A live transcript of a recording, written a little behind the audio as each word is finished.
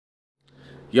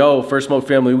Yo, First Smoke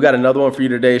family, we got another one for you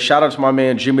today. Shout out to my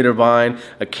man, Jimi Devine,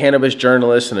 a cannabis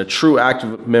journalist and a true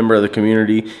active member of the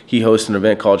community. He hosts an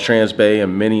event called Trans Bay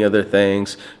and many other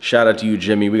things. Shout out to you,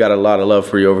 Jimi. We got a lot of love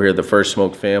for you over here at the First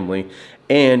Smoke family.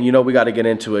 And you know, we got to get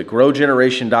into it.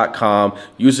 GrowGeneration.com.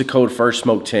 Use the code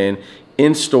FirstSmoke10.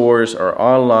 In stores or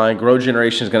online, Grow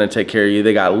Generation is going to take care of you.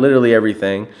 They got literally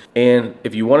everything. And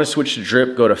if you want to switch to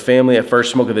drip, go to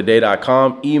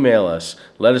family@firstsmokeoftheday.com. Email us.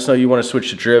 Let us know you want to switch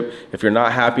to drip. If you're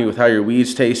not happy with how your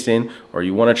weed's tasting or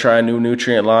you want to try a new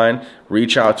nutrient line,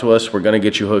 reach out to us. We're going to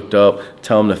get you hooked up.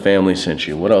 Tell them the family sent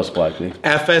you. What else, Blackley?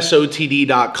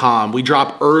 FSOTD.com. We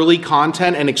drop early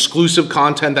content and exclusive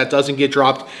content that doesn't get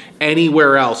dropped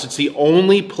anywhere else. It's the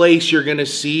only place you're going to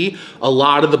see a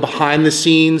lot of the behind the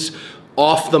scenes,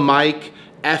 off the mic.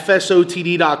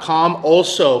 FSOTD.com.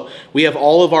 Also, we have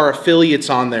all of our affiliates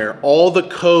on there, all the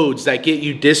codes that get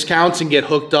you discounts and get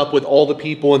hooked up with all the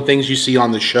people and things you see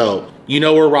on the show. You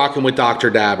know we're rocking with Dr.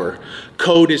 Dabber.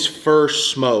 Code is First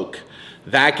Smoke.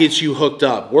 That gets you hooked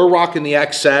up. We're rocking the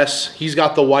XS. He's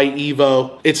got the white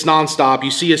Evo. It's nonstop. You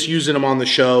see us using them on the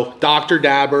show. Dr.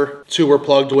 Dabber, it's who we're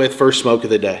plugged with. First Smoke of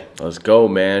the Day. Let's go,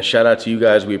 man. Shout out to you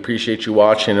guys. We appreciate you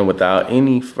watching. And without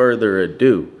any further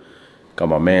ado, got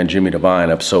my man Jimi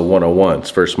Devine, episode 101. It's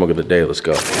First Smoke of the Day. Let's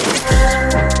go.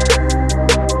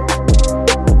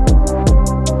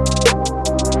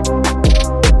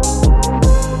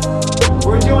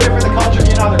 We're doing it for the culture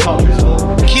in other cultures.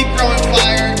 Keep growing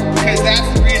fire, because that's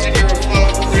the reason you're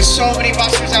afloat. There's so many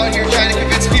busters out here trying to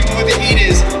convince people what the heat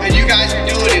is, and you guys are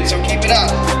doing it, so keep it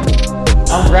up.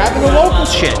 I'm grabbing the local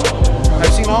shit. I've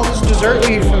seen all this dessert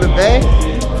weed from the Bay.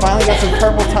 Finally got some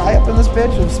purple tie up in this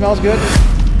bitch. It smells good.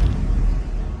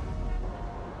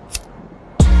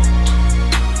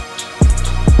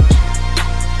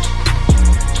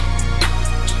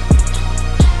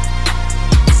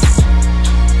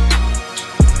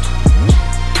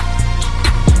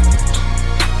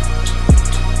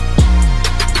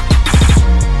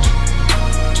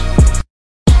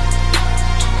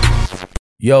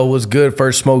 Yo, what's good,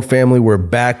 First Smoke family? We're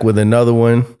back with another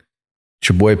one. It's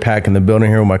your boy Pack in the building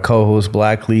here with my co-host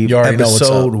Blackleaf. You already know what's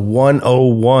episode up.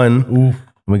 101. Ooh.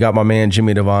 We got my man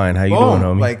Jimi Devine. How you doing,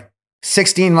 homie? Like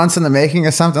 16 months in the making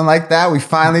or something like that. We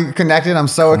finally connected. I'm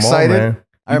so excited. Come on, man.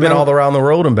 You've been all around the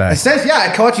road and back.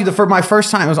 I caught you for my first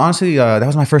time. It was honestly, that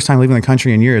was my first time leaving the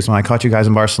country in years when I caught you guys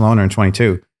in Barcelona in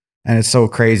 22. And it's so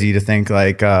crazy to think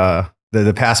like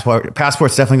the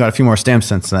passport's definitely got a few more stamps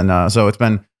since then. So it's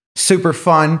been super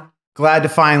fun. Glad to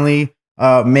finally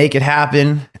make it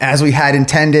happen as we had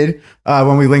intended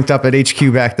when we linked up at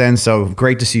HQ back then. So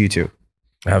great to see you too.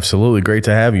 Absolutely. Great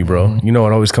to have you, bro. Mm-hmm. You know,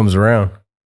 it always comes around.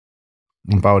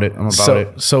 I'm about it.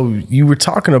 So you were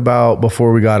talking about,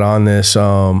 before we got on this,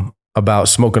 about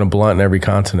smoking a blunt in every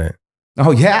continent.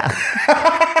 Oh, yeah.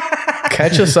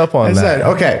 Catch us up on that.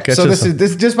 Okay. So this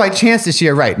is just by chance this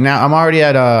year. Right now, I'm already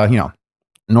at,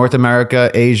 North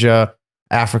America, Asia,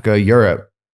 Africa, Europe.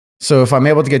 So if I'm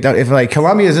able to get down, if like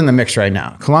Colombia is in the mix right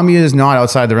now, Colombia is not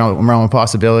outside the realm of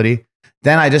possibility,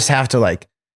 then I just have to like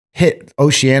hit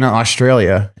Oceania,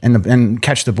 Australia, and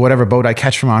catch whatever boat I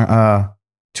catch from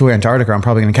to Antarctica. I'm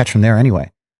probably going to catch from there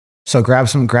anyway. So grab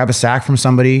a sack from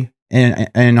somebody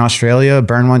in Australia,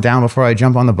 burn one down before I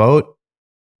jump on the boat,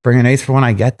 bring an eighth for when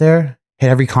I get there,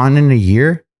 hit every continent in a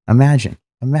year. Imagine.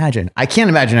 I can't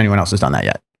imagine anyone else has done that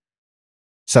yet.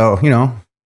 So,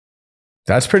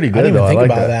 That's pretty good. I didn't even think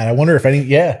like about that. I wonder if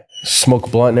smoke a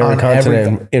blunt in every On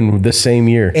continent in the same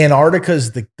year.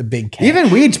 Antarctica's the big catch. even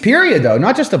weeds, period, though,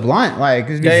 not just a blunt. Like,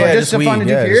 just weed, fun to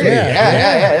do, yeah, period. just weed.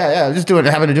 Yeah. Just do it.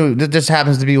 It just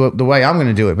happens to be the way I'm going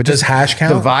to do it. But Does just hash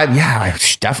count? the vibe. Yeah,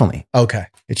 definitely. Okay.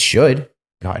 It should.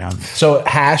 God, So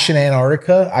hash in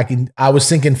Antarctica, I was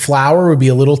thinking flour would be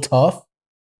a little tough,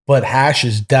 but hash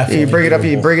is definitely. you bring it up.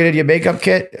 You doable. bring it in your makeup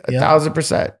kit.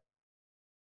 1,000%.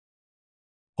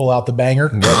 Pull out the banger.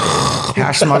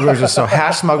 Hash smugglers are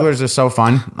so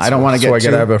fun. I don't want to get. So I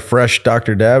gotta have a fresh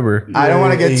Dr. Dabber. I don't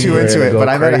want to get too into it, go but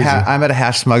I met crazy. a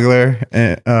hash smuggler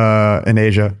in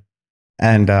Asia,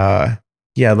 and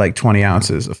he had like 20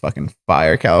 ounces of fucking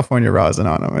fire California rosin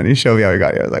on him, and he showed me how he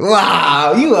got it. I was like,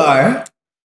 "Wow,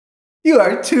 you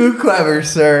are too clever,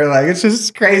 sir!" Like, it's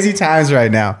just crazy times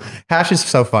right now. Hash is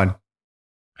so fun.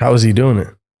 How is he doing it?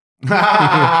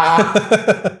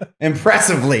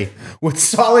 Impressively, with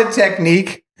solid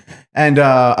technique and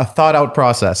a thought out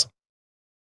process.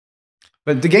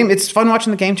 But it's fun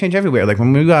watching the game change everywhere. Like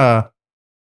when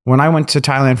I went to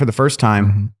Thailand for the first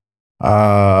time,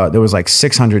 there was like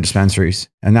 600 dispensaries,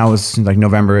 and that was like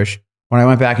November-ish. When I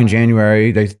went back in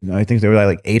January, I think they were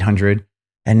like 800,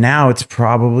 and now it's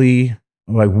probably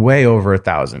like way over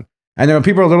 1,000. And then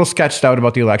people are a little sketched out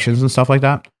about the elections and stuff like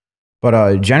that.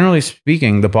 But generally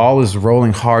speaking, the ball is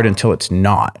rolling hard until it's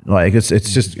not. Like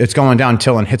it's going down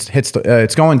until it hits the,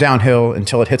 it's going downhill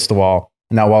until it hits the wall,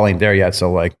 and that wall ain't there yet.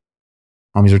 So like,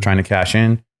 homies are trying to cash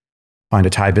in, find a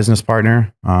Thai business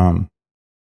partner.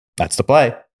 That's the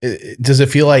play. Does it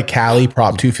feel like Cali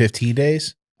Prop 215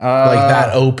 days? Like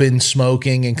that open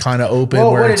smoking and kind of open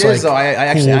where what it's it is, like though, I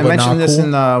actually cool, I mentioned this cool?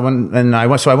 in the I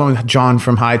went with John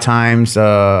from High Times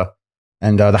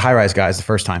and the High Rise guys the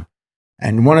first time.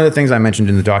 And one of the things I mentioned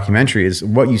in the documentary is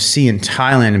what you see in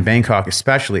Thailand and Bangkok,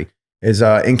 especially, is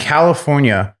in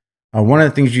California. One of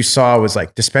the things you saw was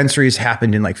like dispensaries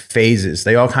happened in like phases.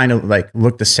 They all kind of like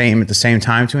looked the same at the same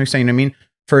time to an extent. You know what I mean?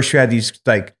 First, you had these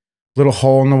like little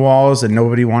hole in the walls that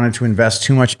nobody wanted to invest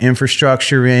too much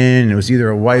infrastructure in. It was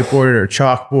either a whiteboard or a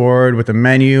chalkboard with a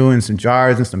menu and some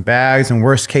jars and some bags. And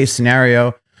worst case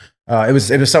scenario, it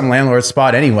was some landlord's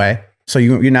spot anyway. So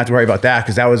you didn't have to worry about that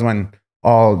because that was when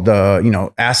all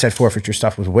the asset forfeiture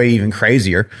stuff was way even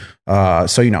crazier.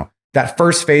 So that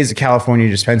first phase of California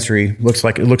dispensary looks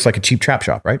like a cheap trap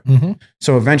shop, right? Mm-hmm.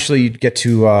 So eventually you'd get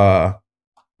to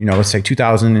let's say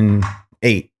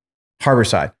 2008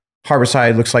 Harborside.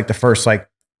 Harborside looks like the first like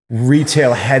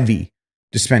retail heavy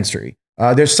dispensary.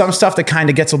 There's some stuff that kind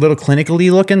of gets a little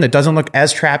clinically looking that doesn't look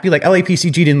as trappy. Like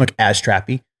LAPCG didn't look as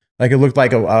trappy. Like it looked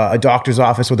like a doctor's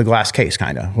office with a glass case,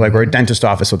 kind of like, or a dentist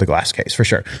office with a glass case for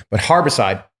sure. But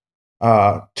Harborside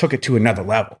took it to another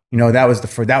level. That was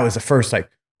the first like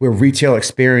where retail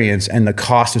experience and the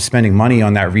cost of spending money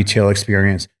on that retail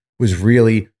experience was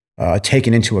really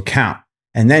taken into account.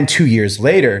 And then 2 years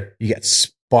later, you get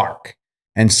Spark.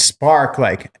 And Spark,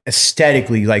 like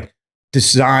aesthetically, like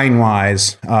design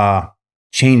wise,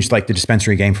 changed like the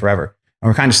dispensary game forever. And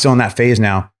we're kind of still in that phase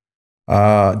now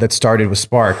that started with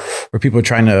Spark, where people are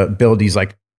trying to build these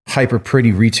like hyper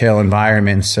pretty retail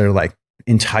environments that are like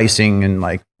enticing and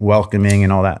like welcoming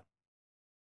and all that.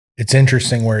 It's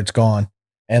interesting where it's gone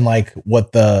and like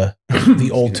what the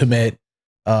ultimate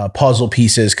puzzle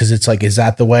piece is. Cause it's like, is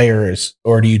that the way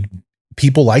or do you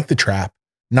people like the trap?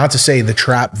 Not to say the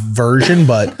trap version,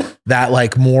 but that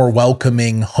like more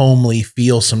welcoming, homely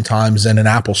feel sometimes in an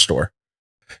Apple store.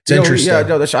 It's interesting. Yeah,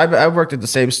 no, I've worked at the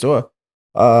same store,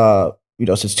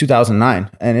 since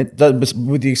 2009, and it does,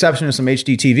 with the exception of some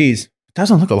HD TVs, it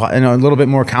doesn't look a lot, a little bit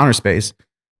more counter space. It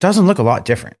doesn't look a lot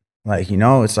different. Like,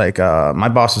 it's like my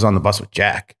boss was on the bus with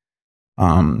Jack.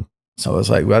 So it's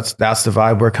like that's the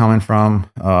vibe we're coming from,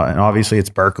 and obviously it's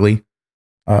Berkeley.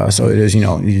 So it is,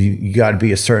 you got to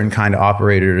be a certain kind of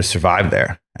operator to survive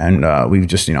there. And we've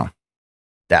just,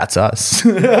 that's us.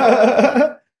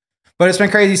 But it's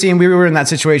been crazy seeing, we were in that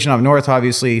situation up north,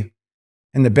 obviously.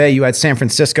 In the Bay, you had San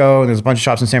Francisco. There's a bunch of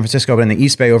shops in San Francisco, but in the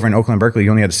East Bay over in Oakland, Berkeley, you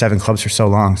only had 7 clubs for so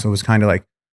long. So it was kind of like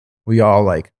we all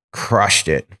like crushed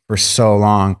it for so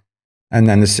long. And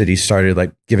then the city started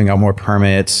like giving out more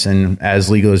permits. And as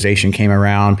legalization came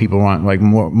around, people want like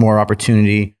more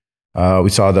opportunity. We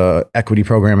saw the equity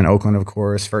program in Oakland, of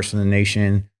course, first in the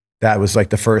nation. That was like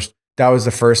the first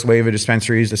wave of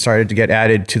dispensaries that started to get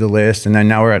added to the list. And then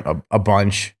now we're at a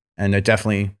bunch, and it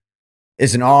definitely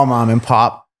isn't all mom and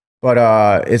pop,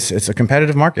 but it's a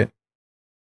competitive market.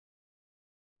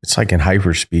 It's like in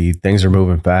hyperspeed. Things are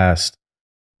moving fast.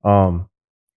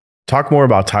 Talk more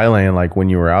about Thailand. Like when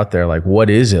you were out there, like what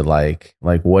is it like?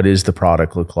 Like what does the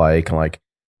product look like? And like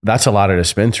that's a lot of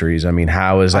dispensaries. I mean,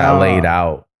 how is that laid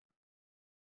out?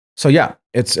 So yeah,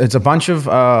 it's a bunch of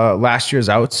last year's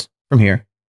outs from here.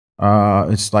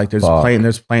 It's like there's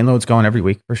plane loads going every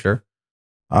week for sure.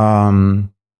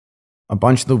 A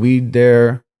bunch of the weed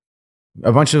there,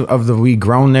 a bunch of the weed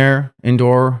grown there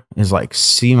indoor is like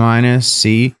C-,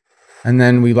 C. And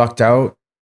then we lucked out.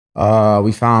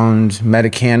 We found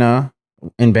Medicana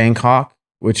in Bangkok,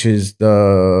 which is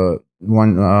the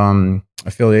one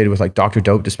affiliated with like Dr.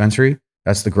 Dope dispensary.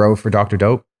 That's the grow for Dr.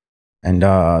 Dope. And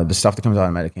the stuff that comes out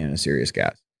of Medicana is serious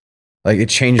gas. Like it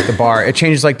changed the bar. It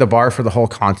changed like the bar for the whole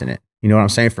continent. You know what I'm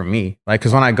saying? For me, like,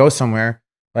 because when I go somewhere,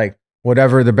 like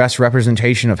whatever the best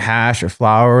representation of hash or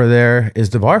flower there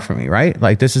is the bar for me, right?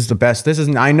 Like this is the best.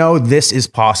 I know this is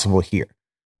possible here.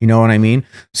 You know what I mean?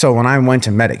 So when I went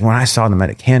to when I saw the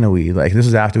Medicana weed, like this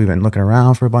is after we've been looking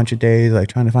around for a bunch of days, like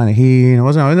trying to find the heat. And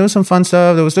there was some fun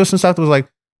stuff. There was some stuff that was like,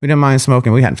 we didn't mind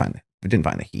smoking. We didn't find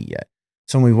the heat yet.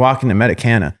 So when we walk into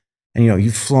Medicana, and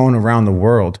you've flown around the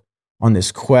world on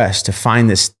this quest to find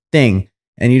this thing,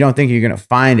 and you don't think you're gonna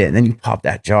find it, and then you pop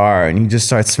that jar, and you just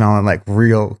start smelling like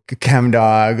real chem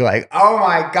dog. Like, oh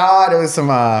my god, it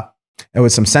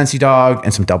was some Sensi dog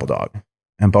and some double dog,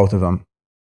 and both of them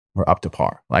were up to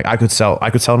par. Like I could sell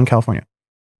them in California.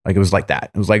 Like it was like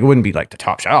that. It was like it wouldn't be like the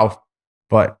top shelf,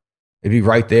 but It'd be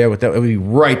right there with that. It would be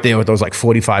right there with those like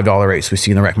 $45 rates we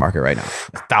see in the rec market right now.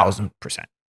 1,000%.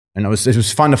 And it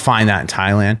was fun to find that in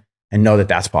Thailand and know that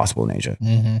that's possible in Asia.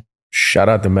 Mm-hmm. Shout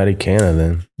out to Medicana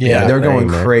then. Yeah, they're going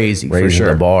crazy for Raising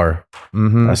sure. the bar.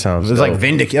 Mm-hmm. That sounds It's dope.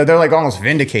 like they're like almost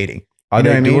vindicating. Are You know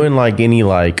they what I mean? doing like any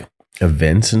like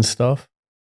events and stuff?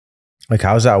 Like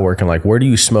how's that working? Like where do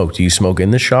you smoke? Do you smoke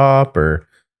in the shop or?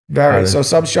 Very. So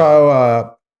sub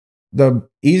show, the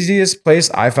easiest place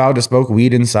I found to smoke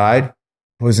weed inside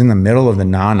was in the middle of the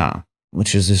Nana,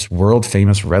 which is this world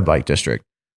famous red light district.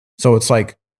 So it's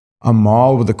like a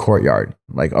mall with a courtyard,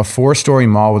 like a 4-story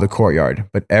mall with a courtyard,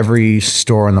 but every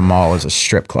store in the mall is a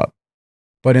strip club.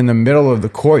 But in the middle of the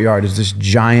courtyard is this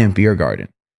giant beer garden.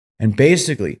 And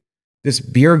basically, this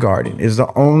beer garden is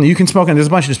the only, you can smoke in, there's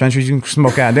a bunch of dispensaries you can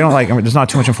smoke at. They don't like, there's not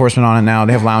too much enforcement on it now.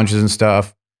 They have lounges and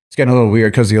stuff. It's getting a little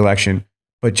weird because of the election.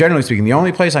 But generally speaking, the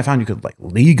only place I found you could like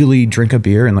legally drink a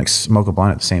beer and like smoke a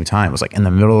blunt at the same time was like in the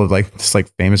middle of like this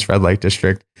like famous red light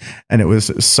district. And it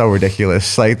was so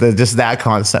ridiculous. Like just that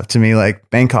concept to me, like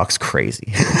Bangkok's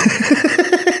crazy.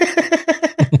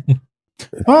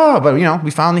 Oh, but you know,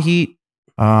 we found the heat.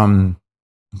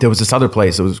 There was this other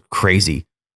place that was crazy.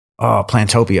 Oh,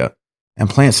 Plantopia. And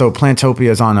Plantopia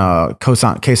is on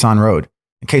Quezon Road.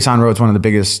 And Quezon Road is one of the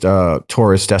biggest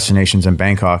tourist destinations in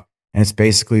Bangkok. And it's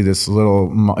basically this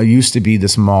little, it used to be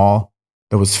this mall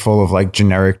that was full of like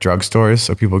generic drugstores.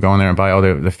 So people go in there and buy all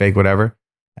the fake whatever.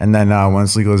 And then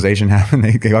once legalization happened,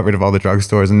 they got rid of all the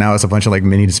drugstores. And now it's a bunch of like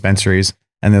mini dispensaries.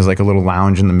 And there's like a little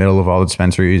lounge in the middle of all the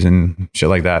dispensaries and shit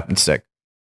like that. It's sick.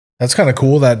 That's kind of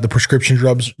cool that the prescription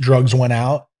drugs went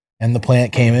out and the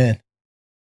plant came in.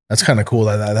 That's kind of cool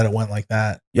that it went like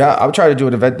that. Yeah, I would try to do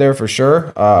an event there for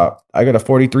sure. I got a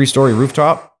 43-story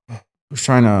rooftop. I was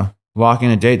trying to lock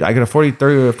in a date. I got a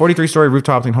 43-story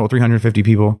rooftop that can hold 350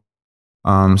 people.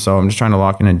 So I'm just trying to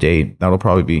lock in a date. That'll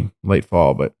probably be late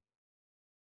fall, but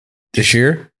this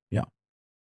year? Yeah.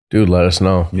 Dude, let us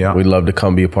know. Yeah. We'd love to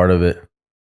come be a part of it.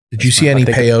 Did you see any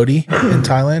peyote in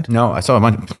Thailand? No, I saw a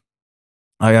bunch.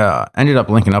 I ended up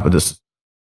linking up with this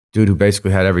dude who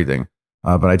basically had everything,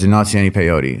 but I did not see any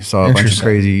peyote. Saw a bunch of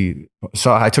crazy.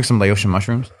 So I took some Laotian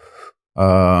mushrooms.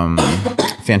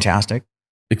 Fantastic.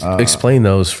 Explain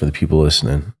those for the people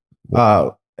listening.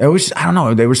 It was, I don't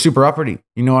know, they were super uppity.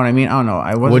 You know what I mean? I don't know.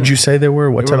 I wasn't. What'd you say they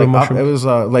were? What They type were of like mushroom? It was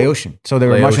Laotian. So they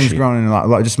were Laotian. mushrooms grown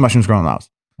in just mushrooms grown in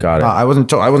Laos. Got it. I wasn't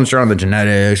sure on the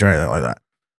genetics or anything like that.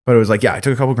 But it was like, yeah, I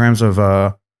took a couple grams of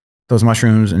those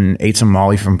mushrooms and ate some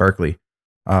Molly from Berkeley.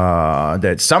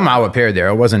 That somehow appeared there.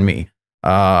 It wasn't me.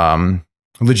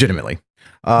 Legitimately.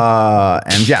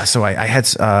 And yeah, so I had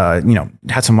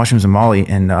had some mushrooms and Molly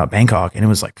in Bangkok, and it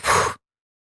was like, whew,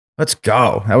 let's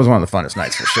go. That was one of the funnest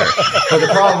nights for sure. But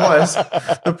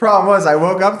the problem was I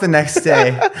woke up the next day.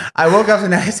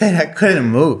 And I couldn't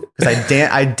move because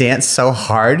I danced so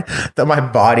hard that my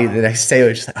body the next day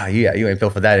was just like, oh yeah, you ain't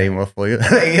built for that anymore, fool.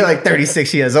 You're like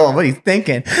 36 years old. What are you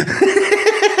thinking?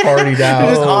 Partied out.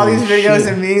 Just all these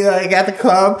videos of me like at the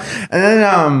club, and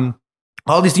then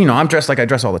all these, I'm dressed like I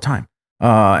dress all the time.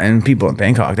 And people in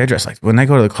Bangkok, they dress like, when they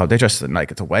go to the club, they dress like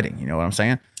it's a wedding. You know what I'm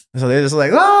saying? So they're just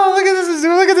like, oh, look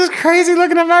at this crazy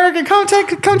looking American. Come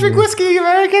drink whiskey,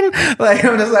 American. Like,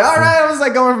 I'm just like, all right. I was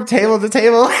like going from table to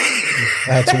table.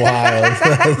 That's wild.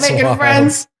 That's making wild.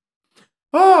 friends.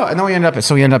 Oh, and then we end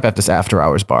up at this after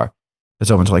hours bar. It's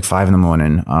open till like 5 a.m.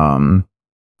 And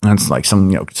it's like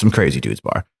some crazy dude's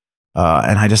bar.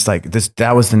 And I just like this,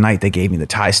 that was the night they gave me the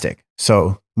Thai stick.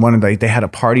 So they had a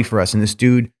party for us, and this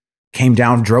dude came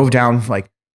down,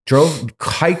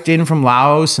 hiked in from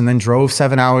Laos and then drove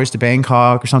 7 hours to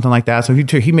Bangkok or something like that. So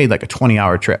he made like a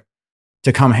 20-hour trip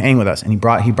to come hang with us. And he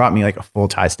brought me like a full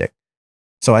Thai stick.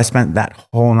 So I spent that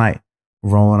whole night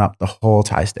rolling up the whole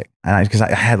Thai stick. And because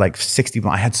I had like 60,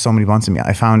 I had so many blunts in me.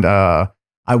 I found,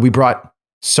 we brought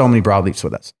so many broadleafs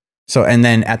with us. So, and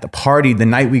then at the party, the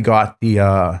night we got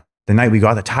the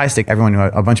Thai stick, everyone knew,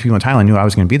 a bunch of people in Thailand knew I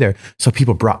was going to be there. So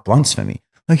people brought blunts for me.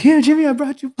 Like, here, Jimmy, I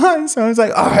brought you blunts. So I was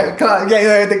like, all right, come on,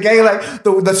 gang. The gang, like,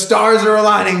 the stars are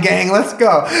aligning, gang. Let's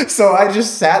go. So I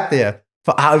just sat there.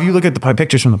 If you look at the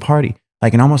pictures from the party,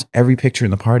 like in almost every picture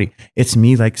in the party, it's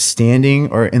me like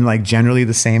standing or in like generally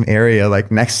the same area,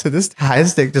 like next to this Thai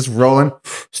stick, just rolling,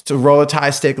 to roll a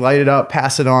Thai stick, light it up,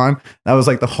 pass it on. That was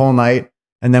like the whole night.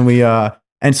 And then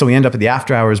and so we end up at the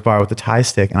after hours bar with the Thai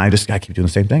stick, and I keep doing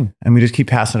the same thing. And we just keep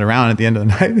passing it around. At the end of the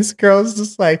night, this girl's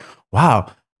just like,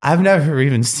 wow, I've never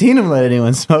even seen him let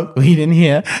anyone smoke weed in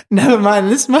here. Never mind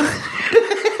this much.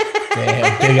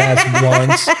 Damn, big ass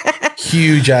blunts.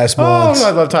 Huge ass blunts. Oh,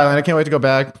 I love Thailand. I can't wait to go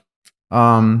back.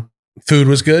 Food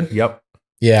was good? Yep.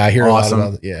 Yeah, I hear Awesome. a lot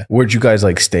about it. Yeah. Where'd you guys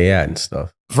like stay at and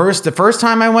stuff? The first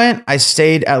time I went, I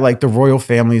stayed at like the Royal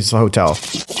Family's hotel.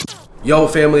 Yo,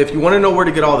 family, if you want to know where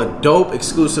to get all the dope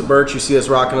exclusive merch you see us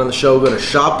rocking on the show, go to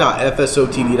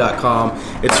shop.fsotd.com.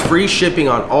 It's free shipping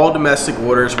on all domestic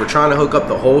orders. We're trying to hook up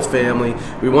the whole family.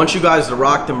 We want you guys to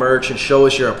rock the merch and show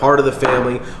us you're a part of the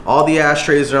family. All the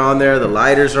ashtrays are on there. The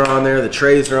lighters are on there. The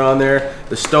trays are on there.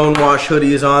 The Stonewash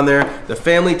hoodie is on there. The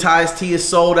Family Ties tee is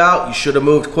sold out. You should have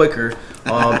moved quicker.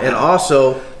 And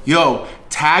also... Yo,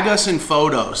 tag us in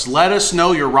photos. Let us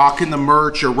know you're rocking the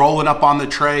merch, you're rolling up on the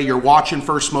tray, you're watching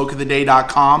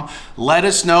firstsmokeoftheday.com. Let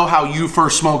us know how you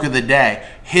first smoke of the day.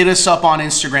 Hit us up on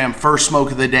Instagram, First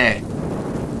Smoke of the Day.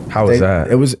 How was that?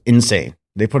 It was insane.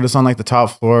 They put us on like the top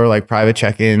floor, like private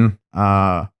check-in.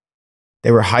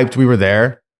 They were hyped we were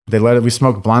there. We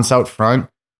smoked blunts out front.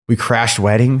 We crashed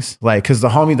weddings. Like, cause the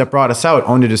homie that brought us out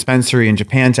owned a dispensary in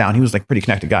Japantown. He was like a pretty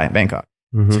connected guy in Bangkok.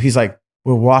 Mm-hmm. So he's like,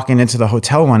 we're walking into the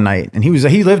hotel one night, and he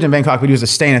lived in Bangkok, but he was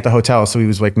staying at the hotel, so he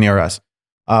was like near us.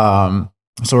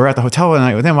 So we're at the hotel one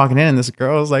night with him walking in, and this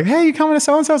girl was like, "Hey, you coming to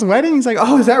so and so's wedding?" He's like,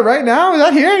 "Oh, is that right now? Is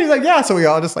that here?" And he's like, "Yeah." So we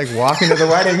all just like walk into the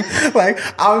wedding. Like,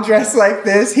 I'm dressed like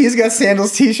this. He's got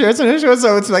sandals, t-shirts, and his shorts.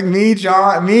 So it's like me,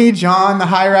 John, the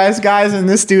high-rise guys, and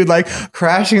this dude like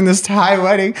crashing this Thai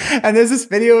wedding. And there's this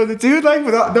video of the dude like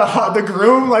with the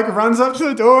groom like runs up to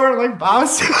the door and like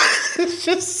bows to it's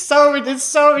just so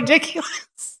ridiculous.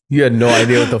 You had no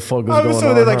idea what the fuck was going So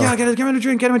on. they're like, "Yeah, get him a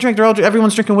drink, get him a drink."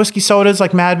 Everyone's drinking whiskey sodas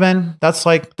like Mad Men. That's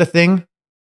like the thing.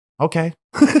 Okay.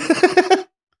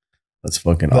 That's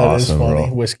fucking That is awesome, funny.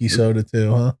 bro. Whiskey soda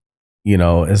too, huh? You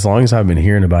know, as long as I've been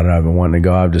hearing about it, I've been wanting to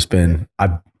go.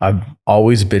 I've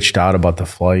always bitched out about the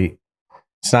flight.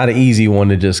 It's not an easy one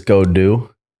to just go do.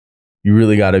 You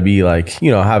really got to be like,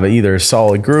 have either a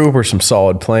solid group or some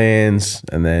solid plans,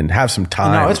 and then have some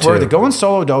time. No, it's worth it. Going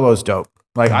solo dolo is dope.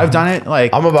 Like I've done it.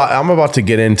 Like I'm about to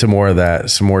get into more of that,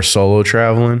 some more solo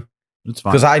traveling, it's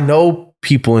fun. because I know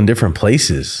people in different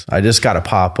places. I just got to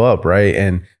pop up, right?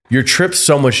 And your trip's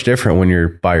so much different when you're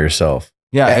by yourself.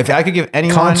 Yeah, if I could give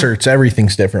anyone Concerts,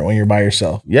 everything's different when you're by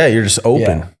yourself. Yeah, you're just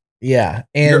open. Yeah.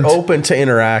 And You're open to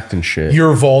interact and shit.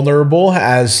 you're vulnerable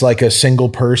as like a single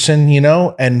person,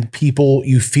 and people,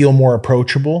 you feel more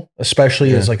approachable,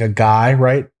 especially as like a guy,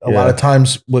 right? A lot of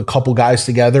times with a couple guys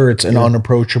together, it's an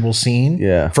unapproachable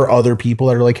scene for other people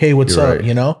that are like, "Hey, what's You're up?"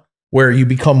 right. Where you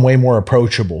become way more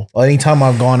approachable. Anytime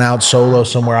I've gone out solo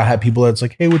somewhere, I had people that's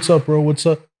like, "Hey, what's up, bro? What's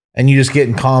up?" And you just get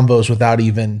in combos without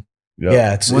even,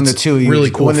 it's when the two of you really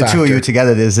cool. when the two of factor. you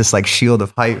together, there's this like shield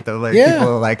of hype. Though, like people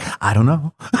are like, "I don't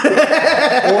know,"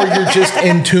 or you're just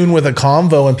in tune with a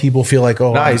convo and people feel like,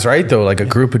 "Oh, He's right though. Like a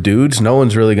group of dudes, no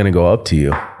one's really going to go up to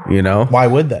you, why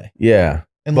would they?" Yeah.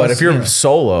 Unless, but if you're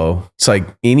solo, it's like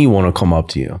anyone will come up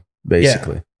to you,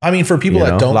 basically. Yeah. I mean, for people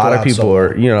that don't, a lot of people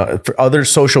are, for other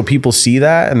social people see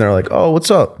that and they're like, "Oh, what's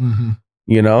up?"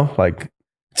 Mm-hmm. Like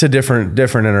it's a different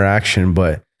interaction,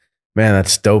 but man,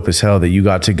 that's dope as hell that you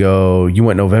got to go. You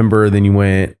went November, then you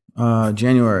went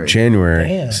January.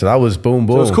 Damn. So that was boom.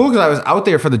 So it was cool because I was out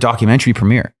there for the documentary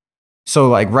premiere. So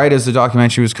like right as the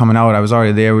documentary was coming out, I was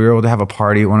already there. We were able to have a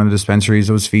party at one of the dispensaries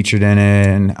that was featured in it,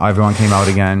 and everyone came out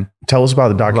again. Tell us about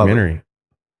the documentary.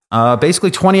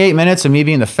 Basically 28 minutes of me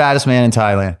being the fattest man in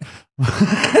Thailand.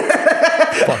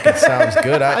 Fucking sounds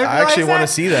good. I actually want to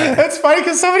see that. It's funny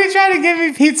because somebody tried to give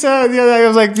me pizza the other day. I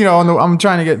was like, I'm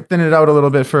trying to thin it out a little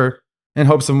bit in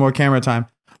hopes of more camera time.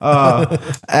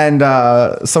 And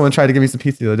someone tried to give me some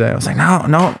pizza the other day. I was like, no.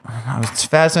 I was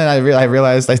fast, and I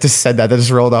realized I just said that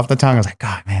just rolled off the tongue. I was like,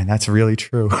 God, man, that's really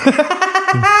true. But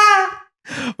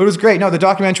it was great. No, the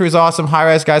documentary was awesome. High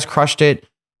Rise Guys crushed it.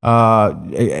 We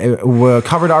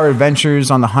covered our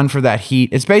adventures on the hunt for that heat.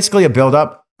 It's basically a build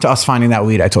up to us finding that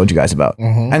weed I told you guys about,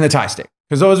 and the Thai stick,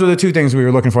 because those were the two things we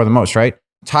were looking for the most, right?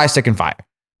 Thai stick and fire.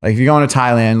 Like if you're going to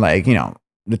Thailand, like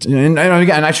and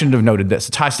again, I shouldn't have noted this.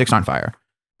 The Thai sticks on fire.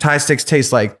 Thai sticks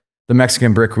taste like the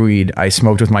Mexican brick weed I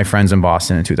smoked with my friends in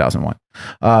Boston in 2001.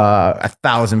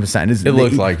 1,000%. It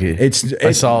looked like it.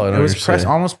 I saw it. It was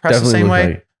almost pressed Definitely the same way.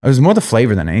 like it was more the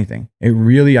flavor than anything. It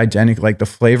really identical. Like the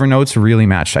flavor notes really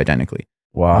matched identically.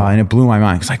 Wow. And it blew my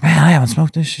mind. It's like, man, I haven't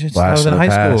smoked this shit since I was in high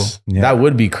school. Yeah. That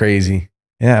would be crazy.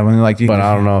 Yeah. When But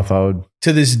I don't know if I would.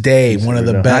 To this day, one of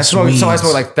the best. I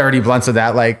smoked like 30 blunts of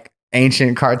that like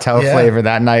ancient cartel flavor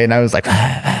that night, and I was like,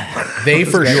 they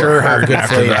for sure have good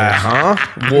flavor, huh?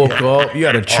 Woke up, you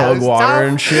had to chug water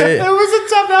and shit. It was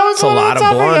a tough. That was It's a lot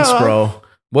of blunts, bro.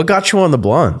 What got you on the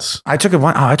blunts? I took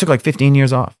like 15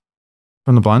 years off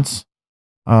from the blunts,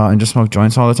 and just smoked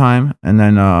joints all the time. And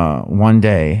then one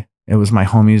day, it was my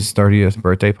homie's 30th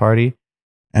birthday party,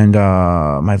 And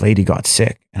my lady got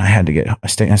sick, and I had to get a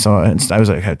stay. And so I was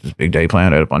like, I had this big day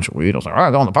planned. I had a bunch of weed. I was like, all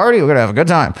right, going to the party. We're gonna have a good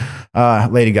time.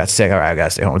 Lady got sick. All right, I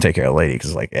gotta stay home and take care of the lady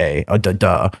because like, I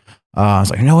was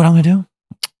like, you know what I'm gonna do?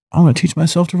 I'm gonna teach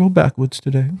myself to roll backwards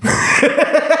today.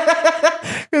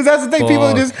 Because that's the thing.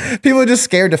 People are just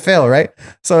scared to fail, right?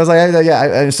 So I was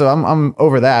like, so I'm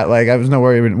over that. Like I wasn't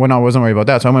worried about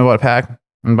that. So I went about a pack,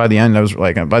 and by the end of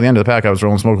the pack, I was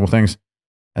rolling smokable things.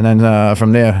 And then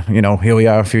from there, here we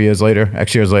are a few years later,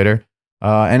 X years later.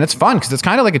 And it's fun because it's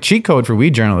kind of like a cheat code for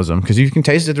weed journalism because you can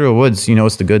taste it through the woods.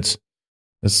 It's the goods.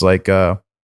 It's like, boom.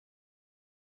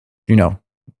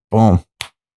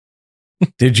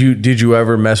 Did you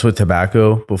ever mess with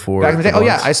tobacco before? Back in the day? Oh,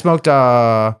 yeah. I smoked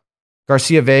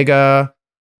Garcia Vega.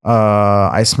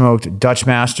 I smoked Dutch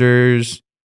Masters.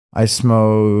 I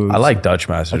like Dutch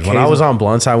Masters. When I was on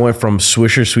blunts, I went from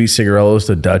Swisher Sweet Cigarillos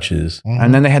to Dutches.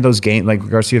 And then they had those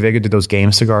Garcia Vega did those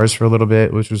game cigars for a little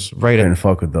bit, which was right I didn't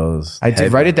fuck with those. I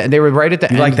did right at the, they were right at the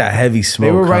you end. Like that heavy smoke.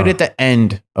 They were right at the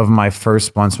end of my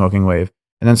first blunt smoking wave.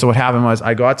 And then so what happened was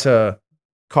I got to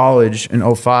college in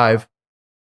 2005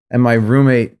 and my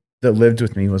roommate that lived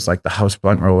with me was like the house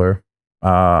blunt roller.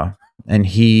 And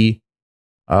he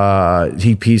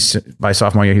pieced by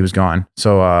sophomore year, he was gone.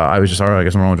 So I was just, all right, I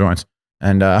guess I'm rolling joints.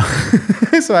 And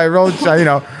so I rolled, I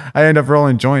ended up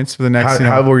rolling joints for the next.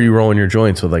 How were you rolling your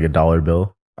joints with like $1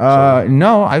 bill?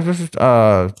 No, I just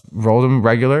rolled them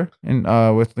regular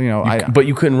and with, but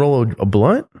you couldn't roll a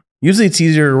blunt? Usually it's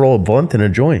easier to roll a blunt than a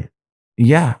joint.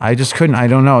 Yeah, I just couldn't. I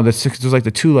don't know. There's like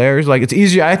the two layers. Like it's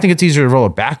easier. I think it's easier to roll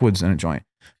it backwards than a joint.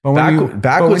 But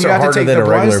backwards are harder than a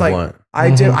regular blunt. I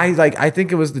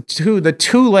think it was the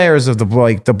two layers of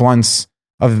the blunts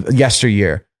of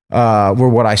yesteryear were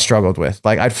what I struggled with.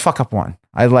 Like I'd fuck up one.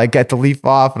 I'd like get the leaf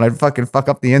off and I'd fucking fuck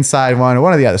up the inside one or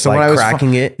one or the other. So like when I was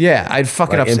cracking it, yeah, I'd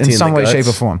fuck it up in some way, shape,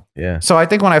 or form. Yeah. So I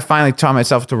think when I finally taught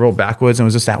myself to roll backwards, and it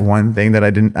was just that one thing that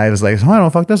I was like, oh, I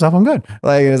don't fuck this up, I'm good.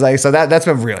 Like it was like, so that's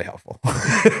been really helpful.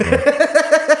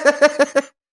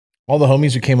 All the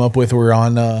homies we came up with were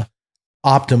on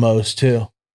Optimos too.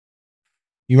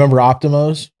 You remember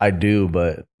Optimos? I do,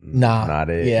 but not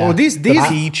it. Yeah. Well, these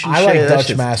I like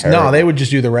Dutch Masters. No, they would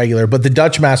just do the regular, but the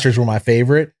Dutch Masters were my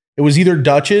favorite. It was either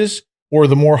Dutches or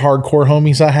the more hardcore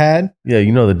homies I had. Yeah,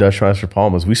 the Dutch Master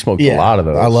Palmas. We smoked a lot of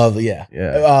those. I love it. Yeah.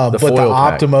 But the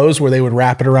Optimos where they would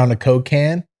wrap it around a Coke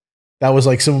can. That was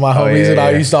like some of my homies, and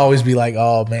I used to always be like,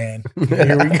 "Oh man,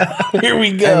 here we go, here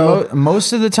we go."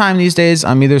 Most of the time these days,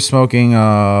 I'm either smoking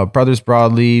Brothers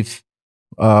Broadleaf,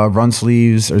 Run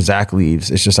Sleeves, or Zach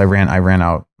Leaves. It's just I ran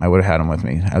out. I would have had them with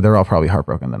me. They're all probably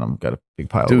heartbroken that I'm got a big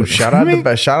pile. Dude, shout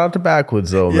out to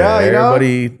Backwoods though, man. Yeah,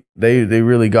 everybody they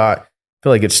really got. I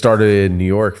feel like it started in New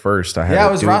York first. It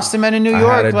was Rostaman in New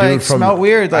York. Like smelled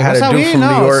weird. Like I had a dude from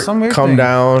New York come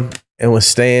down and was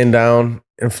staying down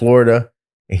in Florida,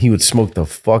 and he would smoke the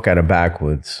fuck out of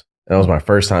Backwoods. That was my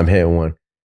first time hitting one.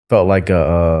 Felt like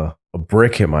a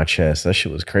brick hit my chest. That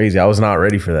shit was crazy. I was not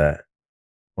ready for that.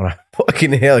 When I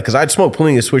fucking inhaled it, because I'd smoked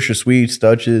plenty of Swisher Sweets,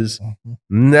 Dutches.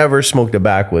 Never smoked a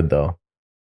Backwood though.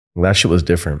 That shit was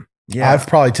different. Yeah, I've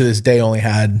probably to this day only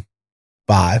had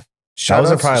 5. Shout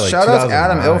out to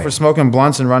Adam Ill for smoking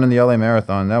blunts and running the LA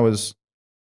Marathon. That was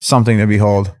something to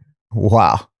behold.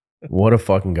 Wow. What a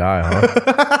fucking guy,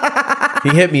 huh? He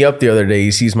hit me up the other day.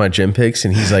 He sees my gym pics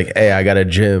and he's like, "Hey, I got a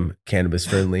gym, cannabis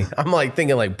friendly." I'm like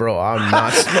thinking like, bro, I'm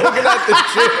not smoking at the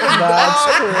gym. That's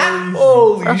crazy.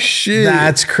 Holy shit.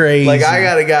 That's crazy. Like I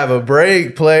gotta have a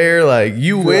break, player. Like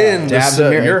you win.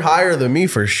 You're higher than me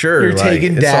for sure. You're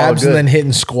taking dabs and then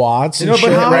hitting squats and shit.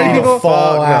 But how many people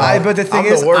fall out? But the thing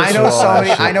is,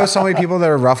 I know so many people that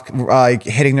are rough, like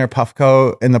hitting their puff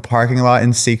coat in the parking lot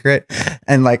in secret,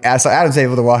 and like so Adam's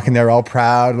able to walk in there all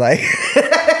proud, like.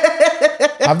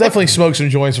 I've definitely smoked some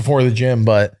joints before the gym,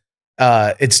 but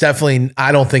it's definitely,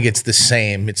 I don't think it's the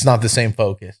same. It's not the same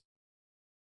focus.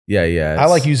 Yeah. I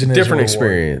like using it different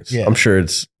experience. Yeah. I'm sure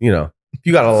it's, if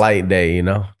you got a light day,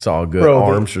 it's all good. Bro,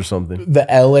 arms or something. The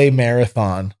LA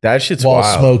Marathon. That shit's while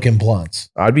wild. Smoking blunts.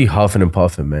 I'd be huffing and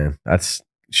puffing, man. That's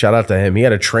shout out to him. He had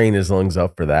to train his lungs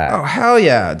up for that. Oh, hell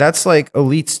yeah. That's like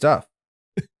elite stuff.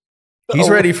 He's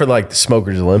ready for like the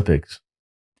Smokers Olympics.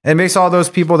 It makes all those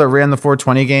people that ran the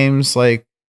 420 games like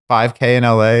 5K in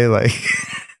LA like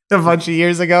a bunch of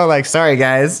years ago. Like, sorry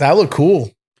guys. That looked cool.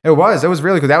 It was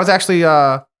really cool. That was actually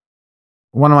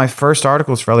one of my first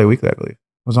articles for LA Weekly, I believe.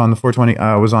 Was on the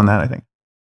 420. Was on that, I think.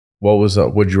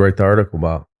 What'd you write the article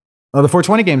about? The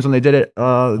 420 games when they did it.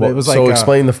 It was like. So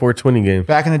explain the 420 game.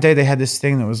 Back in the day, they had this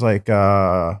thing that was like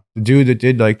the dude that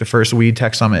did like the first Weed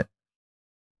Tech Summit.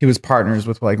 He was partners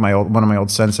with like one of my old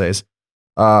senseis.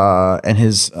 And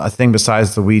his thing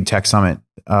besides the Weed Tech Summit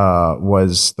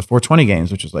was the 420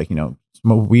 games, which is like,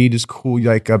 smoke weed is cool.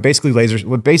 Like basically lasers.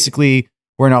 Well, basically,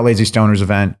 we're not Lazy Stoners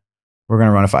event. We're going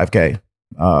to run a 5K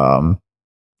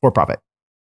for profit.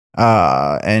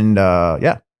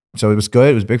 Yeah. So it was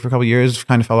good. It was big for a couple of years.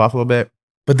 Kind of fell off a little bit.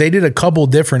 But they did a couple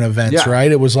different events,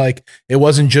 right? It was like, it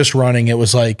wasn't just running. It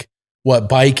was like, what,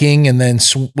 biking, and then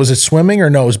was it swimming, or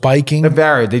no, it was biking? It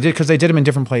varied. They did, because they did them in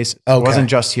different places. Okay. It wasn't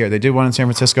just here. They did one in San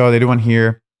Francisco. They did one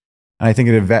here. And I think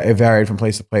it varied from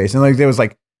place to place. And like there was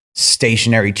like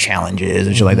stationary challenges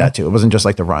and shit like that too. It wasn't just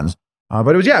like the runs.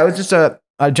 But it was just a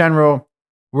general,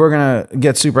 we're going to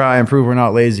get super high and prove we're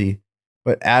not lazy.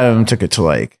 But Adam took it to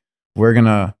like, we're going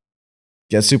to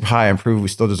get super high and prove we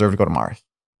still deserve to go to Mars.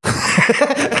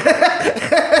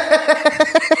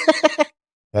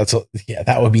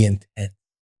 That would be intense.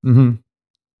 Mm-hmm.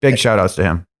 Big shout outs to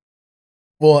him.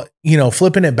 Well,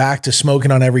 flipping it back to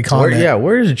smoking on every comment.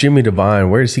 Where's Jimmy Devine?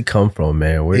 Where does he come from,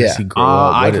 man? Where does he grow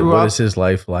up? What is his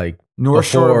life like? North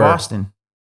Shore of Boston.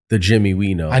 The Jimmy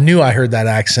we know. I knew I heard that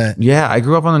accent. Yeah, I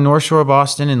grew up on the North Shore of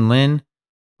Boston in Lynn.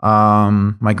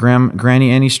 My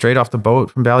Granny Annie straight off the boat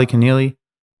from Ballyconneely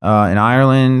in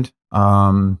Ireland.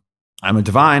 I'm a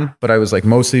Devine, but I was like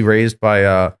mostly raised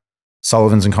by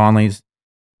Sullivans and Conleys.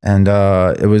 And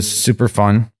it was super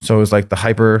fun. So it was like the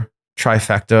hyper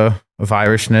trifecta of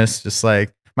Irishness. Just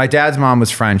like my dad's mom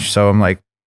was French, so I'm like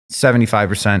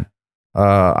 75%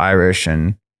 Irish,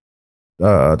 and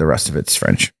the rest of it's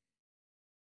French.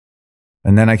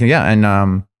 And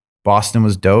then Boston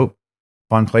was dope,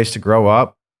 fun place to grow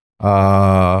up.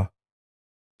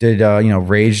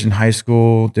 Raged in high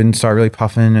school. Didn't start really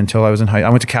puffing until I was in I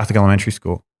went to Catholic elementary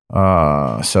school.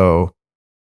 So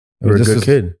you were a good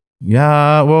kid.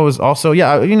 Yeah, well, it was also,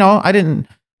 I was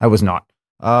not.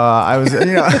 I was, that was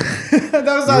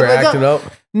you were acting up?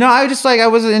 No, I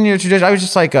wasn't in your tradition. I was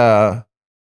just like a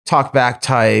talk back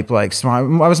type, like smart.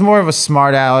 I was more of a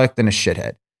smart aleck than a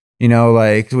shithead,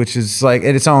 which is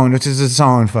its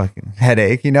own fucking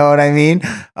headache. You know what I mean?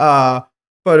 But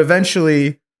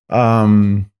eventually,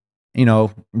 raging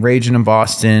in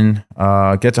Boston,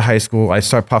 get to high school. I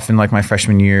start puffing like my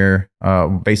freshman year.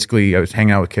 Basically, I was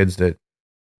hanging out with kids that,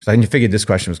 so I figured this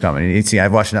question was coming. You see,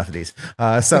 I've watched enough of these.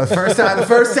 So the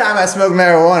first time I smoked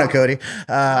marijuana, Cody.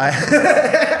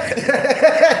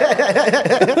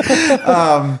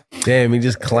 Damn, he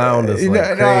just clowned us. No,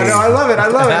 I love it.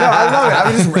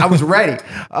 I was ready.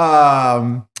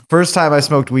 First time I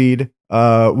smoked weed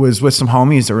was with some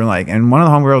homies that were like, and one of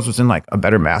the homegirls was in like a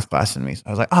better math class than me. So I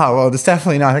was like, oh, well, that's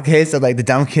definitely not the case that like the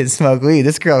dumb kids smoke weed.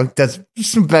 This girl does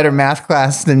some better math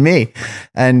class than me.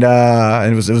 And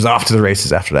it was off to the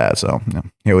races after that. So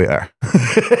here we are.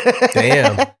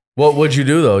 Damn. What'd you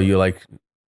do though? You like,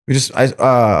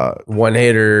 one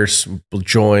hitter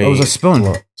joint. It was a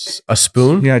spoon. A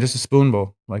spoon? Yeah, just a spoon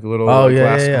bowl, like a little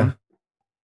glass spoon. Yeah.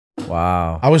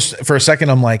 Wow. I was, for a second,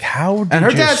 I'm like, how did and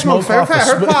her you dad smoke smoked off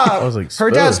fire. I was like, her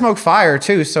dad smoked fire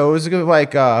too, so it was good,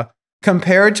 like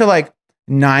compared to like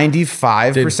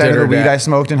 95% of the weed I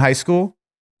smoked in high school.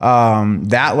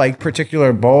 That like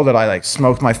particular bowl that I like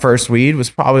smoked my first weed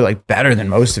was probably like better than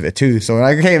most of it too. So when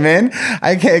I came in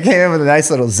with a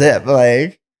nice little zip.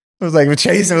 Like it was like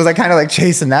chasing. It was like kind of like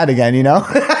chasing that again,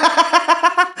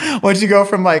 Once you go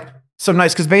from like some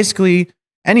nice, because basically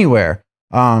anywhere,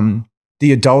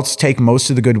 the adults take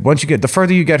most of the good. Once you get, the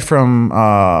further you get from,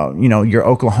 your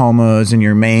Oklahomas and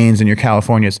your Maines and your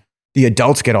Californias, the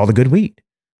adults get all the good weed.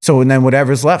 So, and then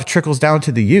whatever's left trickles down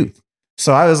to the youth.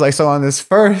 So I was like, on this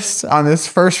first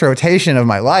rotation of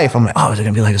my life, I'm like, oh, is it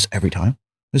gonna be like this every time?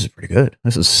 This is pretty good.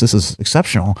 This is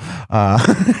exceptional.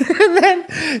 And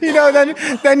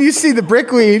then you see the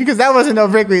brick weed, because that wasn't no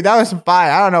brick weed. That was some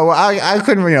fire. I don't know. I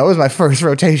couldn't, it was my first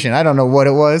rotation. I don't know what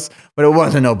it was, but it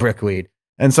wasn't no brick weed.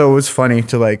 And so it was funny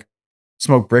to like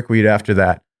smoke brickweed after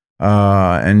that,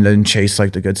 and then chase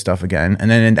like the good stuff again.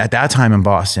 And then at that time in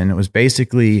Boston, it was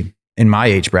basically in my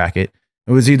age bracket,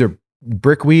 it was either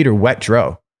brickweed or wet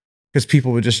dro, because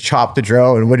people would just chop the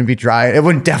dro and it wouldn't be dry. It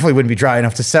definitely wouldn't be dry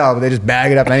enough to sell, but they just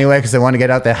bag it up anyway because they want to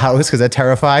get out their house because they're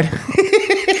terrified.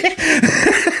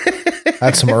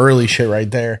 That's some early shit right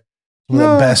there. One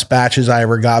of the best batches I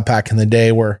ever got back in the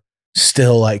day were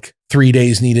still like 3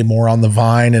 days needed more on the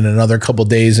vine and another couple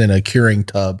days in a curing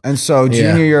tub. And so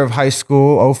junior year of high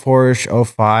school, 04-ish,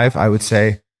 05, I would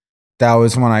say that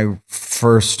was when I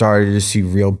first started to see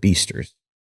real beasters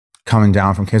coming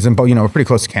down from Kansas. But, we're pretty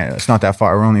close to Canada. It's not that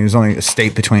far. There's only a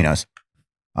state between us.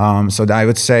 So I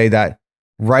would say that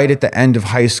right at the end of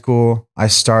high school, I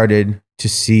started to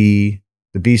see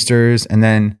the beasters. And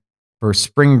then for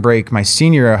spring break, my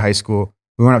senior year of high school,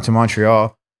 we went up to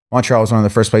Montreal. Montreal was one of the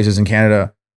first places in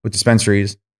Canada with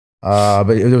dispensaries. But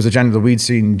it was the weed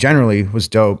scene generally was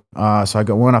dope. So I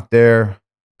went up there,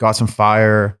 got some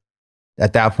fire.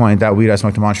 At that point, that weed I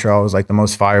smoked in Montreal was like the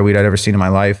most fire weed I'd ever seen in my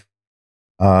life.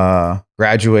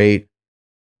 Graduate,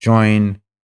 join,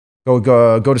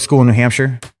 go to school in New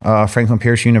Hampshire, Franklin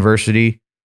Pierce University,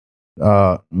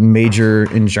 major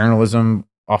in journalism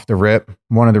off the rip.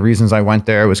 One of the reasons I went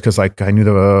there was because like I knew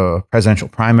the presidential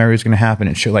primary was going to happen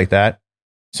and shit like that.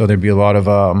 So there'd be a lot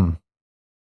of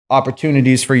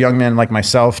opportunities for young men like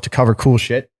myself to cover cool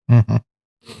shit. And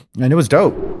it was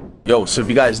dope. Yo, so if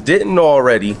you guys didn't know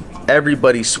already,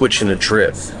 everybody's switching to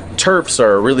drip. Terps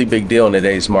are a really big deal in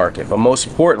today's market, but most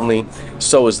importantly,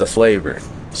 so is the flavor.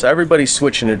 So everybody's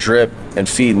switching to drip and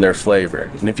feeding their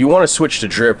flavor. And if you want to switch to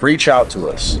drip, reach out to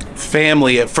us.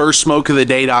 Family at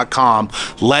firstsmokeoftheday.com.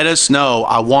 Let us know.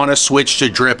 I want to switch to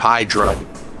Drip Hydro.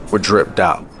 We're dripped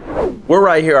out. We're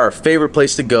right here, our favorite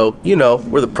place to go, you know,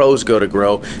 where the pros go to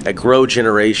grow, at Grow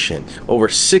Generation. Over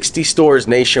 60 stores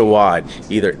nationwide,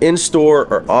 either in-store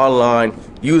or online.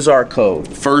 Use our code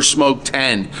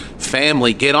FirstSmoke10.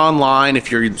 Family, get online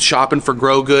if you're shopping for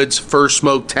grow goods,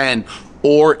 FirstSmoke10,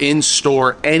 or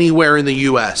in-store anywhere in the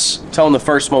U.S. Tell them the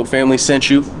First Smoke family sent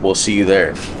you. We'll see you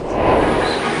there.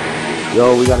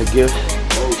 Yo, we got a gift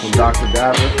from Dr.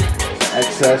 Dabber.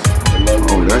 Excess.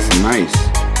 Oh, that's nice.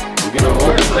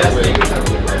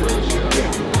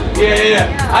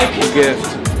 Yeah. I can gift.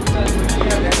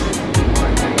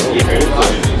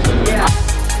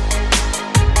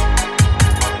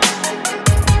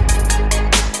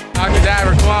 Dr.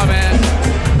 Dabber, come on, man.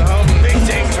 The homie. Big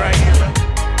things right here.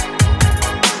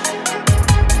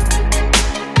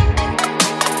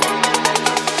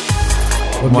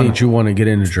 What made you want to get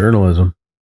into journalism?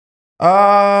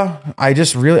 I don't know.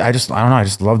 I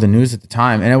just loved the news at the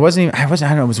time. And it wasn't even, I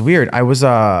don't know. It was weird. I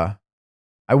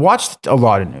watched a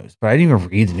lot of news, but I didn't even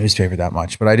read the newspaper that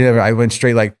much. But I went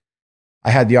straight, like, I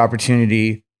had the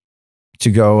opportunity to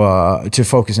go, to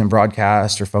focus in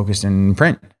broadcast or focus in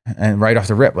print and right off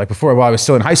the rip. Like before, while I was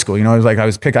still in high school, you know, it was like,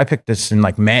 I picked this in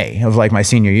like May of like my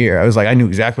senior year. I was like, I knew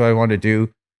exactly what I wanted to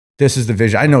do. This is the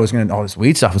vision. I know all this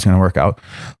weed stuff was going to work out,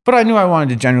 but I knew I wanted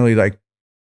to generally like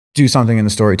do something in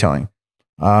the storytelling.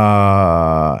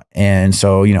 And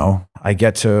so, you know, I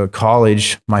get to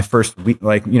college my first week,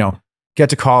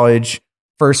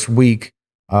 first week,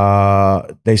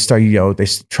 they start, you know, they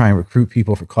try and recruit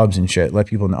people for clubs and shit, let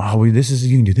people know, oh, you can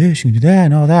do this, you can do that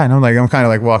and all that. And I'm kind of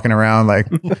like walking around like,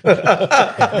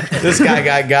 This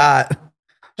guy got.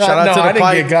 Shout out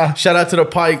to the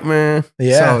Pike, man.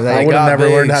 Yeah, So I would have never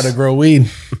learned how to grow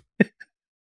weed.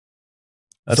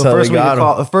 That's so how they got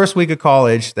him. the first week of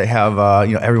college, they have,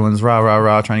 you know, everyone's rah, rah,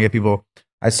 rah, trying to get people.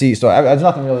 I see. So there's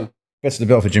nothing really gets the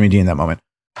bill for Jimmy D in that moment.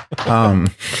 You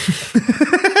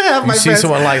see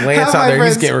someone like Lance out there,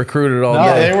 he's getting recruited all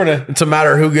day. It's a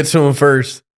matter of who gets to him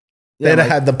first. They'd have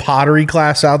had the pottery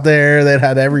class out there. They'd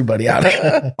had everybody out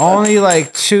there. Only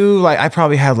like two, like I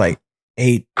probably had like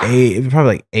eight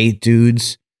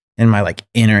dudes in my like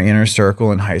inner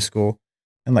circle in high school.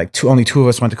 And like only two of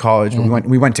us went to college, but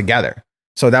we went together.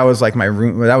 So that was like my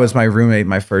roommate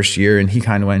my first year, and he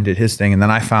kind of went and did his thing. And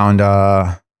then I found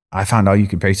out you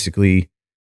could basically,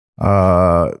 you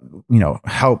know,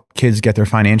 help kids get their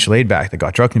financial aid back that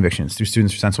got drug convictions through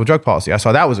Students for Sensible Drug Policy. I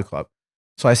saw that was a club.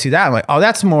 So I see that, I'm like, oh,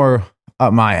 that's more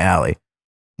up my alley.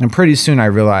 And pretty soon I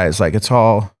realized like it's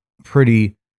all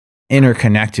pretty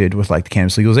interconnected with like the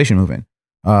cannabis legalization movement.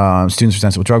 Students for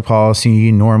Sensible Drug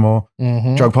Policy, Normal,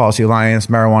 Drug Policy Alliance,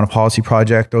 Marijuana Policy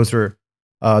Project. Those were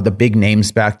the big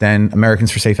names back then.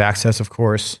 Americans for Safe Access, of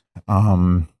course.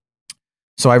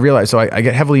 So I realized, I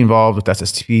get heavily involved with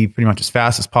SSTP pretty much as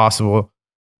fast as possible.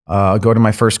 Go to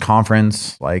my first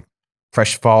conference, like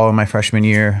fall of my freshman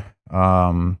year.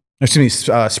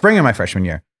 Spring of my freshman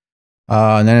year.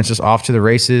 And then it's just off to the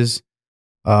races.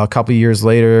 A couple of years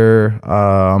later,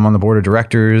 I'm on the board of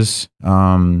directors.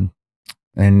 And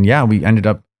yeah, I ended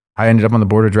up on the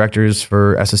board of directors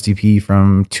for SSDP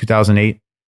from 2008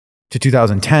 to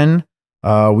 2010.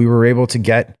 We were able to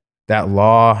get that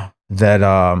law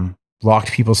that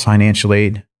locked people's financial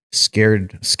aid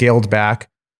scaled back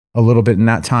a little bit in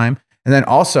that time. And then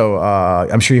also,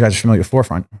 I'm sure you guys are familiar with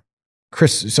Forefront.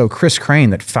 Chris Crane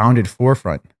that founded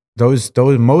Forefront. Those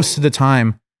most of the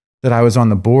time that I was on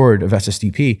the board of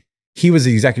SSDP, he was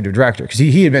the executive director because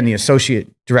he had been the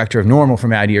associate director of Normal for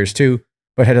mad years too,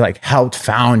 but had like helped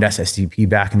found SSDP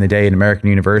back in the day at American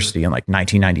University in like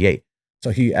 1998.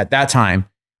 So he at that time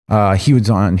he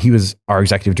was our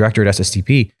executive director at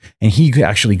SSDP, and he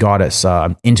actually got us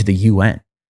into the UN.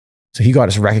 So he got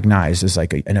us recognized as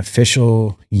like an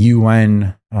official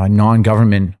UN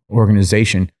non-government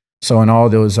organization So in all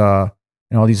those,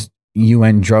 in all these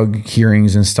UN drug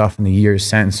hearings and stuff in the years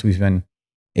since, we've been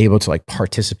able to like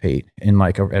participate in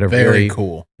like at a very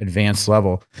cool advanced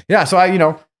level. Yeah. So I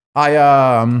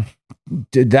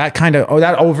did that kind of,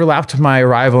 that overlapped with my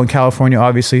arrival in California,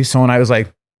 obviously. So when I was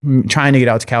like trying to get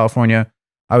out to California,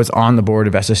 I was on the board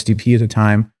of SSDP at the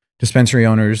time, dispensary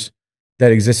owners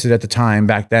that existed at the time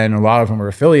back then. A lot of them were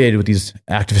affiliated with these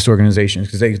activist organizations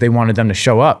because they wanted them to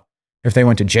show up if they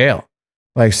went to jail.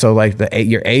 Like, so like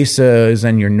your ASAs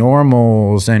and your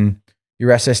normals and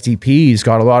your SSDPs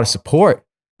got a lot of support.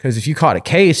 Because if you caught a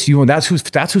case, that's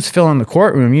who's filling the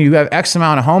courtroom. You have X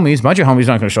amount of homies. A bunch of homies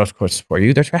not going to show up to support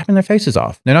you. They're trapping their faces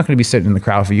off. They're not going to be sitting in the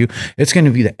crowd for you. It's going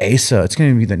to be the ASA. It's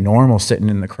going to be the normal sitting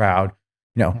in the crowd,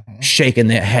 shaking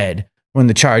their head when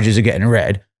the charges are getting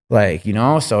read. Like,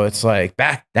 so it's like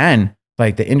back then,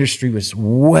 like the industry was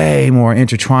way more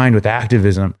intertwined with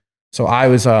activism. So I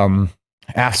was,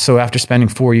 after spending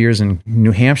 4 years in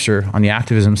New Hampshire on the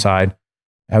activism side,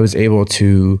 I was able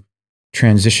to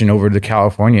transition over to the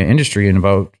California industry in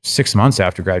about 6 months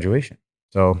after graduation.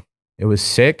 So it was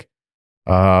sick.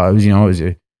 I was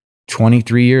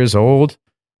 23 years old.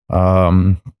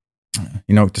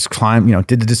 Just climbed,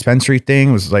 did the dispensary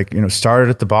thing, was like, started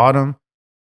at the bottom,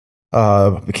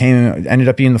 ended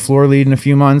up being the floor lead in a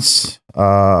few months.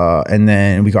 And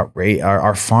then we got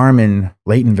our farm in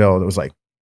Laytonville that was like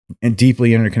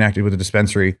deeply interconnected with the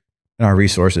dispensary and our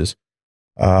resources.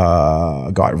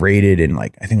 Got raided in I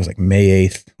think it was May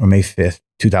 8th or May 5th,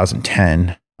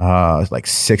 2010. Like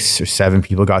 6 or 7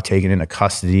 people got taken into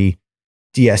custody.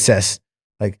 DSS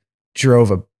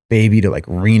drove a baby to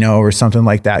Reno or something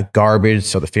like that. Garbage.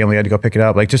 So the family had to go pick it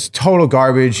up. Just total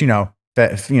garbage,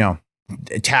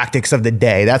 tactics of the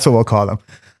day. That's what we'll call them.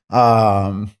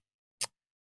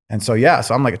 And so,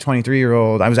 so I'm a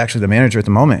 23-year-old. I was actually the manager at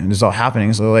the moment, and this is all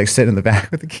happening. So sitting in the back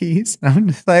with the keys. And I'm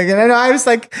just and I just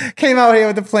came out here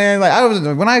with the plan.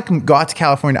 When I got to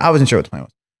California, I wasn't sure what the plan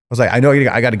was. I was I know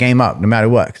I got to game up no matter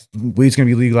what. Weed's going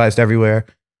to be legalized everywhere.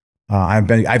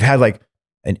 I've had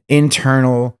an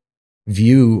internal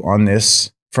view on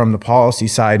this from the policy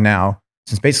side now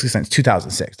since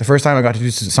 2006. The first time I got to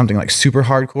do something super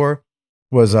hardcore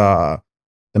was the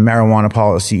marijuana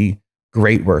policy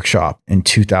GREAT workshop in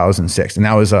 2006. And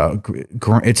that was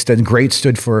GREAT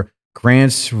stood for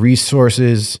grants,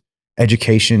 resources,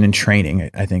 education, and training,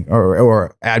 I think,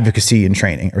 or advocacy and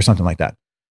training or something like that.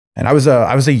 And I was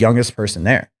the youngest person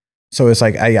there. So it's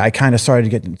I kind of started to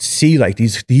get to see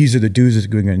these are the dudes that are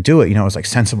going to do it. It's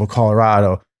Sensible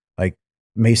Colorado,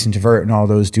 Mason DeVert and all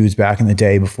those dudes back in the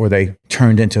day before they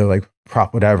turned into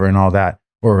Prop whatever and all that,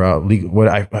 or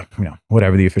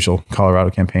whatever the official Colorado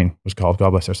campaign was called.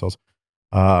 God bless their souls.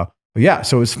 But yeah,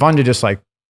 so it was fun to just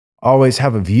always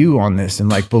have a view on this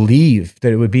and believe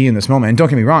that it would be in this moment. And don't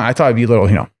get me wrong, I thought it'd be a little,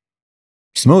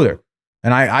 smoother.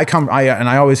 And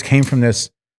I always came from this,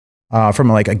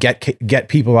 from a get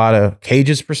people out of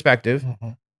cages perspective.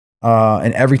 Mm-hmm.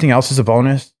 And everything else is a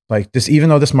bonus. This, even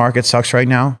though this market sucks right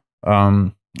now,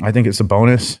 I think it's a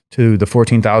bonus to the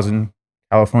 14,000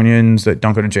 Californians that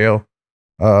don't go to jail,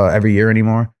 every year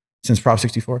anymore since Prop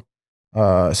 64.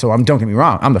 So don't get me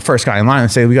wrong, I'm the first guy in line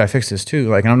and say we got to fix this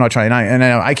too. And I'm not trying to, and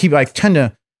I tend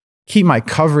to keep my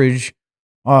coverage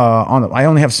I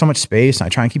only have so much space, and I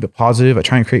try and keep it positive. I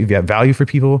try and create value for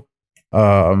people,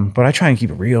 but I try and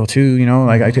keep it real too.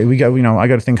 I got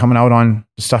a thing coming out on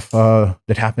the stuff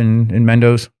that happened in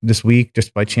Mendo's this week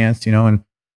just by chance, and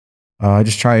I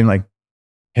just try and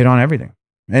hit on everything.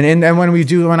 And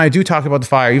when I do talk about the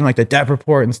fire, even the debt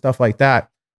report and stuff like that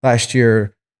last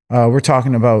year. We're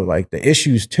talking about the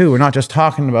issues too. We're not just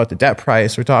talking about the debt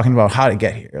price. We're talking about how to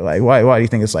get here. Why do you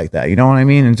think it's like that? You know what I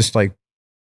mean? And just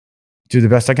do the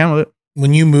best I can with it.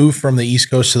 When you move from the East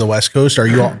Coast to the West Coast,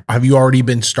 have you already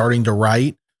been starting to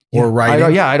write or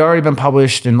writing? I'd already been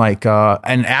published in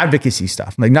an advocacy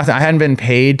stuff. Nothing. I hadn't been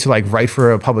paid to write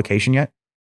for a publication yet,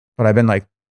 but I've been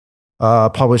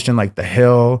published in The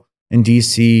Hill in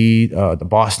DC, the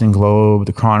Boston Globe,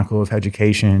 the Chronicle of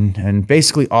Education, and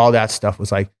basically all that stuff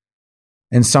was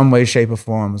in some way, shape, or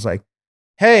form was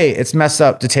hey, it's messed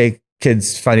up to take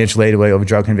kids' financial aid away over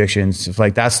drug convictions. If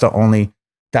that's the only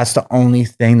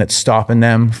thing that's stopping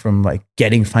them from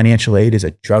getting financial aid is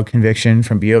a drug conviction,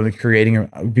 from being able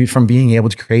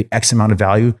to create X amount of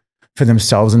value for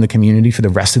themselves and the community for the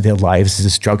rest of their lives is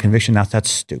this drug conviction. That's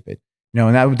stupid.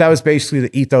 And that was basically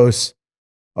the ethos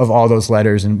of all those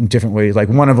letters in different ways.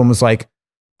 One of them was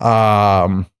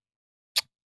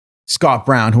Scott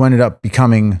Brown, who ended up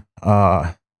becoming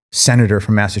senator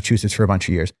from Massachusetts for a bunch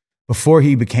of years. Before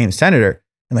he became senator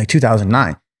in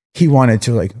 2009, he wanted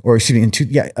to in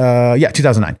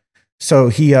 2009. So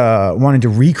he wanted to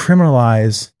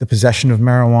recriminalize the possession of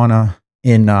marijuana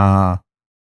in a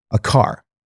car.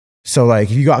 So like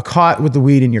if you got caught with the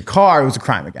weed in your car, it was a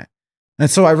crime again. And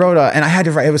so I wrote and I had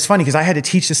to write, it was funny because I had to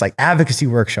teach this like advocacy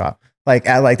workshop. Like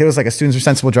there was like a Students for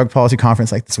Sensible Drug Policy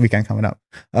conference like the weekend coming up.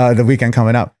 And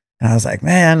I was like,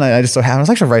 man, I just so happened. I was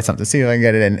like, I should write something, see if I can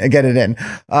get it in.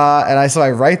 So I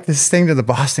write this thing to the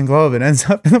Boston Globe. It ends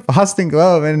up in the Boston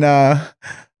Globe. And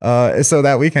so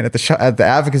that weekend at the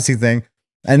advocacy thing,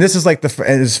 and this is like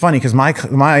it's funny because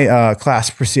my class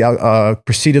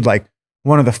preceded like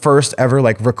one of the first ever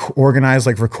like organized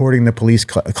like recording the police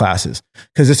classes,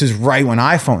 because this is right when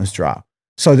iPhones dropped.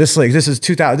 So this is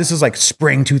 2000. This is like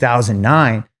spring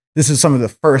 2009. This is some of the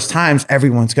first times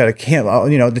everyone's got a camera.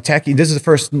 The techie. This is the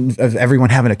first of everyone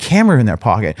having a camera in their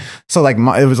pocket. So like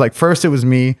it was like first it was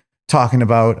me talking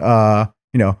about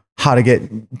how to get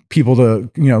people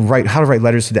to how to write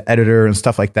letters to the editor and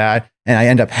stuff like that. And I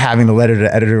end up having the letter to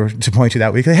the editor to point to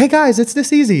that week. Like, hey guys, it's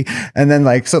this easy. And then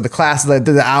like so the class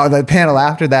the panel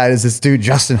after that is this dude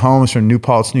Justin Holmes from New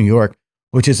Paltz, New York,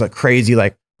 which is a crazy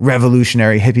like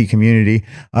revolutionary hippie community.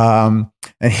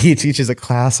 And he teaches a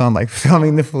class on like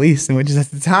filming the police, and which is at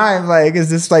the time like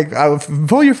is this like I would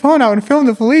pull your phone out and film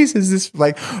the police is this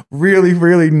like really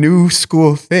really new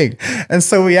school thing. And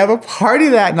so we have a party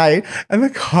that night, and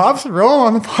the cops roll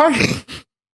on the party.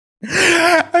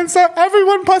 And so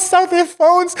everyone busts out their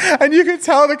phones, and you can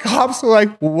tell the cops were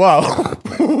like, "Whoa,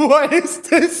 what is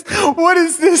this? What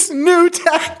is this new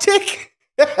tactic?"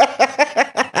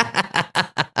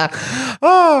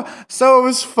 So it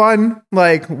was fun,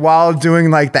 like while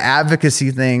doing like the advocacy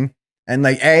thing, and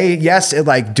like it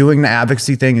like doing the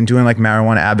advocacy thing and doing like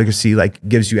marijuana advocacy like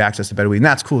gives you access to better weed, and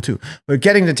that's cool too. But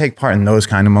getting to take part in those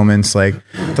kind of moments, like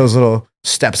those little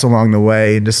steps along the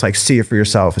way, and just like see it for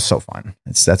yourself is so fun.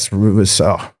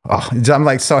 I'm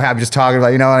like so happy just talking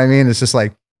about, you know what I mean? It's just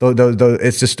like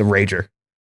it's just a rager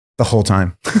the whole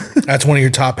time. That's one of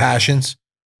your top passions.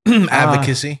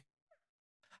 Advocacy.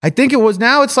 I think it was.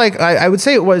 Now it's like I would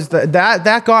say it was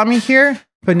that got me here,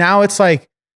 but now it's like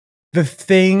the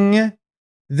thing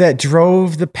that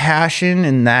drove the passion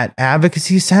in that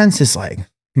advocacy sense is like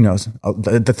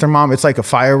the thermometer. It's like a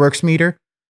fireworks meter,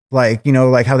 like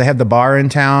like how they have the bar in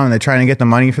town and they're trying to get the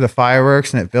money for the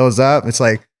fireworks and it fills up. It's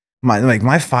like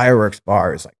my fireworks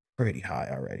bar is like pretty high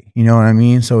already. You know what I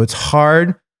mean? So it's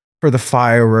hard for the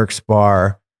fireworks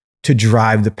bar to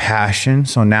drive the passion.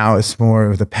 So now it's more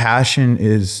of the passion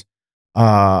is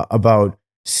about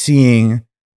seeing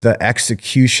the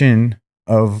execution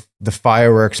of the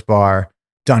fireworks bar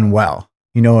done well.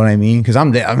 You know what I mean? Because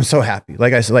I'm so happy.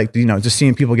 Like I said, like just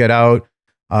seeing people get out,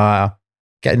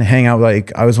 getting to hang out.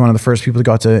 Like I was one of the first people that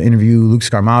got to interview Luke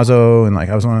Scarmazzo, and like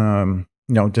I was one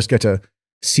of just get to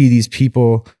see these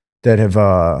people that have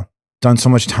done so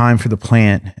much time for the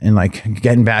plant and like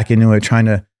getting back into it, trying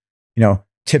to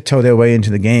tiptoe their way into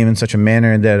the game in such a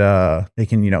manner that they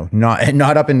can not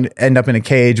end up in a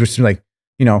cage, which like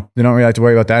they don't really have to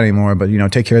worry about that anymore, but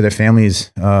take care of their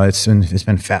families. It's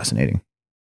been fascinating.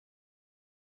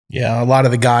 Yeah, a lot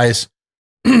of the guys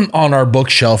on our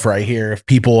bookshelf right here, if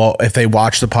they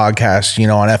watch the podcast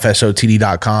on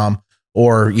fsotd.com,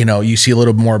 or you see a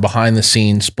little more behind the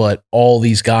scenes, but all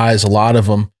these guys, a lot of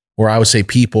them, or I would say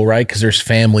people, right, because there's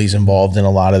families involved in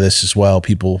a lot of this as well.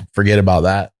 People forget about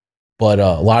that. But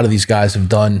a lot of these guys have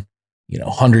done,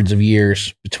 hundreds of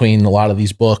years between a lot of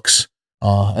these books.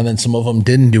 And then some of them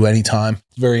didn't do any time.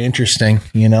 It's very interesting,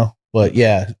 But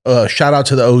yeah, shout out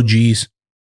to the OGs.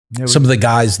 Yeah, some of the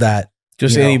guys that.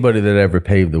 Just anybody that ever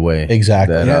paved the way.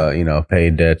 Exactly. That,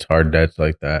 paid debts, hard debts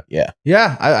like that. Yeah.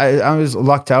 Yeah. I was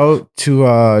lucked out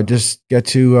to just get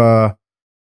to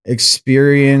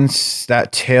experience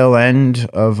that tail end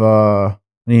of,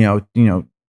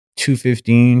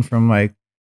 215 from like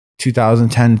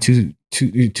 2010 to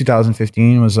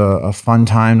 2015 was a fun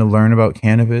time to learn about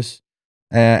cannabis.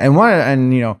 And one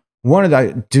of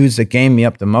the dudes that gained me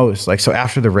up the most, like, so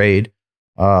after the raid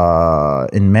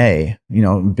in May,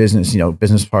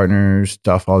 business partners,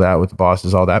 stuff, all that with the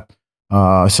bosses, all that.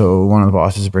 So one of the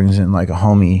bosses brings in like a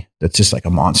homie that's just like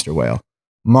a monster whale,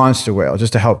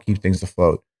 just to help keep things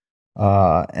afloat.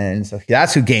 And so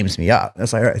that's who games me up.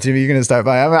 That's like, all right, Jimmy, you're gonna start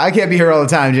by. I can't be here all the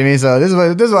time, Jimmy. So this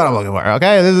is what I'm looking for.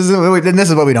 Okay, this is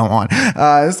what we don't want.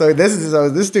 So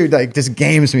this dude like just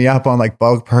games me up on like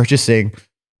bulk purchasing.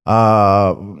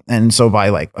 And so by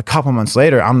like a couple months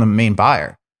later, I'm the main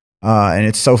buyer. And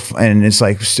it's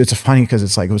funny because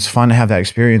it's like it was fun to have that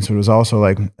experience, but it was also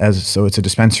like it's a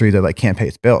dispensary that like can't pay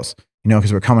its bills.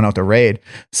 Because we're coming out the raid.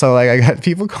 So like I got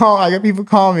people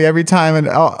calling me every time and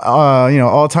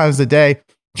all times of the day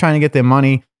trying to get their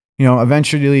money.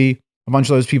 Eventually a bunch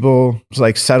of those people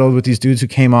like settled with these dudes who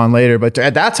came on later. But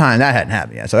at that time, that hadn't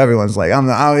happened yet. So everyone's like,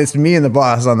 it's me and the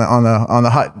boss on the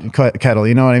hot kettle.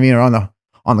 You know what I mean? Or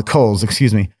on the coals,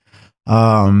 excuse me.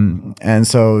 And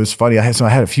so it was funny. I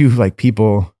had a few like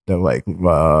people that like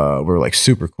were like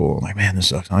super cool. I'm like, man, this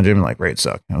sucks. I'm like, great,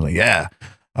 suck. And I was like, yeah.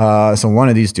 So one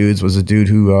of these dudes was a dude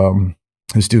who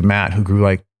this dude Matt, who grew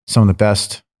like some of the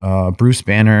best Bruce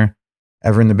Banner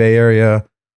ever in the Bay Area.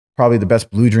 Probably the best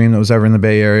Blue Dream that was ever in the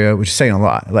Bay Area, which is saying a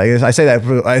lot. Like I say that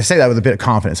with a bit of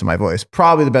confidence in my voice.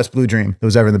 Probably the best Blue Dream that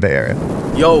was ever in the Bay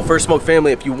Area. Yo, First Smoke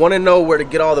family, if you want to know where to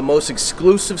get all the most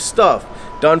exclusive stuff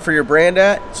done for your brand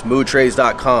at,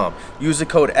 smoothtrades.com. Use the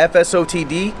code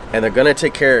FSOTD and they're gonna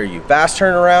take care of you. Fast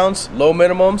turnarounds, low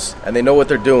minimums, and they know what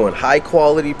they're doing. High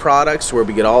quality products where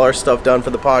we get all our stuff done for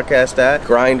the podcast at.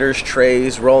 Grinders,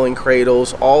 trays, rolling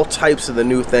cradles, all types of the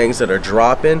new things that are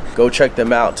dropping. Go check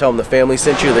them out. Tell them the family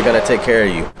sent you. They're gonna take care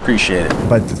of you. Appreciate it.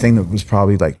 But the thing that was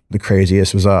probably like the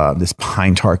craziest was this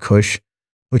Pine Tar Kush,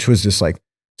 which was just like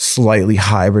slightly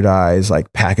hybridized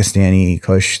like Pakistani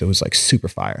Kush that was like super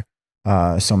fire.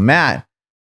 So Matt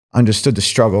understood the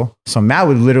struggle. So Matt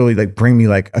would literally like bring me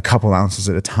like a couple ounces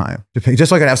at a time, just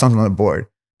so I could have something on the board.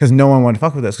 Because no one wanted to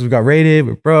fuck with us because we got raided,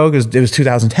 we're broke. It was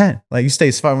 2010. Like you stay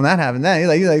fun when that happened. Then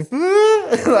you're like,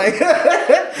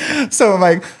 like so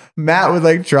like Matt would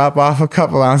like drop off a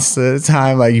couple ounces at a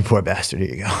time. Like, you poor bastard,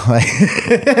 here you go.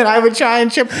 Like, and I would try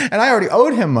and chip, and I already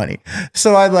owed him money.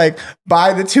 So I'd like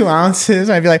buy the 2 ounces.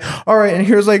 And I'd be like, all right, and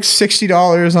here's like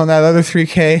 $60 on that other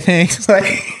 3K thing.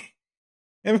 Like.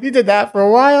 And we did that for a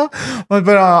while, but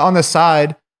on the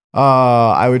side,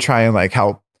 I would try and like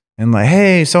help and like,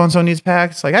 hey, so and so needs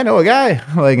packs. Like, I know a guy.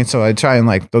 Like, and so I'd try and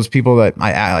like those people that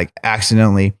I like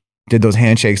accidentally did those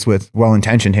handshakes with,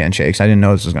 well-intentioned handshakes. I didn't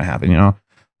know this was gonna happen. You know,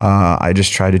 I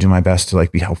just tried to do my best to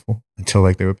like be helpful until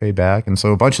like they were paid back. And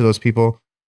so a bunch of those people,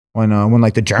 when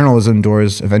like the journalism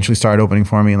doors eventually started opening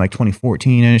for me in like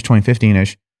 2014-ish,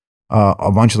 2015-ish.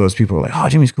 A bunch of those people were like, oh,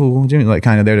 Jimmy's cool. Jimmy's like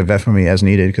kind of there to vet for me as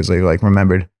needed because they like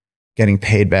remembered getting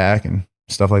paid back and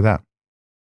stuff like that.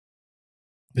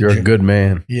 You're a good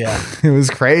man. Yeah. It was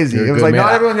crazy. It was like, man.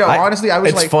 Not everyone, honestly, I was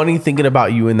it's like. It's funny thinking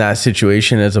about you in that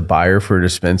situation as a buyer for a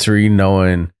dispensary,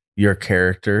 knowing your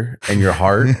character and your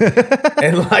heart.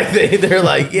 And like they're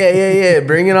like, yeah,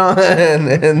 bring it on.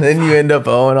 And then you end up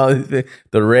owing all these things,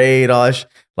 the raid, all that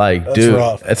like, that's dude,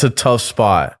 rough. It's a tough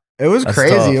spot. It was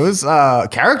crazy. Tough. It was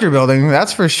character building,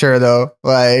 that's for sure, though.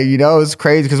 Like, you know, it was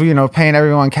crazy because we, you know, paying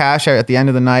everyone cash at the end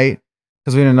of the night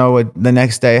because we didn't know what the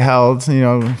next day held. You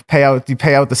know, you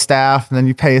pay out the staff and then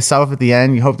you pay yourself at the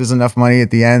end. You hope there's enough money at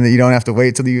the end that you don't have to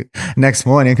wait till the next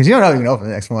morning because you don't even open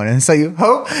the next morning. So you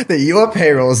hope that your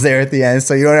payroll is there at the end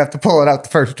so you don't have to pull it out the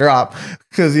first drop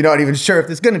because you're not even sure if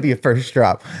there's going to be a first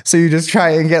drop. So you just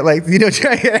try and get like, you know,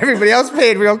 try and get everybody else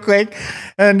paid real quick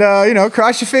and, you know,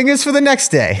 cross your fingers for the next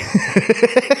day.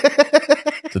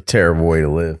 It's a terrible way to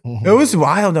live. It was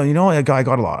wild though. You know, I got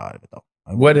a lot out of it though.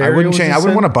 What area I wouldn't change. I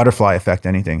wouldn't want a butterfly effect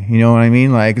anything. You know what I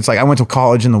mean? Like, it's like I went to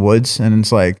college in the woods and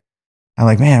it's like, I'm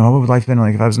like, man, what would life been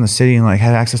like if I was in the city and like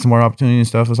had access to more opportunity and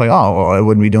stuff? It's like, oh, well, I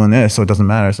wouldn't be doing this. So it doesn't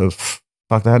matter. So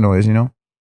fuck that noise, you know?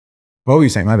 What were you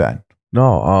saying? My bad.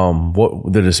 No,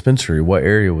 what the dispensary, what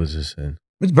area was this in?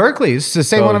 It's Berkeley. It's the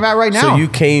same one I'm at right now. So you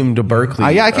came to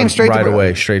Berkeley? Yeah, I came straight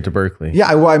to Berkeley. Yeah,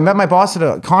 I met my boss at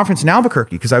a conference in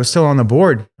Albuquerque because I was still on the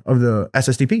board of the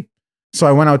SSDP. So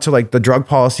I went out to like the Drug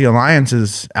Policy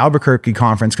Alliance's Albuquerque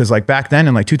conference because like back then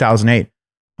in like 2008,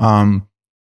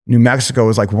 New Mexico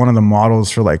was like one of the models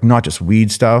for like not just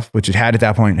weed stuff, which it had at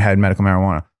that point, it had medical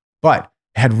marijuana, but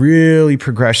it had really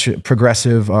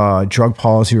progressive drug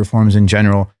policy reforms in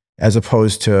general, as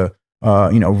opposed to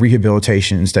you know,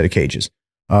 rehabilitation instead of cages.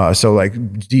 So like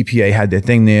DPA had their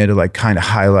thing there to like kind of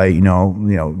highlight,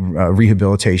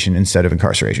 rehabilitation instead of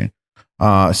incarceration.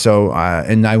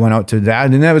 And I went out to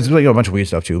that, and that was like a bunch of weird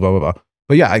stuff too, blah, blah, blah.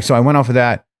 But yeah, so I went out for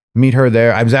that, meet her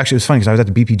there. It was funny because I was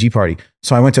at the BPG party.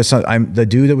 So I went to the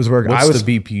dude that was working. What's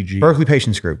the BPG? Berkeley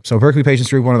Patients Group. So Berkeley Patients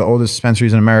Group, one of the oldest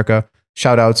dispensaries in America.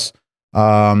 Shout outs.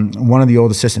 One of the old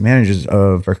assistant managers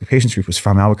of Berkeley Patients Group was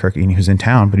from Albuquerque, and he was in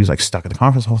town, but he was like stuck at the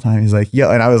conference the whole time. He's like,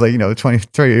 yo, and I was like,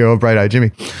 23-year-old bright-eyed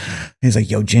Jimmy. He's like,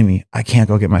 yo, Jimmy, I can't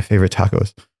go get my favorite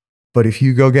tacos, but if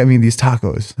you go get me these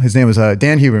tacos, his name was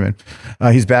Dan Huberman.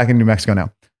 He's back in New Mexico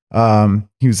now.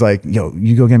 He was like, yo,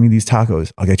 you go get me these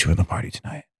tacos, I'll get you in the party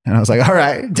tonight. And I was like, all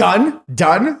right,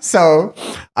 done. So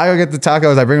I go get the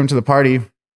tacos, I bring them to the party,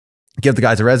 give the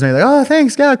guys a resume, like, oh,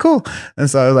 thanks, yeah, cool. And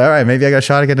so I was like, all right, maybe I got a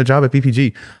shot at getting a job at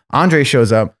BPG. Andre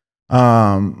shows up.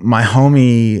 My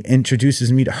homie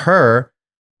introduces me to her,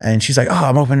 and she's like, oh,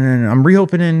 I'm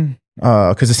reopening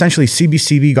because essentially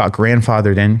CBCB got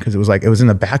grandfathered in because it was in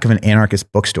the back of an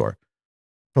anarchist bookstore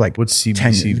for like What's 10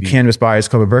 CBCB? Cannabis Buyers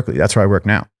Club of Berkeley. That's where I work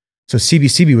now. So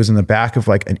CBCB was in the back of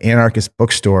like an anarchist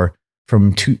bookstore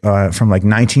from like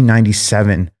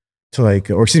 1997 to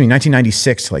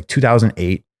 1996 to like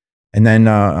 2008. And then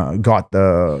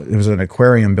it was an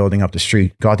aquarium building up the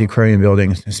street, got the aquarium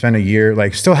building, spent a year,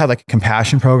 like still had like a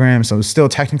compassion program. So it was still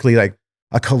technically like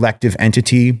a collective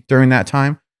entity during that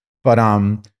time, but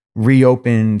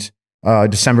reopened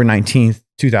December 19th,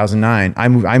 2009.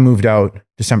 I moved out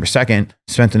December 2nd,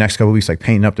 spent the next couple of weeks like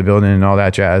painting up the building and all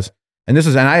that jazz. And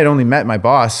I had only met my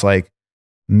boss like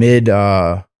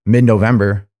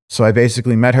mid-November. So I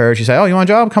basically met her. She said, "Oh, you want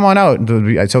a job? Come on out."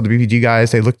 I told the BPG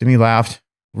guys, they looked at me, laughed,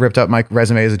 ripped up my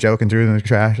resume as a joke and threw it in the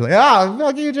trash. Like,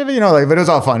 fuck you, Jimmy. But it was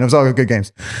all fun. It was all good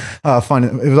games. Fun.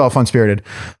 It was all fun spirited.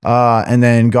 And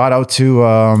then got out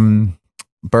to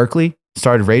Berkeley,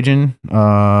 started raging.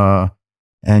 And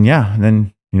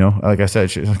then, like I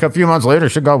said, a few months later,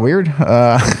 shit got weird.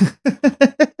 But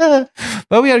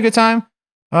we had a good time.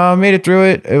 Made it through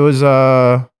it. It was,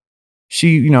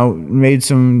 she, made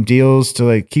some deals to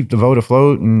like keep the vote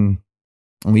afloat, and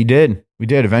we did.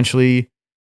 Eventually,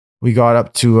 we got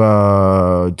up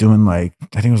to doing like,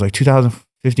 I think it was like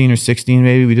 2015 or 16,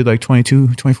 maybe. We did like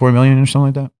 24 million or something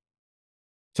like that.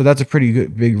 So that's a pretty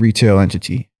good, big retail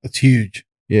entity. That's huge.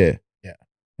 Yeah. Yeah.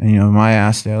 And, my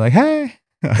ass, they're like, hey.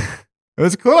 It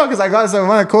was cool because I got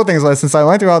one of the cool things was since I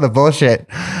went through all the bullshit,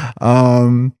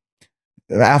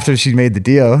 after she made the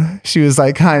deal, she was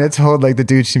like kind of told like the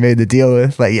dude she made the deal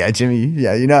with, like, yeah, Jimmy,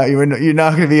 yeah, you're not going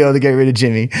to be able to get rid of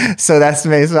Jimmy. So that's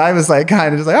amazing. So I was like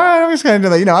kind of just like, all right, I'm just going to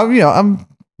like, I'm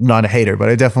not a hater, but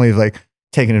I definitely like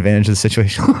taken advantage of the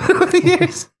situation over the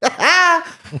years.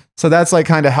 So that's like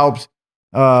kind of helped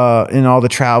in all the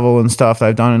travel and stuff that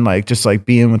I've done, and like just like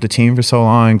being with the team for so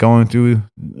long and going through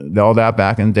all that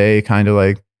back in the day kind of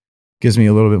like gives me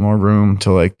a little bit more room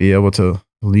to like be able to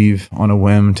leave on a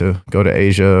whim to go to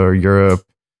Asia or Europe,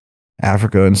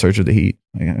 Africa in search of the heat.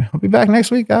 Like, I'll be back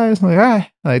next week, guys. I'm like, all right.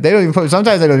 Like,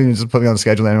 sometimes they don't even just put me on the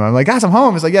schedule anymore. I'm like, guys, I'm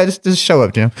home. It's like, yeah, just show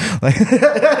up, Jim. Like,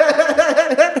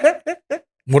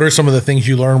 What are some of the things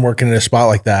you learn working in a spot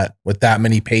like that with that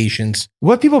many patients?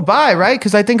 what people buy, right?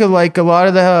 Because I think of like a lot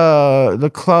of the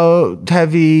clout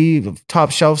heavy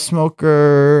top shelf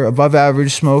smoker, above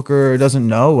average smoker doesn't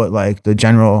know what like the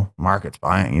general market's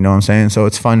buying. You know what I'm saying? So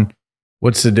it's fun.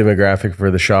 What's the demographic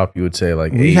for the shop? You would say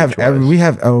like We have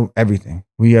everything.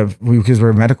 Because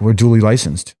we're medical, we're duly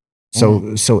licensed.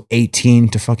 So 18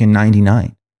 to fucking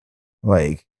 99,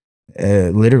 like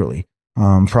literally.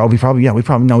 Probably. Yeah, we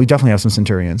definitely have some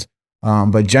centurions.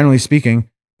 But generally speaking,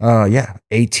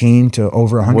 18 to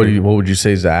over 100. What would you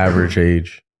say is the average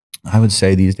age? I would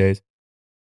say these days.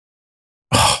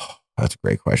 Oh, that's a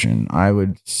great question. I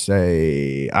would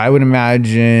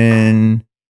imagine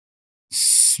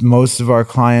most of our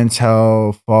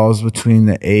clientele falls between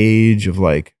the age of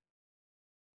like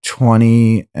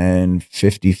 20 and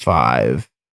 55.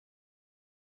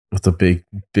 With a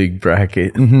big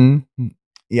bracket. Mm-hmm.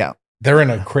 Yeah. They're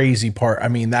in a crazy part. I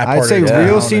mean, that part I'd say of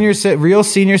real senior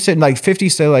citizen, like 50.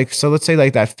 So let's say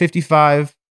like that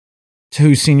 55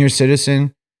 to senior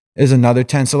citizen is another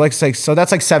 10. So that's like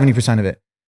 70% of it.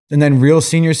 And then real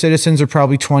senior citizens are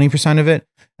probably 20% of it.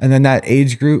 And then that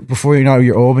age group before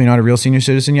you're old, but you're not a real senior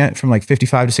citizen yet, from like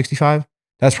 55 to 65,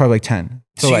 that's probably like 10.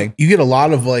 So like you get a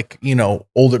lot of like,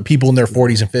 older people in their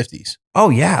 40s and 50s. Oh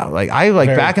yeah. Like I like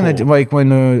Very back cool. in the, like when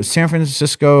the San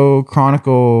Francisco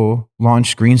Chronicle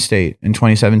launched Green State in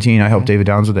 2017, I helped David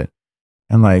Downs with it.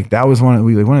 And like, that was one of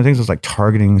the things was like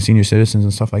targeting senior citizens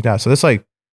and stuff like that. So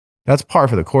that's par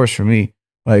for the course for me.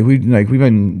 Like we've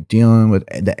been dealing with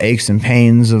the aches and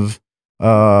pains of,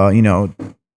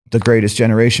 the greatest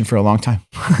generation for a long time.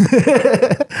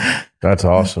 That's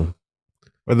awesome.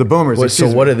 Or the boomers.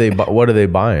 What are they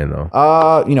buying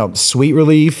though? Sweet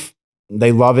relief.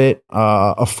 They love it.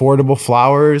 Affordable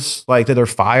flowers, like that are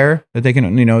fire, that they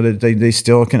can, that they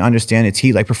still can understand its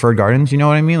heat, like Preferred Gardens. You know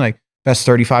what I mean? Like best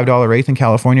 $35 rate in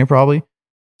California, probably.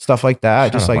 Stuff like that.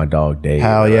 Shout Just out like my dog Dave.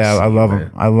 hell yeah, I love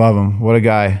him. I love him. What a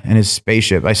guy. And his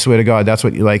spaceship. I swear to God, that's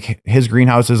what his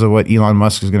greenhouses are what Elon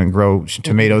Musk is going to grow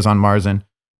tomatoes on Mars in.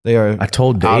 They are. I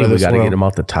told out Dave of we this got to world. get him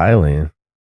out to Thailand.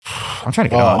 I'm trying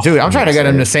to get him. Dude, I'm trying to get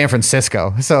him to San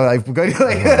Francisco. So like,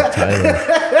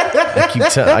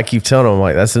 I keep telling him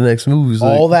like that's the next move. It's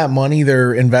All like, that money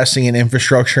they're investing in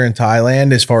infrastructure in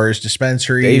Thailand, as far as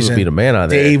dispensaries. Dave would be the man out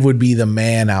there. Dave would be the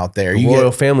man out there. The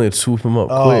royal family would swoop him up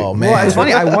Oh, quick. man. well, it's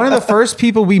funny. One of the first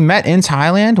people we met in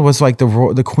Thailand was like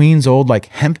the Queen's old like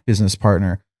hemp business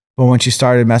partner. But when she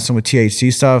started messing with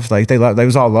THC stuff, like they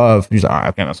was all love. She's like,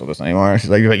 I can't mess with this anymore. She's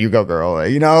like, you go, girl.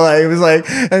 Like, you know, like it was like,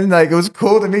 and like it was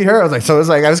cool to meet her. I was like, so it was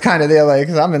like I was kind of there, like,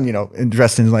 because I'm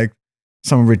dressed in like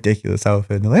some ridiculous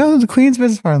outfit. And they're like, oh, the Queen's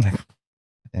business party. I'm like,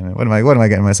 damn it, what am I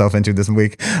getting myself into this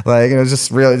week? Like, it was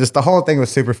just really just the whole thing was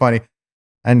super funny.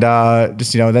 And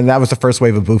then that was the first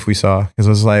wave of booth we saw, because it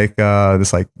was like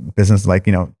this like business, like,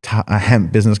 a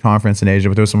hemp business conference in Asia,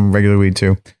 but there was some regular weed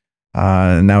too.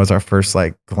 And that was our first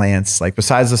like glance, like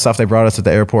besides the stuff they brought us at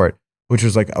the airport, which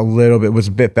was like was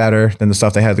a bit better than the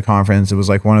stuff they had at the conference. It was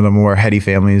like one of the more heady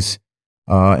families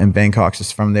in Bangkok,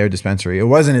 just from their dispensary. It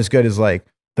wasn't as good as like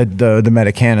the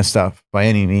Medicana stuff by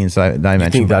any means that I mentioned. I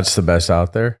think that's the best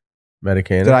out there,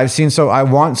 Medicana, that I've seen. So I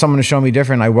want someone to show me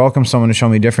different. I welcome someone to show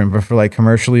me different, but for like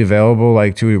commercially available,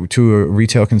 like to a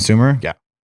retail consumer,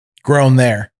 grown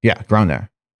there. Yeah, grown there.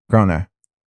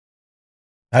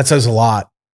 That says a lot.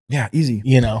 Yeah, easy.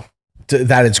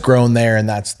 That it's grown there, and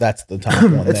that's the top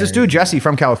one. It's this dude Jesse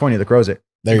from California that grows it.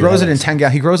 He grows it in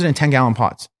 10-gallon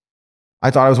pots.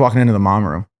 I thought I was walking into the mom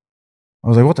room. I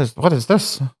was like, what is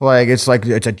this? Like it's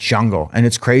a jungle, and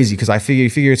it's crazy because I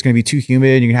figure it's going to be too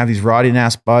humid. You can have these rotting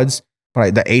ass buds,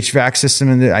 but the HVAC system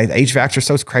and the HVACs are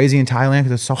so crazy in Thailand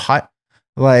because it's so hot.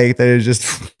 Like they're just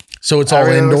so it's all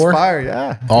indoor.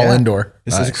 All indoor.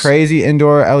 This is crazy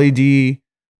indoor LED.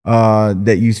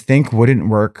 That you think wouldn't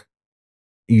work,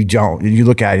 you don't. You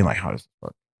look at it, you're like, how does this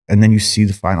work? And then you see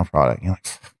the final product, you're like,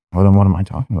 what am I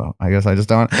talking about? I guess I just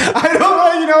don't. I don't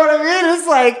know. You know what I mean? It's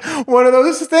like one of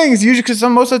those things. Usually, because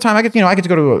most of the time, I get to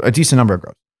go to a decent number of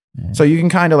grows, so you can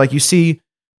kind of like you see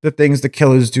the things the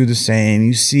killers do the same.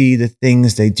 You see the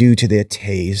things they do to their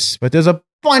taste, but there's a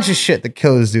bunch of shit the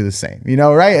killers do the same.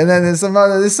 Right? And then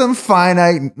there's some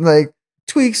finite like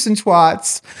tweaks and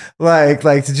twats, like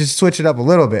to just switch it up a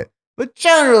little bit. But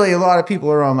generally, a lot of people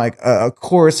are on like a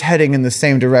course heading in the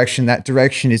same direction. That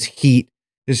direction is heat.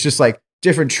 It's just like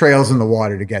different trails in the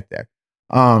water to get there.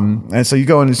 And so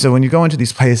when you go into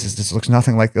these places, this looks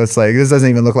nothing like this. Like this doesn't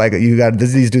even look like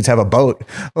these dudes have a boat.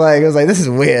 Like it was like, this is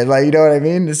weird. Like, you know what I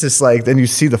mean? It's just like, then you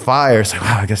see the fire. It's like,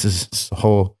 wow, I guess there's a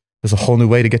whole new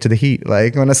way to get to the heat.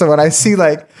 Like when I see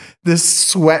like this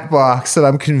sweat box that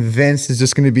I'm convinced is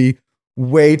just going to be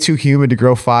way too humid to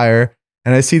grow fire,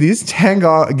 and I see these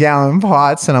 10-gallon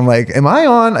pots, and I'm like, am I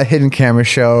on a hidden camera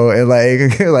show? And like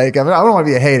I don't want to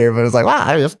be a hater, but it's like, wow,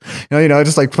 I just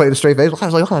just like play the straight face. I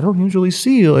was like, I don't usually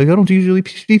see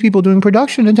people doing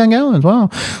production in 10 gallons. Wow,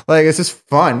 like it's just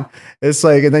fun. It's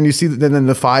like, and then you see, then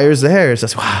the fire's there. It's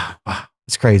just wow,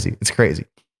 it's crazy.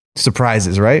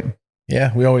 Surprises, right?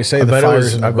 Yeah, we always say I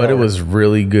bet it was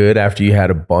really good after you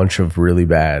had a bunch of really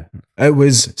bad. It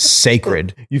was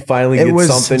sacred. You finally get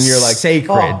something. You're like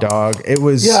sacred, dog. It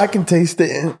was. Yeah, I can taste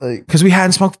it. Because we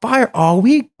hadn't smoked fire all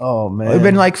week. Oh man, it's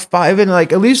been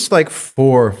at least like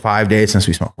 4 or 5 days since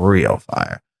we smoked real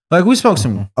fire. Like we smoked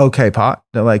some okay pot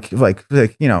that like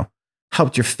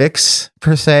helped your fix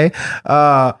per se,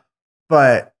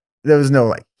 but there was no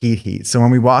like heat. So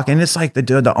when we walk in, it's like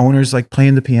the owner's like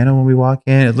playing the piano when we walk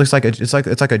in. It looks like it's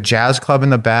like a jazz club in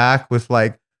the back with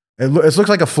like it looks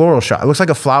like a floral shop. It looks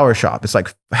like a flower shop. It's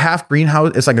like half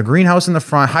greenhouse. It's like a greenhouse in the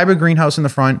front, hybrid greenhouse in the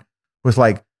front with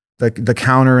like the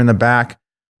counter in the back.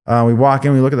 We walk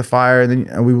in, we look at the fire, and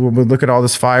then we look at all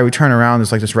this fire. We turn around,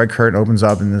 there's like this red curtain opens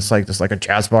up, and there's like a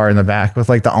jazz bar in the back with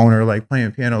like the owner like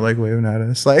playing piano, like waving at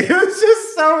us. Like it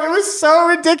was so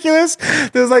ridiculous.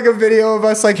 There's like a video of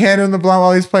us like handing the blunt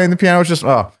while he's playing the piano. It's just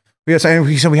we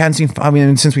hadn't seen. I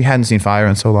mean, since we hadn't seen fire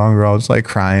in so long, we're all just like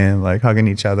crying, like hugging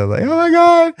each other, like, oh my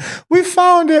god, we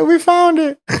found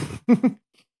it. Because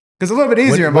it's a little bit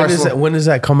easier. When does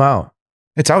that come out?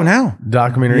 It's out now.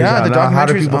 Documentary. Yeah, the documentary. How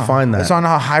do people find that? It's on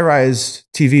High Rise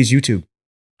TV's YouTube.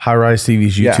 High Rise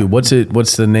TV's YouTube. Yeah.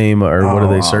 What's the name, or what do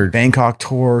they search? Bangkok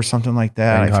Tour or something like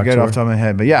that. Bangkok I forget Tour? Off the top of my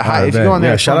head, but yeah, if you go on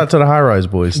there, shout out to the High Rise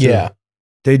boys. Too. Yeah,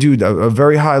 they do a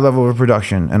very high level of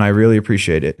production, and I really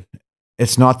appreciate it.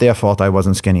 It's not their fault I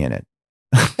wasn't skinny in it.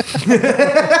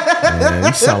 Man,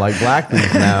 you sound like black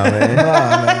people now, man.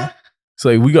 Man. It's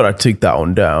like we gotta take that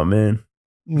one down, man.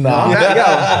 Nah,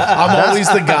 I'm always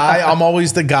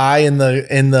the guy in the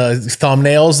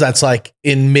thumbnails that's like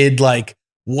in mid like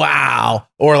wow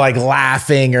or like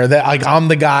laughing or that like I'm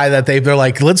the guy that they're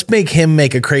like, let's make him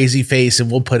make a crazy face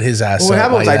and we'll put his ass. Well, what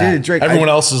happened was I did a Drake. Everyone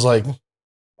else is like,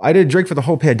 I did Drake for the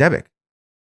whole pandemic.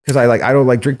 because I don't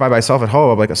like drink by myself at home.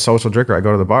 I'm like a social drinker. I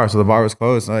go to the bar, so the bar was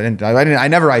closed. I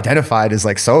never identified as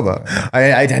like sober.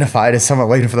 I identified as someone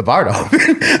waiting for the bar to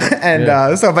open. And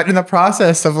but in the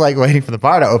process of like waiting for the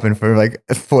bar to open for like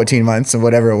 14 months or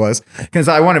whatever it was, because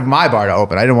I wanted my bar to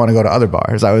open. I didn't want to go to other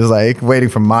bars. I was like waiting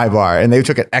for my bar, and they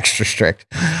took it extra strict.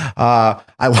 I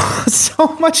lost so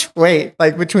much weight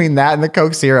like between that and the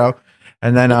Coke Zero,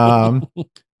 and then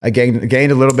I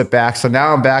gained a little bit back. So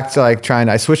now I'm back to like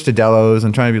I switched to Delos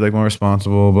and trying to be like more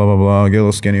responsible, blah, blah, blah. Get a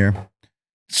little skinnier.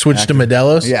 Switch to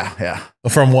Modelo's? Yeah.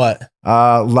 From what?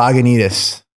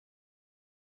 Lagunitas.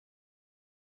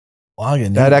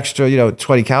 That extra,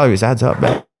 20 calories adds up,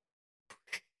 man.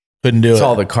 Couldn't do it. It's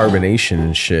all the carbonation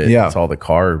and shit. Yeah. It's all the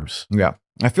carbs. Yeah.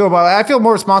 I feel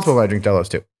more responsible when I drink Delos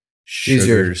too.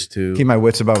 Sugars too. Keep my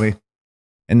wits about me.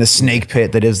 In the snake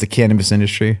pit that is the cannabis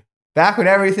industry. Back when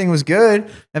everything was good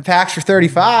and packs for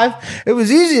 35, it was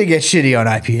easy to get shitty on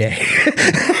IPA.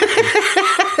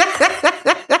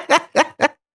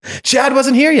 Chad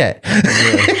wasn't here yet.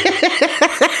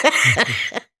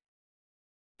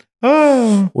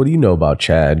 Oh. What do you know about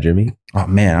Chad, Jimmy? Oh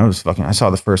man, I saw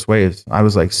the first waves. I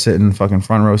was like sitting fucking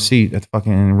front row seat at the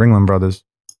fucking Ringling Brothers,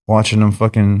 watching them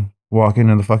fucking walk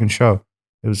into the fucking show.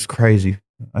 It was crazy.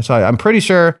 I'm pretty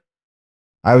sure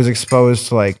I was exposed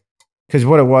to like, because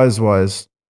what it was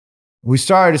we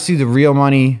started to see the real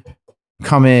money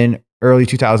come in early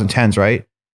 2010s, right?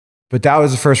 But that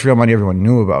was the first real money everyone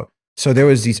knew about. So there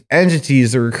was these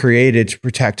entities that were created to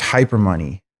protect hyper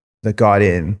money that got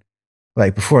in,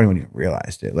 like before anyone even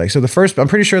realized it. Like, so I'm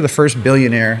pretty sure the first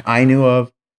billionaire I knew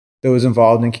of that was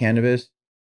involved in cannabis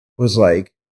was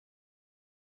like,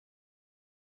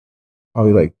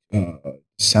 probably like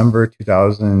December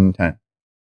 2010,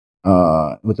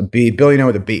 with a B, billionaire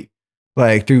with a B.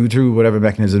 Like through whatever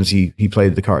mechanisms he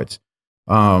played the cards.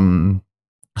 So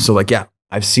like, yeah,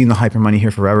 I've seen the hyper money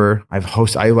here forever. I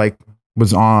was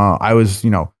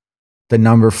the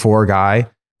number 4 guy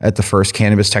at the first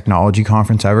cannabis technology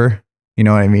conference ever. You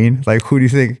know what I mean? Like, who do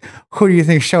you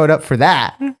think showed up for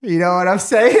that? You know what I'm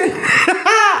saying?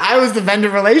 I was the vendor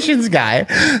relations guy.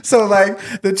 So like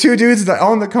the two dudes that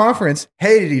owned the conference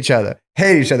hated each other.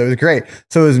 It was great.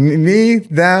 So it was me,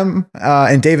 them,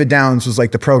 and David Downs was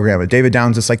like the programmer. David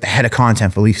Downs is like the head of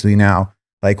content for Leafly now.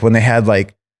 Like when they had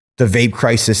like the vape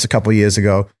crisis a couple years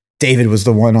ago, David was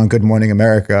the one on Good Morning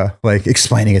America, like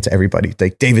explaining it to everybody.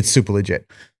 Like David's super legit.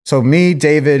 So me,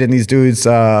 David, and these dudes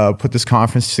put this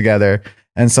conference together.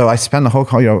 And so I spent the whole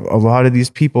call, a lot of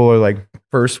these people are like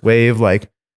first wave,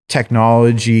 like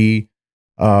technology,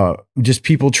 just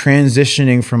people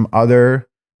transitioning from other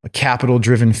capital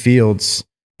driven fields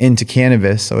into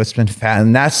cannabis. So it's been fat.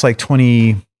 And that's like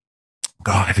I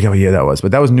forget what year that was,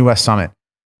 but that was New West Summit.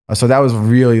 So that was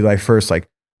really like first like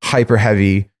hyper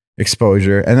heavy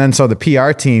exposure. And then so the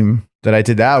PR team that I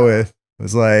did that with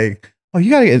was like, oh, you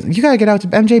gotta get out to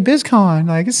MJ BizCon.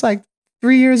 Like it's like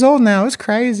 3 years old now. It's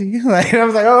crazy. Like I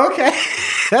was like, oh, okay.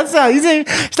 That's how you think.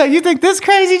 It's like, you think this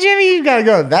crazy, Jimmy? You gotta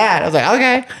go with that. I was like,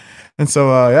 okay. And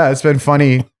so yeah, it's been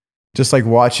funny just like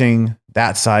watching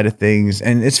that side of things.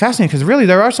 And it's fascinating because really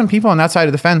there are some people on that side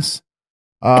of the fence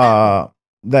that,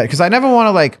 because I never want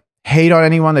to like hate on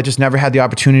anyone that just never had the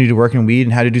opportunity to work in weed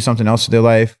and had to do something else with their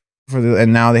life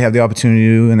and now they have the opportunity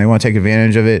to, and they want to take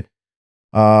advantage of it.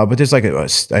 But there's like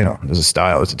there's a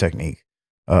style, it's a technique.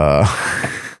 And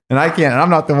I'm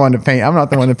not the one to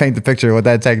paint the picture of what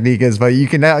that technique is, but you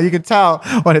can tell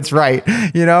when it's right,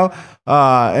 and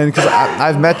because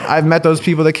I've met those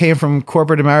people that came from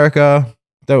corporate America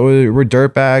that were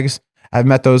dirtbags. I've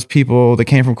met those people that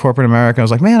came from corporate America. I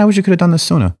was like, man, I wish you could have done this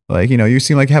sooner. Like, you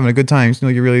seem like you're having a good time. You seem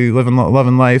like you're really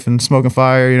loving life and smoking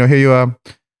fire. Here you are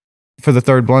for the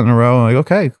 3rd blunt in a row. I'm like,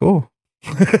 okay, cool.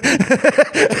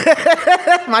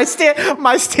 My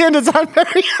standards aren't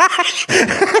very high.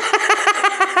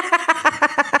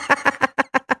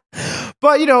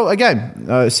 But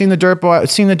again, seen the dirt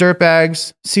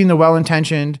bags, seen the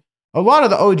well-intentioned. A lot of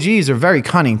the OGs are very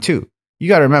cunning too. You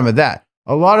got to remember that.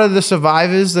 A lot of the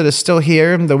survivors that are still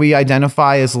here that we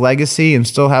identify as legacy and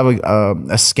still have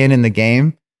a skin in the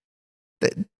game,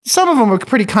 some of them were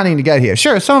pretty cunning to get here.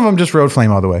 Sure, some of them just rode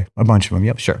flame all the way. A bunch of them,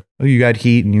 yep, sure. You got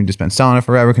heat and you've just been selling it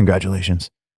forever. Congratulations.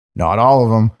 Not all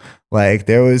of them. Like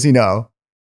there was,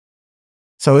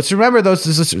 So it's remember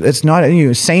those. It's not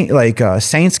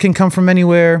saints can come from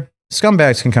anywhere.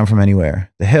 Scumbags can come from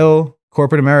anywhere. The Hill,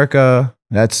 corporate America.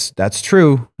 That's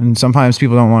true. And sometimes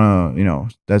people don't want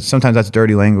to, sometimes that's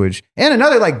dirty language. And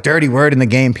another like dirty word in the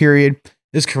game period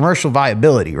is commercial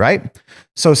viability, right?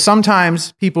 So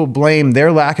sometimes people blame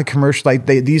their lack of commercial, like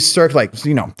these circles,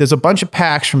 there's a bunch of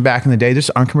packs from back in the day that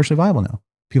just aren't commercially viable now.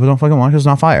 People don't fucking want it because it's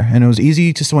not fire. And it was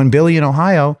easy to, so when Billy in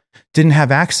Ohio didn't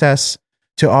have access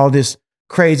to all this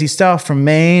crazy stuff from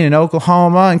Maine and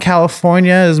Oklahoma and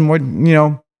California is more,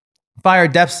 fire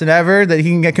depths than ever that he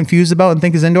can get confused about and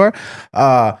think is indoor.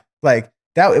 Like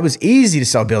that, it was easy to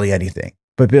sell Billy anything,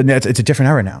 but it's a different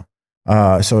era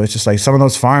now. So it's just like some of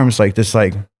those farms, like just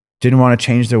like didn't want to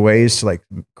change their ways to like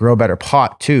grow better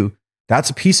pot too. That's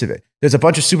a piece of it. There's a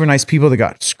bunch of super nice people that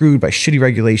got screwed by shitty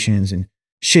regulations and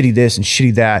shitty this and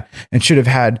shitty that, and should have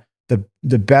had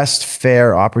the best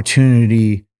fair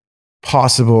opportunity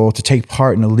possible to take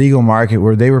part in a legal market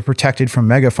where they were protected from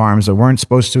mega farms that weren't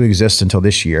supposed to exist until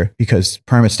this year because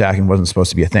permit stacking wasn't supposed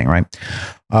to be a thing, right?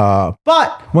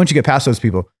 But once you get past those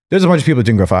people, there's a bunch of people that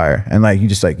didn't grow fire, and like you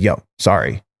just like, yo,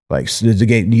 sorry. Like the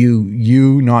game,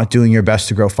 you not doing your best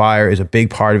to grow fire is a big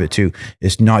part of it too.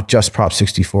 It's not just Prop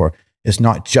 64. It's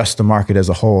not just the market as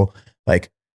a whole. Like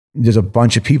there's a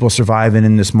bunch of people surviving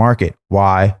in this market.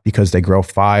 Why? Because they grow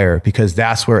fire, because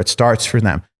that's where it starts for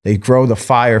them. They grow the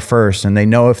fire first, and they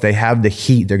know if they have the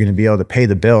heat, they're going to be able to pay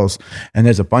the bills. And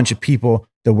there's a bunch of people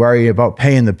that worry about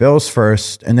paying the bills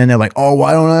first. And then they're like, oh,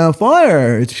 why don't I have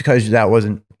fire? It's because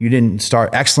you didn't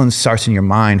start. Excellence starts in your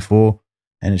mind, fool.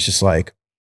 And it's just like,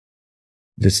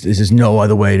 this is no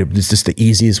other way to, this is just the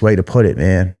easiest way to put it,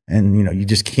 man. And you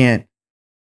just can't,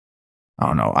 I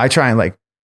don't know. I try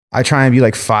and be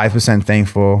like 5%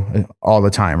 thankful all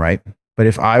the time, right? But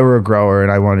if I were a grower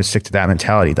and I wanted to stick to that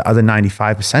mentality, the other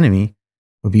 95% of me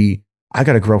would be, I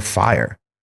got to grow fire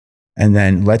and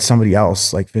then let somebody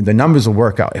else, like the numbers will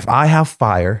work out. If I have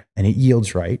fire and it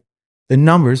yields right, the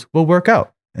numbers will work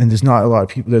out. And there's not a lot of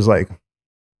people, there's like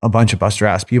a bunch of buster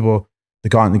ass people that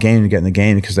got in the game to get in the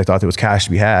game because they thought there was cash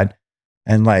to be had.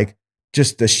 And like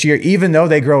just the sheer, even though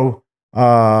they grow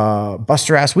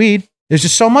buster ass weed, there's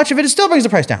just so much of it, it still brings the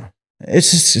price down.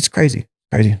 It's crazy.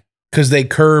 Because they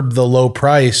curb the low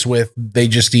price with, they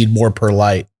just need more per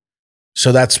light.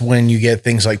 So that's when you get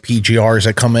things like PGRs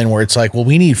that come in where it's like, well,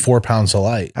 we need 4 pounds of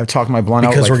light. I've talked my blunt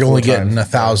out because like we're only 4 times. getting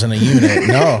 1,000 a unit.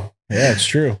 No, yeah, it's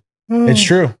true. It's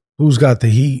true. Who's got the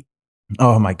heat?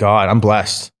 Oh my God, I'm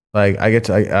blessed. Like I get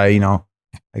to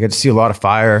see a lot of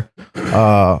fire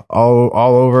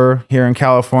all over here in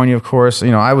California, of course.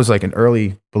 I was like an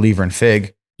early believer in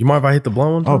fig. You mind if I hit the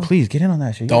blunt one? Oh, please get in on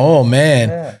that shit. Oh, man.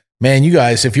 Yeah. Man, you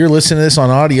guys, if you're listening to this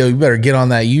on audio, you better get on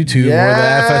that YouTube or the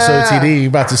FSOTD. You're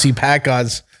about to see Pat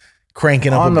Gods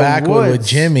cranking up On a the backwood with woods.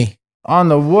 Jimmy. On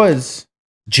the woods.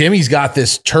 Jimmy's got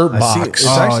this turp box.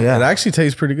 Oh, yeah. It actually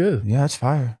tastes pretty good. Yeah, it's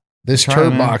fire. This Try, turp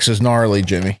man. box is gnarly,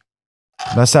 Jimmy.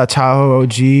 That's that Tahoe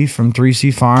OG from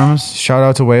 3C Farms. Shout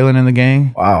out to Waylon and the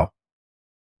gang. Wow.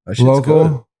 That shit's good.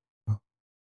 Local.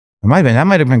 That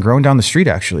might have been grown down the street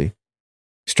actually.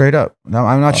 Straight up. No,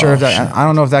 I'm not sure if that. I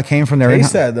don't know if that came from their.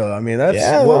 Taste that though. I mean, that's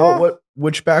Yeah.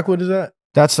 which backwood is that?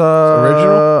 That's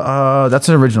original? That's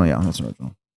an original. Yeah, that's an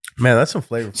original. Man, that's some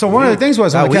flavor. So one of the things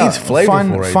was That like, weed's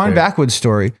flavorful right fun there. backwoods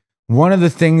story. One of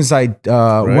the things when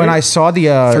I saw the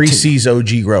 3C's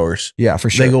OG growers. yeah,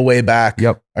 for sure. They go way back.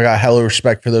 Yep. I got hella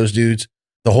respect for those dudes.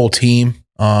 The whole team.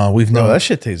 We've No, known that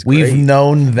shit tastes We've great.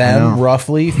 known them know.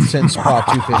 roughly since Prop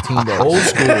 215 days. Old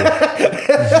school.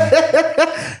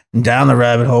 Down the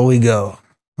rabbit hole we go.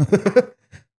 But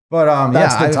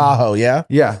That's yeah, the Tahoe, yeah?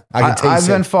 yeah. I can taste I've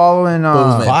been it. following.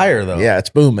 Booming. Fire though. Yeah, it's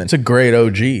booming. It's a great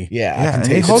OG. Yeah, Yeah, I can and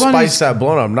taste hold it. on, Spice that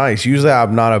blunt up nice. Usually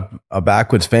I'm not a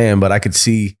backwoods fan, but I could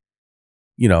see,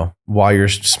 while you're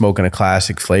smoking a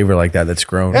classic flavor like that that's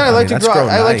grown. Yeah, I like to that's grow. grown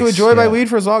I like to nice. enjoy my Yeah. weed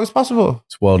for as long as possible.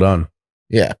 It's well done.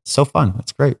 Yeah. It's so fun.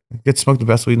 It's great. I get to smoke the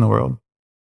best weed in the world.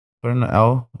 Put it in the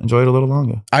L. Enjoy it a little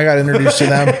longer. I got introduced to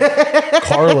them.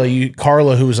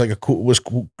 Carla, who was like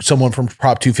someone from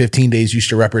Prop 215 days, used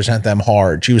to represent them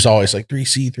hard. She was always like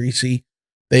 3C.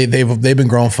 They've been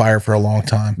growing fire for a long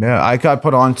time. Yeah, I got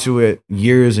put onto it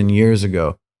years and years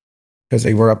ago because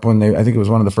they were up I think it was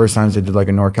one of the first times they did like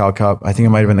a NorCal Cup. I think it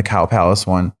might have been the Cow Palace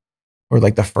one or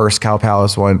like the first Cow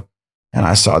Palace one. And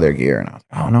I saw their gear and I was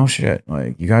like, oh no shit.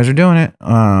 Like you guys are doing it.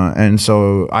 And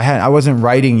so I wasn't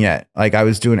writing yet. Like I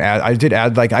was doing I did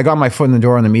ad, like I got my foot in the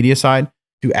door on the media side,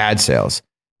 do ad sales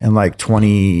and like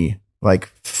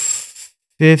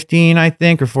 2015, I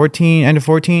think, or 14, end of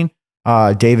 14.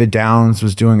 David Downs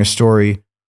was doing a story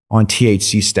on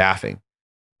THC staffing,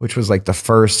 which was like the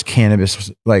first cannabis,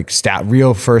 like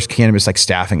real first cannabis, like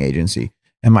staffing agency.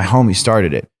 And my homie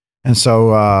started it. And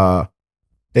so,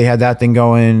 they had that thing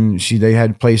going. They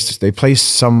placed like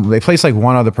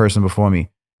one other person before me.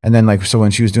 And then like, so when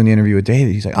she was doing the interview with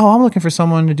David, he's like, oh, I'm looking for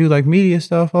someone to do like media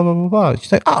stuff, blah, blah, blah, blah. She's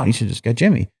like, oh, you should just get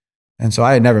Jimmy. And so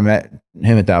I had never met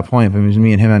him at that point, but it was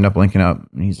me and him end up linking up.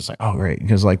 And he's just like, oh, great.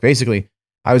 Because like, basically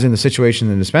I was in the situation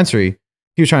in the dispensary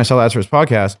he was trying to sell ads for his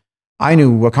podcast. I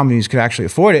knew what companies could actually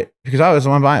afford it because I was the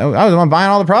one buying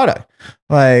all the product.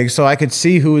 Like, so I could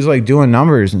see who was like doing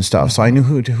numbers and stuff. So I knew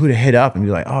who to hit up and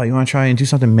be like, oh, you want to try and do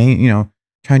something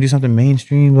try and do something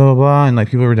mainstream, blah, blah, blah. And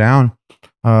like people were down.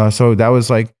 So that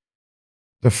was like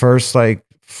the first like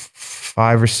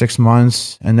 5 or 6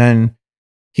 months. And then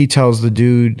he tells the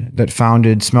dude that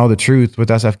founded Smell the Truth with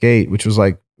SF Gate, which was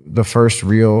like the first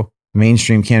real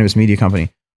mainstream cannabis media company.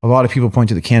 A lot of people point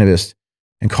to the Cannabis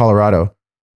in Colorado.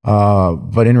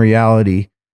 But in reality,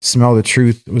 Smell the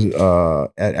Truth was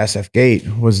at SF Gate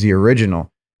was the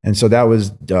original. And so that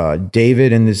was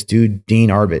David and this dude, Dean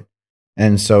Arbit.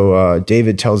 And so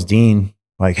David tells Dean,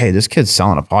 like, hey, this kid's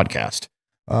selling a podcast.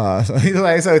 So he's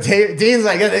like, Dean's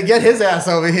like, get his ass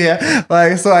over here.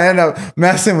 Like, so I end up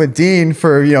messing with Dean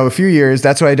for, a few years.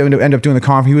 That's why I end up doing the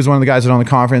conference. He was one of the guys that on the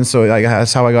conference. So like,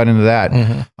 that's how I got into that.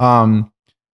 Mm-hmm.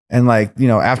 And like,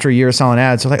 after a year of selling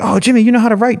ads, they're like, oh, Jimmy, you know how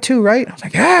to write too, right? I was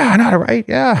like, yeah, I know how to write.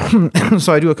 Yeah.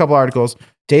 So I do a couple articles.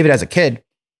 David has a kid.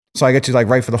 So I get to like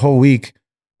write for the whole week.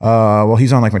 Well,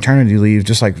 he's on like maternity leave,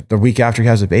 just like the week after he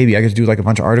has a baby. I get to do like a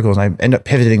bunch of articles, and I end up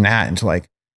pivoting that into like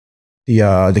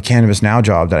the Cannabis Now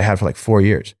job that I had for like 4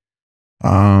 years.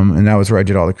 And that was where I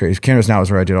did all the crazy. Cannabis Now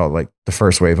was where I did all like the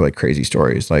first wave of like crazy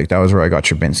stories. Like that was where I got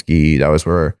Trubinsky. That was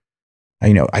where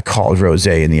I called Rose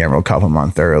in the Emerald Cup a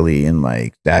month early and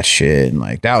like that shit. And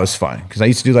like, that was fun. Cause I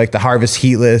used to do like the Harvest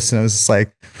Heatless and I was just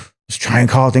like, just try and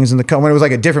call things in the cup when it was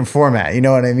like a different format. You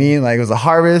know what I mean? Like it was a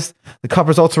Harvest, the cup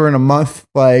results were in a month,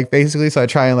 like basically. So I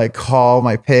try and like call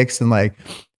my picks and like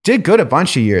did good a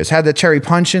bunch of years. Had the Cherry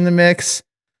Punch in the mix.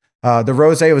 The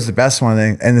Rose was the best one.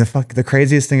 And the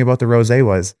craziest thing about the Rose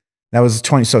was that was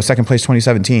second place,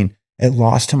 2017. It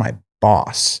lost to my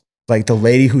boss, like the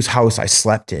lady whose house I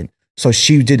slept in. So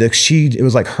it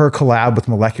was like her collab with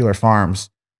Molecular Farms.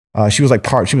 She was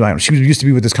she used to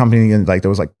be with this company and like there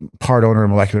was like part owner of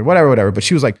Molecular, whatever. But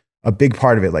she was like a big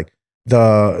part of it. Like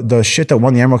the shit that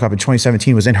won the Emerald Cup in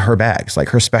 2017 was in her bags, like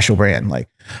her special brand. Like,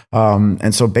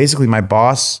 and so basically my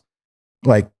boss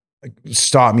like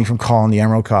stopped me from calling the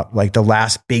Emerald Cup like the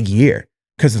last big year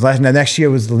because the next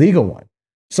year was the legal one.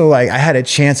 So like I had a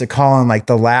chance at calling like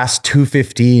the last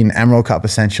 215 Emerald Cup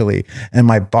essentially. And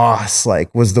my boss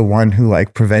like was the one who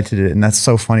like prevented it. And that's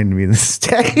so funny to me this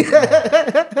day.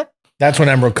 That's when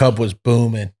Emerald Cup was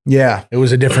booming. Yeah. It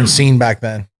was a different scene back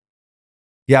then.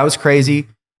 Yeah, it was crazy.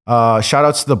 Shout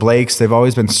outs to the Blakes. They've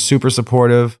always been super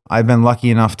supportive. I've been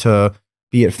lucky enough to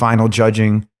be at final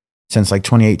judging since like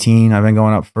 2018. I've been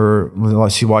going up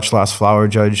you watched Last Flower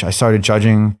Judge. I started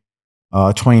judging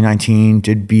 2019,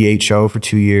 did BHO for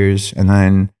 2 years, and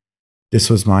then this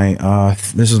was my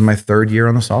third year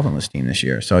on the solvent list team this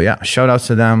year. So yeah, shout outs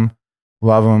to them,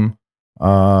 love them.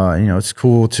 It's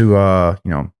cool to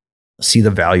see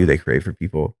the value they create for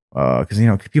people because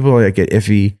people like get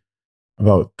iffy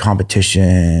about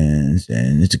competitions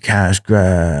and it's a cash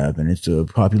grab and it's a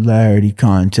popularity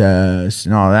contest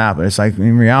and all that, but it's like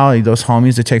in reality, those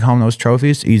homies that take home those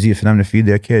trophies, easier for them to feed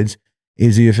their kids,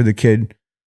 easier for the kid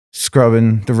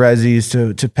scrubbing the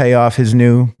resis to pay off his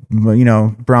new,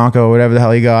 Bronco, whatever the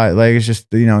hell he got. Like, it's just,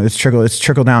 it's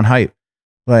trickle down hype.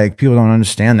 Like, people don't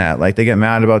understand that. Like, they get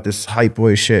mad about this hype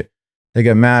boy shit. They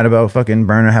get mad about fucking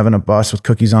Burner having a bus with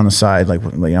cookies on the side. Like,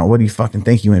 what do you fucking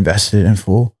think you invested in,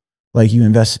 fool? Like, you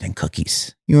invested in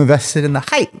cookies. You invested in the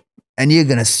hype. And you're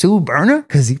going to sue Burner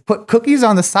because he put cookies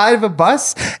on the side of a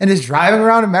bus and is driving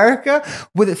around America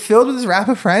with it filled with his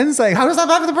rapper friends? Like, how does that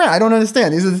happen to the brand? I don't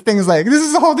understand. These are the things like, this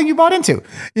is the whole thing you bought into.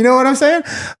 You know what I'm saying?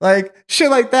 Like,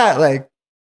 shit like that. Like,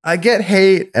 I get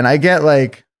hate and I get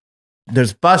like,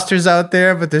 there's busters out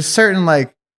there, but there's certain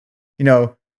like,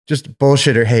 just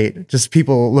bullshit or hate. Just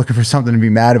people looking for something to be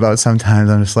mad about sometimes.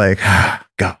 I'm just like,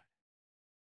 God.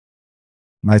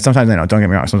 Like, sometimes, don't get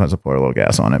me wrong. Sometimes I pour a little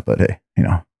gas on it, but hey,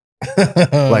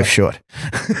 life's short.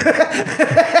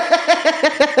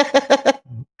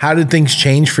 How did things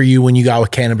change for you when you got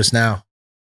with Cannabis Now?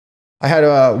 I had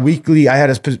a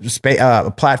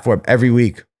platform every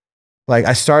week. Like,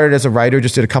 I started as a writer,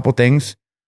 just did a couple things.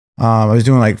 I was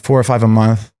doing like 4 or 5 a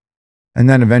month. And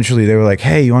then eventually they were like,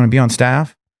 hey, you want to be on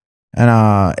staff?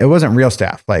 And it wasn't real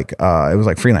staff. Like, it was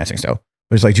like freelancing still.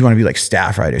 But it's like, do you want to be like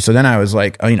staff writer? So then I was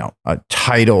like, a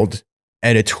titled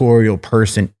editorial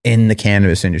person in the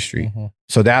cannabis industry. Mm-hmm.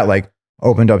 So that like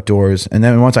opened up doors. And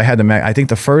then once I had I think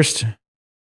the first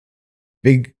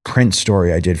big print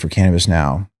story I did for Cannabis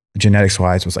Now, genetics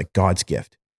wise, was like God's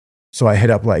Gift. So I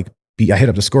hit up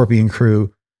the Scorpion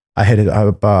crew. I hit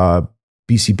up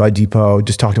BC Bud Depot,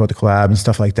 just talked about the collab and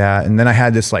stuff like that. And then I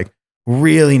had this like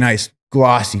really nice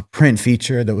glossy print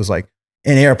feature that was like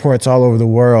in airports all over the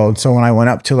world. So when I went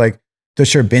up to like the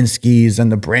Sherbinskys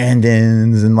and the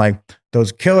Brandons and like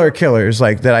those killers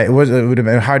like that. It would have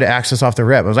been hard to access off the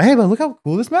rip. I was like, hey, but look how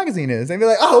cool this magazine is. They'd be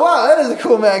like, oh wow, that is a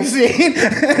cool magazine.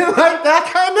 Like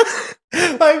that kind of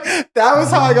like that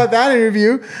was how I got that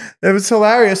interview. It was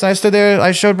hilarious. And I stood there.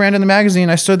 I showed Brandon the magazine.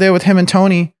 I stood there with him and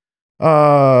Tony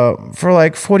for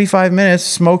like 45 minutes.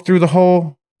 Smoked through the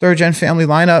whole third gen family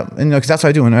lineup, and because that's what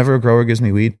I do. Whenever a grower gives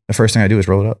me weed, the first thing I do is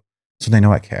roll it up. So they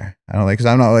know I care. I don't like, because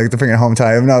I'm not like the freaking home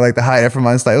type. I'm not like the high effort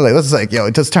monster. Like, let's like,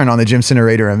 yo, just turn on the Jim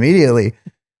Incinerator immediately.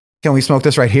 Can we smoke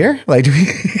this right here? Like,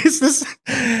 is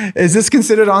this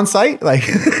considered on site? Like,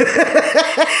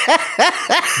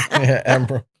 Yeah,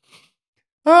 Emperor.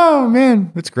 Oh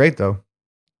man, it's great though.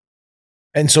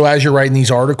 And so as you're writing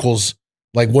these articles,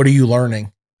 like, what are you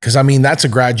learning? Because I mean, that's a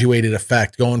graduated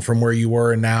effect going from where you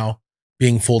were and now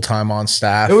being full-time on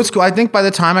staff. It was cool. I think by the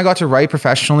time I got to write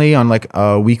professionally on like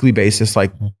a weekly basis,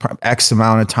 like X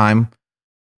amount of time,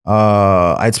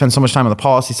 I'd spend so much time on the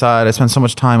policy side. I spent so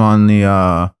much time on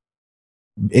the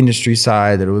industry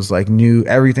side that it was like new.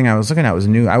 Everything I was looking at was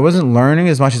new. I wasn't learning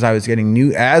as much as I was getting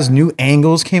new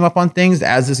angles came up on things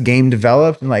as this game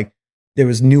developed, and like there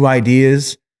was new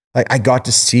ideas. Like I got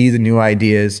to see the new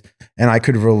ideas and I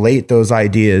could relate those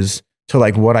ideas to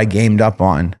like what I gamed up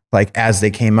on, like as they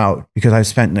came out, because I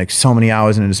spent like so many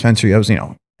hours in a dispensary. I was,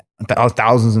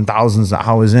 thousands and thousands of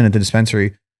hours in at the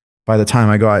dispensary by the time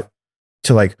I got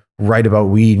to like write about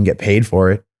weed and get paid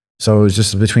for it. So it was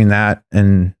just between that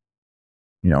and,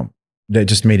 that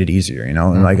just made it easier,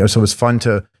 and like, so it was fun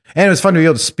to be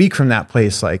able to speak from that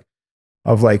place, like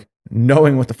of like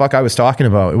knowing what the fuck I was talking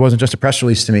about. It wasn't just a press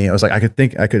release to me. It was like,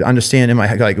 I could understand in my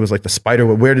head, like it was like the spider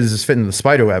web. Where does this fit into the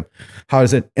spider web? How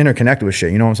does it interconnect with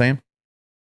shit? You know what I'm saying?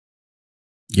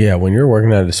 Yeah, when you're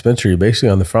working at a dispensary, you're basically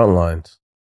on the front lines.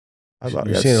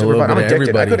 You're seeing a little bit of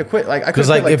everybody. I could have quit. Because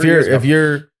like if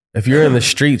you're in the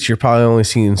streets, you're probably only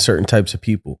seeing certain types of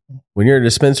people. When you're at a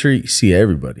dispensary, you see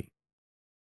everybody.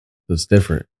 So it's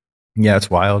different. Yeah, it's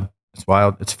wild. It's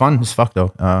wild. It's fun as fuck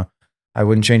though. I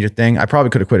wouldn't change a thing. I probably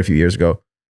could have quit a few years ago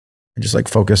and just like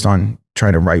focused on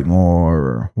trying to write more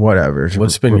or whatever.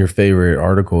 What's been your favorite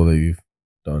article that you've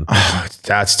done? Oh,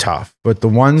 that's tough. But the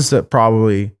ones that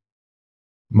probably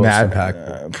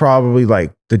probably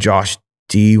like the Josh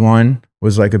D one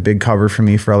was like a big cover for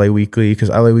me for LA Weekly, because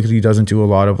LA Weekly doesn't do a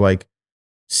lot of like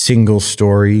single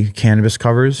story cannabis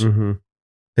covers. Mm-hmm.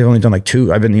 They've only done like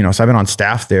 2. I've been on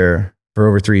staff there for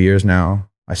over 3 years now.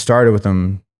 I started with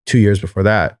them 2 years before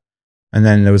that. And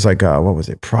then there was like, what was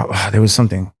it? There was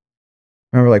something.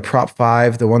 Remember like Prop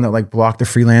 5, the one that like blocked the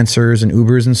freelancers and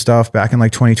Ubers and stuff back in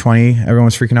like 2020. Everyone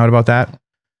was freaking out about that.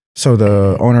 So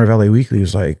the owner of LA Weekly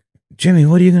was like, Jimmy,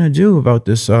 what are you going to do about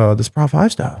this Prop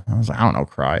 5 stuff? I was like, I don't know,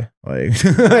 cry. Like,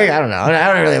 I don't know.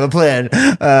 I don't really have a plan.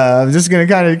 I'm just going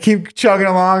to kind of keep chugging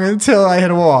along until I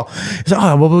hit a wall. He's like,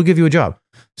 oh, well, we'll give you a job.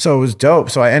 So it was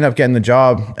dope. So I ended up getting the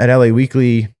job at LA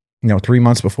Weekly, 3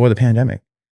 months before the pandemic.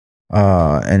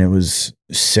 And it was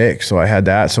sick. So I had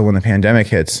that. So when the pandemic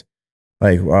hits,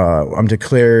 like, I'm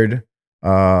declared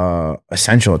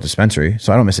essential at dispensary.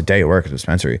 So I don't miss a day at work at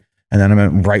dispensary. And then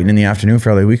I'm writing in the afternoon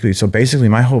for LA Weekly. So basically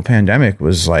my whole pandemic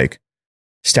was like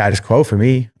status quo for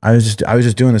me. I was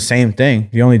just doing the same thing.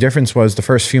 The only difference was the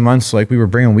first few months, like we were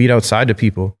bringing weed outside to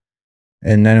people.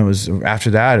 And then it was after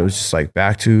that, it was just like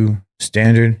back to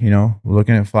standard,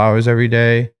 looking at flowers every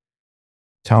day,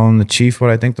 telling the chief what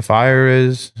I think the fire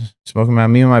is, smoking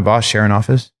me and my boss share an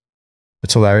office.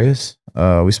 It's hilarious.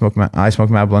 I smoke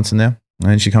mad blunts in there.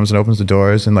 And she comes and opens the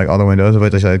doors and like all the windows,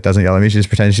 but she like doesn't yell at me. She just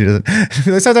pretends she doesn't.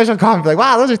 Sometimes she'll call me like,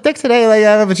 wow, those are thick today.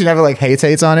 Like, but she never like hates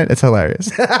on it. It's hilarious.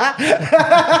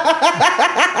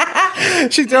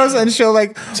 She throws and she'll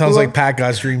like. Sounds like Pat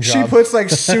God's dream job. She puts like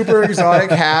super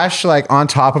exotic hash like on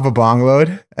top of a bong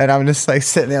load. And I'm just like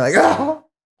sitting there like, oh.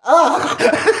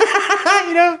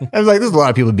 I was like, there's a lot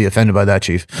of people to be offended by that,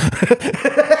 chief.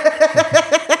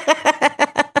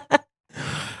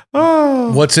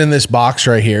 Oh. What's in this box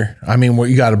right here? I mean,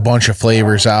 you got a bunch of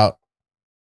flavors out.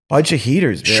 Bunch of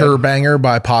heaters. Surebanger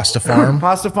by Pasta Farm.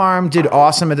 Pasta Farm did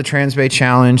awesome at the Trans Bay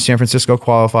Challenge, San Francisco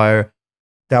qualifier.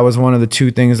 That was one of the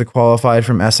 2 things that qualified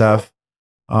from SF.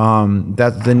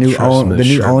 That the new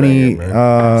Oni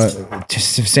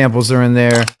samples are in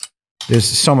there. There's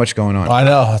so much going on. I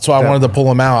know. That's why I wanted to pull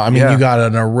them out. I mean, you got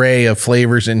an array of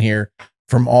flavors in here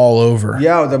from all over.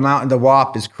 Yeah, the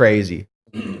WAP is crazy.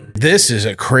 This is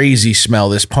a crazy smell.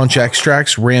 This Punch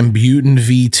Extracts Rambutan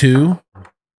V2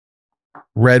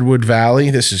 Redwood Valley.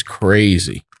 This is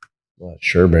crazy.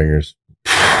 Surebangers.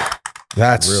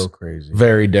 That's real crazy.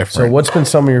 Very different. So what's been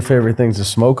some of your favorite things to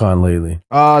smoke on lately?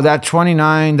 That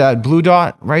 29, that blue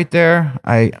dot right there,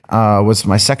 was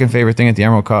my second favorite thing at the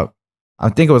Emerald Cup. I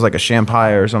think it was like a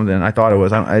Champai or something. I thought it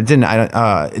was. That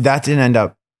didn't end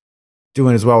up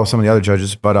doing as well with some of the other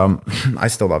judges, but I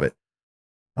still love it.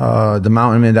 The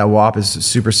Mountain Man, that WAP is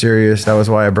super serious. That was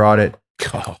why I brought it.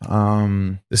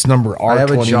 This number R29. I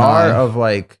have a jar of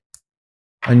like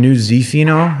a new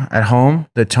Zfino at home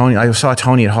that Tony, I saw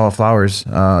Tony at Hall of Flowers,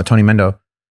 Tony Mendo.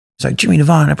 It's like, Jimmy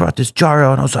Devine, I brought this jar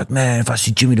out. And I was like, man, if I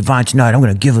see Jimmy Devine tonight, I'm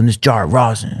going to give him this jar of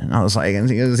rosin. And I was like, and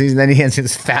then he hands me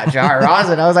this fat jar of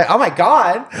rosin. I was like, oh my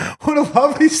God, what a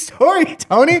lovely story,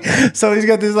 Tony. So he's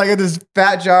got this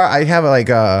fat jar. I have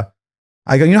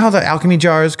you know how the alchemy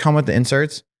jars come with the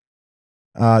inserts?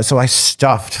 So I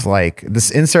stuffed like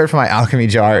this insert for my alchemy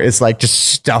jar is like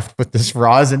just stuffed with this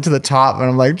rosin to the top. And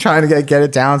I'm like trying to get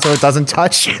it down so it doesn't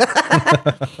touch.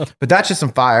 But that's just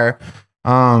some fire.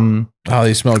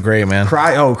 They smell great, man.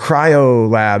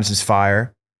 Cryo Labs is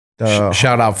fire.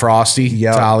 Shout out Frosty,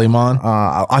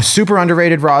 Taliman. A super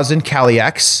underrated rosin, Cali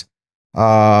X.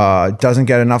 Doesn't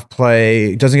get enough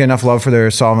play, doesn't get enough love for their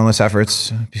solventless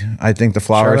efforts. I think the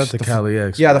flowers. Shout out to Cali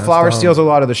X. Yeah, the flower steals a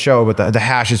lot of the show, but the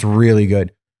hash is really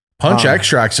good. Punch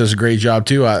Extracts does a great job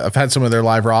too. I've had some of their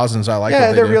live rosins. I like.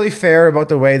 Yeah, they're really fair about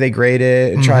the way they grade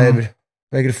it and try to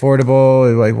make it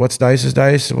affordable. Like what's dice is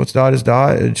dice, what's dot is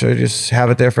dot. And so just have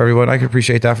it there for everyone. I can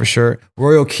appreciate that for sure.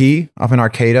 Royal Key up in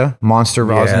Arcata, monster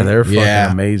rosin. Yeah, they're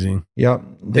fucking amazing. Yep,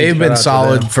 they've been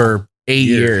solid for 8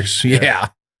 years. Yeah.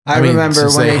 I remember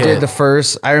when they did the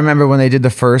first. I remember when they did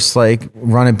the first like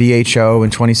run of BHO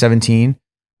in 2017.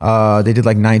 They did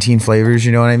like 19 flavors.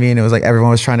 You know what I mean? It was like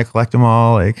everyone was trying to collect them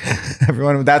all. Like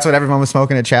everyone, that's what everyone was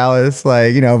smoking at Chalice.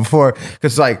 Like before,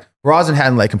 because like rosin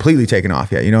hadn't like completely taken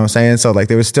off yet. You know what I'm saying? So like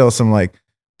there was still some like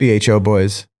BHO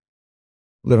boys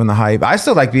living the hype. I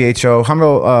still like BHO.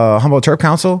 Humboldt Terp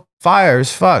Council, fire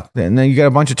as fuck. And then you got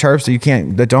a bunch of terps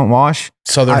that don't wash.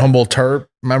 Southern Humboldt Terp.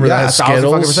 Remember that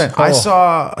Skittles? I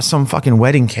saw some fucking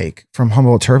wedding cake from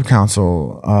Humboldt Terp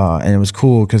Council, and it was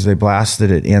cool because they blasted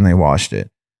it and they washed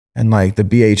it. And like the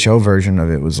BHO version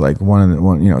of it was like some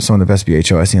of the best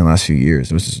BHO I've seen in the last few years.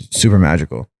 It was super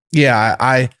magical. Yeah,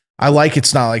 I like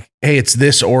it's not like, hey, it's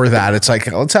this or that. It's like,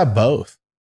 let's have both.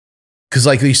 Because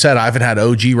like you said, I haven't had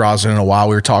OG rosin in a while.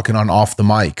 We were talking on off the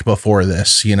mic before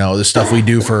this, the stuff we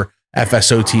do for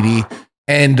FSOTD.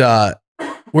 And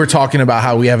we're talking about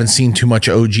how we haven't seen too much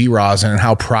OG rosin and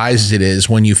how prized it is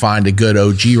when you find a good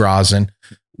OG rosin.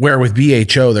 Where with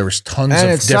BHO, there was tons of different versions.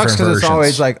 And it sucks because it's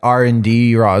always like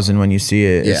R&D rosin when you see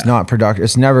it. Yeah. It's not productive.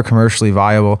 It's never commercially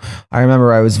viable. I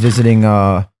remember I was visiting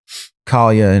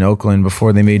Kalia in Oakland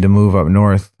before they made the move up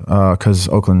north because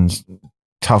Oakland's a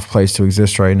tough place to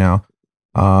exist right now.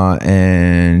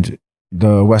 And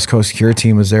the West Coast Cure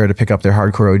team was there to pick up their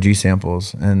hardcore OG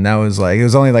samples. And that was like, it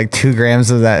was only like 2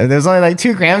 grams of that. There was only like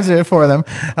 2 grams of it for them.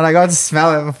 And I got to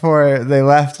smell it before they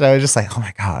left. And I was just like, oh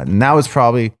my God. And that was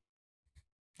probably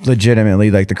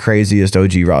legitimately like the craziest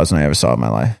OG rosin I ever saw in my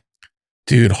life.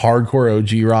 Dude, hardcore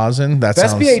OG rosin. That's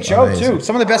best BHO amazing. Too.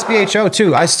 Some of the best BHO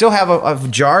too. I still have a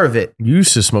jar of it. You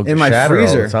used to smoke in my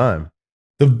freezer all the time.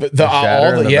 The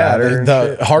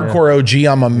hardcore OG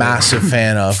I'm a massive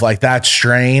fan of. Like that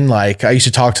strain, like I used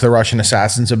to talk to the Russian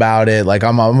Assassins about it. Like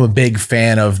I'm a big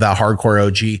fan of the hardcore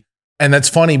OG. And that's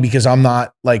funny because I'm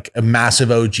not like a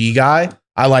massive OG guy.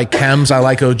 I like chems, I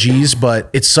like OGs, but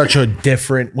it's such a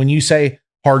different, when you say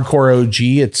hardcore OG,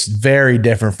 it's very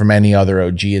different from any other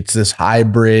OG. It's this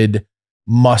hybrid,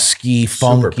 musky,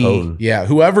 funky. Yeah.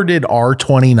 Whoever did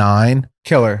R29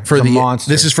 killer for the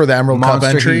monster. This is for the Emerald Cup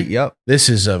entry. Heat, yep. This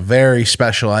is a very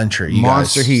special entry.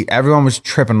 Monster Heat. Everyone was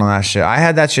tripping on that shit. I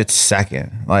had that shit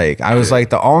second. Like I was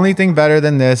like, the only thing better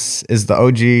than this is the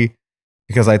OG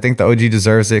because I think the OG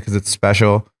deserves it because it's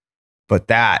special. But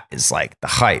that is like the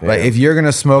hype. Yeah. Like if you're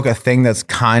gonna smoke a thing that's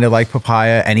kind of like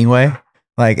papaya anyway.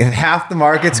 Like if half the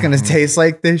market's gonna taste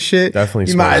like this shit, definitely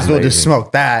you might as well just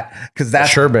smoke that because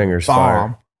that's Sherbanger's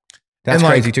fire. That's and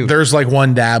crazy like, too. There's like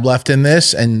 1 dab left in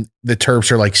this, and the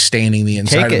terps are like staining the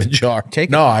inside of the jar.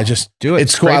 No, I just do it.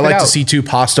 It's cool. I like to see too.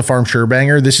 Pasta Farm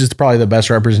Sherbanger. This is probably the best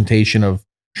representation of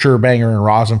Sherbanger in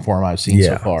rosin form I've seen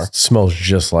so far. It smells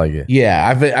just like it.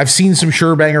 Yeah, I've seen some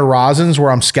Sherbanger rosins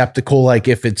where I'm skeptical, like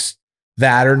if it's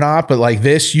that or not. But like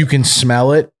this, you can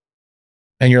smell it,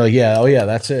 and you're like, yeah, oh yeah,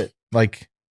 that's it. Like.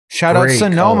 Shout out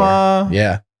Sonoma. Color.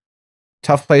 Yeah.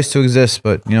 Tough place to exist,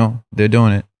 but they're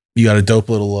doing it. You got a dope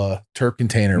little terp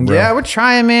container, bro. Yeah, we're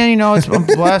trying, man. I'm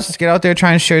blessed to get out there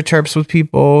trying to share terps with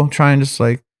people, trying to just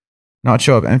like not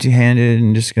show up empty handed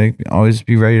and just like, always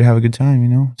be ready to have a good time,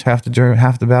 It's half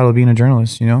the battle of being a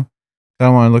journalist, I don't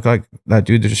want to look like that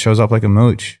dude that just shows up like a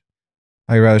mooch.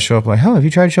 I'd rather show up like, hell, have you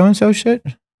tried showing so shit?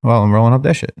 Well, I'm rolling up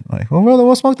that shit. Like, well,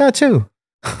 we'll smoke that too.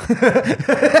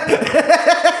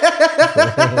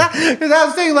 Because I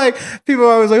was saying, like, people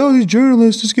are always like, oh, these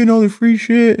journalists just getting all the free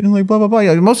shit and like blah blah blah.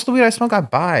 Like, most of the weed I smoke, I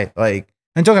buy. Like,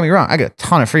 and don't get me wrong, I get a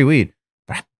ton of free weed,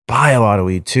 but I buy a lot of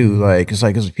weed too. Like, it's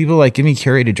like, cause people like give me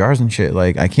curated jars and shit.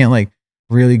 Like, I can't like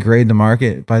really grade the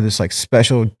market by this like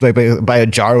special, like by a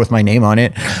jar with my name on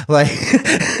it. Like,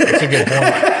 That's a good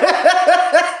point.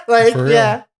 like, For real.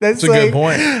 yeah, that's a like, good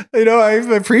point. You know, I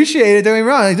appreciate it. Don't get me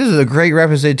wrong. Like, this is a great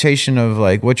representation of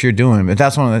like what you're doing. But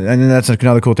that's one of the, and then that's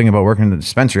another cool thing about working in the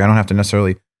dispensary. I don't have to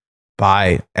necessarily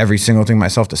buy every single thing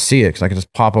myself to see it, because I can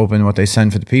just pop open what they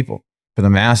send for the people, for the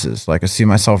masses. Like, I see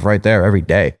myself right there every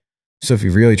day. So if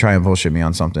you really try and bullshit me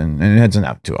on something, and it doesn't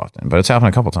happen too often, but it's happened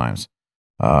a couple times.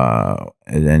 And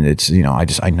then it's, you know,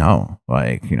 I know,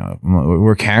 like, you know,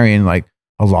 we're carrying like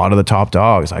a lot of the top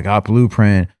dogs. I got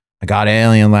Blueprint, I got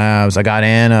Alien Labs, I got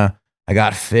Anna, I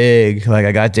got Fig, like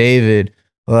I got David,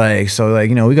 like, so like,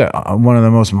 you know, we got one of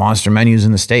the most monster menus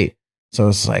in the state. So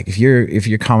it's like, if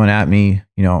you're coming at me,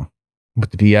 you know, with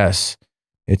the BS,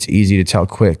 it's easy to tell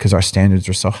quick because our standards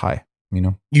are so high, you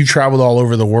know. You traveled all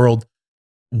over the world.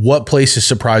 What places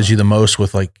surprised you the most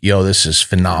with like, yo, this is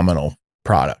phenomenal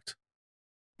product?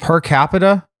 Per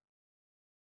capita,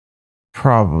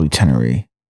 probably Tenerife.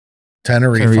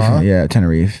 Tenerife, huh? Yeah,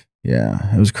 Tenerife.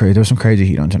 Yeah, it was crazy. There was some crazy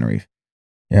heat on Tenerife.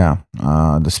 Yeah,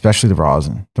 especially the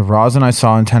rosin. The rosin I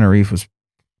saw in Tenerife was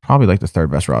probably like the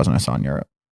third best rosin I saw in Europe.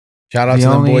 Shout out The to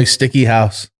them only- boys, Sticky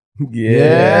House.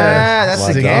 Yeah, that's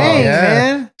the Sticky- gang, yeah.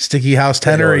 man. Sticky House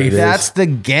Tenerife. is. That's the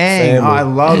gang. Family. Oh, I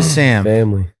love Sam.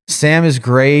 Family. Sam is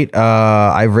great.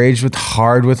 I raged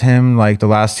hard with him like the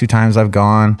last 2 times I've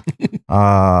gone.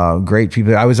 Great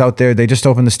people. I was out there. They just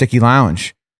opened the Sticky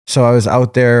Lounge. So I was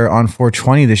out there on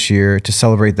 420 this year to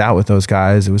celebrate that with those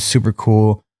guys. It was super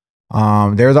cool.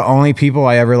 They're the only people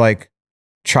I ever like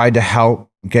tried to help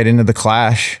get into the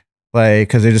Clash. Like,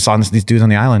 cause they're just on these dudes on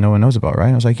the island no one knows about,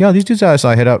 right? I was like, yo, these dudes, so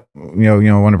I hit up, you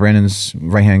know, one of Brandon's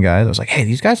right-hand guys. I was like, hey,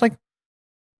 these guys like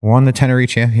won the Tenerife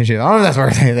championship. I don't know if that's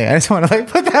worth anything. I just want to like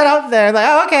put that out there. Like,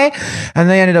 oh, okay. And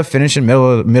they ended up finishing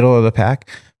middle of the pack.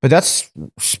 But that's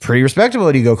pretty respectable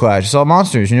at Ego Clash. It's all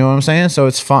monsters, you know what I'm saying? So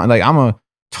it's fun. Like, I'm a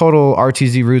total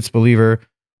RTZ Roots believer.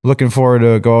 Looking forward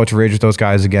to go out to rage with those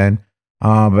guys again.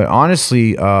 But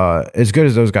honestly, as good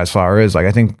as those guys' flower is, like,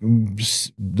 I think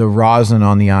the rosin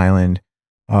on the island,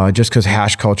 just because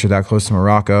hash culture that close to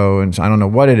Morocco, and I don't know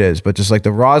what it is, but just like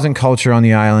the rosin culture on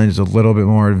the island is a little bit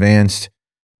more advanced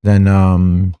than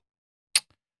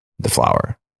the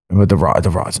flower. But the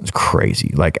rosin's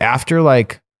crazy. Like, after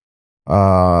like,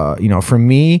 you know, for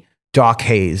me, Doc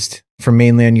Hazed from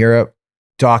mainland Europe,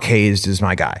 Doc Hazed is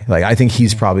my guy. Like, I think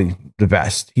he's probably the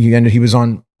best. He was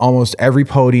on almost every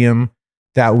podium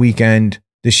that weekend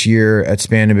this year at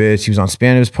Spanibus. He was on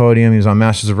Spanibus podium. He was on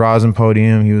Masters of Rosin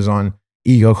podium. He was on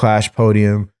Ego Clash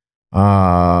podium.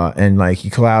 And like, he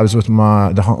collabs with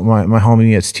my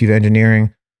homie at Steve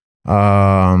Engineering.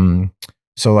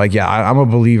 So like, yeah, I'm a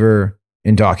believer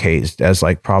in Doc Hazed as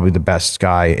like probably the best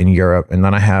guy in Europe. And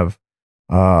then I have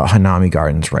Hanami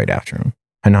Gardens right after him.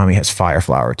 Hanami has Fire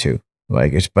Flower too.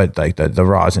 Like, but like the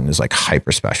rosin is like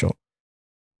hyper special.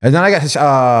 And then I got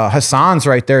Hassan's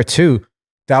right there too.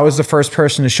 That was the first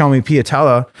person to show me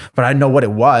Piatella, but I didn't know what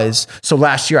it was. So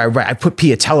last year I put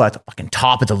Piatella at the fucking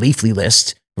top of the Leafly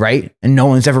list, right? And no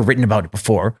one's ever written about it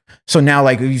before. So now,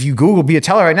 like, if you Google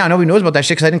Piatella right now, nobody knows about that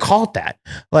shit because I didn't call it that.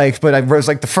 Like, but I was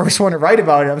like the first one to write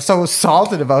about it. I'm so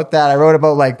salted about that. I wrote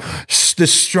about like the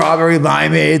strawberry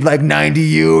limeade, like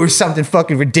 90U or something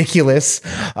fucking ridiculous.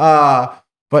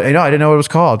 But you know, I didn't know what it was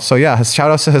called. So yeah, shout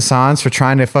out to Hassan's for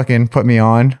trying to fucking put me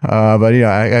on. But you know,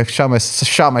 I shot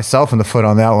myself in the foot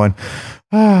on that one.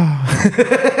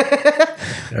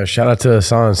 Yeah, shout out to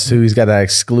Hassan's too. He's got that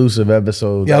exclusive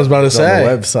episode. Yeah, I was about to that's say.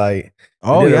 on the website.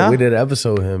 Oh, yeah? We did an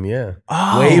episode with him. Yeah,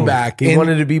 Oh, Way back he in,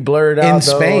 wanted to be blurred out in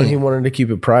though, Spain. and he wanted to keep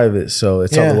it private, so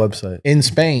it's Yeah. on the website. in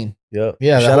Spain. Yep.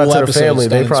 Yeah, that shout out whole to the episode family. is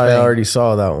They done in probably Spain. already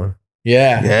saw that one.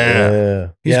 Yeah. Yeah.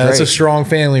 He's That's a great. strong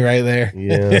family right there. You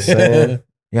know what I'm saying?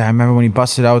 Yeah, I remember when he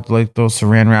busted out like those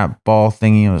saran wrap ball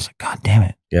thingy. I was like, God damn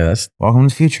it! Yeah, that's Welcome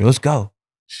to the future. Let's go.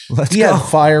 Let's He go. had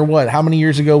fire. What? How many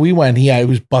years ago we went? He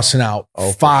was busting out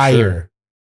for fire. sure.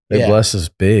 They Yeah. bless us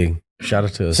big. Shout out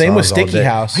to Hassan's Same with all Sticky day.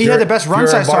 House. He had the best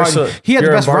runs I saw. He had the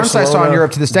best runs I saw in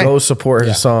Europe to this day. Go support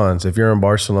Yeah. Hassan's. If you're in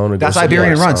Barcelona, That's go support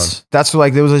Iberian Hassan's. runs. That's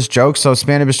like there was this joke. So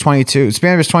Spanibus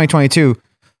 2022.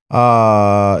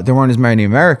 There weren't as many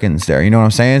Americans there. You know what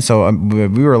I'm saying? So we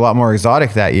were a lot more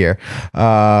exotic that year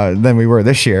than we were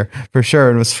this year for sure.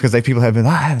 And it was because like people have been,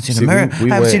 I haven't seen See, I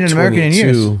haven't seen an American in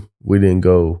years. 22, we didn't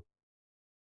go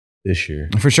this year.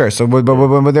 For sure. So, but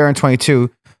when we're there in 22, you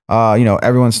know,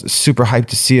 everyone's super hyped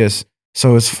to see us.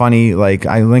 So it's funny. Like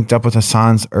I linked up with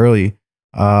Hassan's early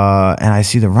And I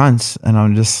see the runts, and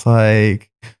I'm just like,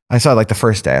 I saw it like the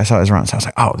first day I saw his runts. I was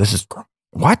like, oh, this is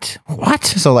what?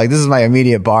 So like, this is my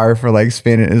immediate bar for like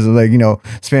Spanish, is like,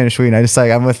 Spanish weed. And I just like,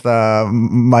 I'm with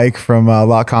Mike from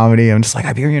Law Comedy. I'm just like,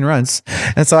 Iberian runts.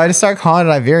 And so I just start calling it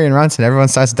Iberian runts, and everyone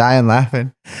starts dying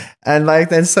laughing. And like,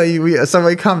 then so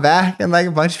we come back, and like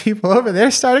a bunch of people over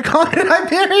there started calling it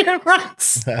Iberian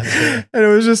runts. And it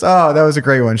was just, that was a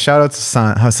great one. Shout out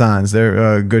to Hassan's.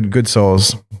 They're good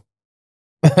souls.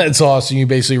 That's awesome. You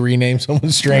basically rename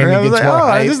someone's strain. I was like,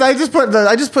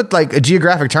 I just put like a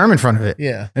geographic term in front of it.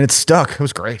 Yeah. And it stuck. It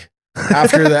was great.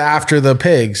 after the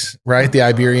pigs, right? The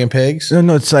Iberian pigs.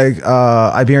 No, it's like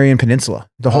Iberian Peninsula.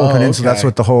 The whole peninsula. Okay. That's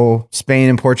what the whole Spain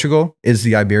and Portugal is,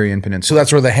 the Iberian Peninsula. So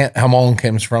that's where the jamon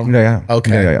comes from. Yeah.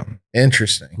 Okay. Yeah.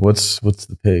 Interesting. What's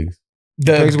the pigs?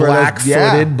 The pigs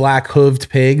black-footed, black-hooved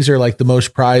pigs are like the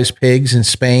most prized pigs in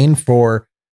Spain for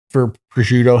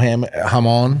prosciutto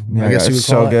jamon. Yeah, I guess it's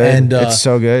so good. And it's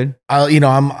so good.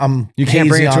 I'm you can't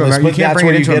bring it to America. You can't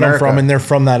bring it to America. Them from, and they're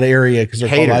from that area because they're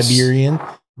called Iberian,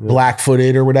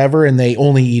 black-footed or whatever, and they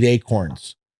only eat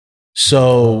acorns.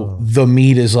 So the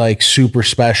meat is like super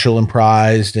special and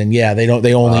prized, and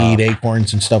they only eat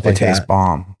acorns and stuff like that. It tastes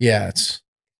bomb. Yeah,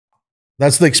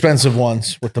 that's the expensive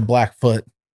ones with the black foot.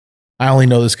 I only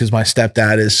know this because my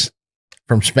stepdad is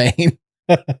from Spain.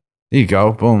 There you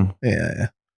go. Boom. Yeah.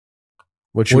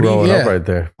 What you rolling up right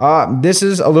there? This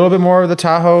is a little bit more of the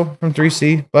Tahoe from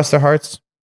 3C. Bless their hearts.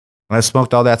 I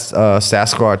smoked all that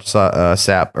Sasquatch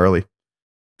sap early.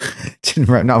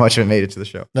 Not much of it made it to the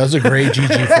show. That was a great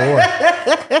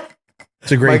GG4.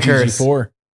 It's a great GG4.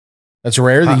 That's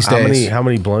rare these days. How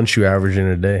many blunts you average in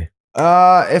a day?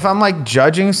 If I'm like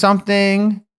judging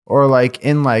something or like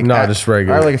in like just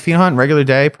regular, or like a fiend hunt regular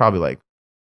day, probably like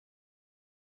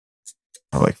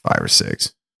 5 or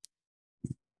 6.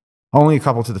 Only a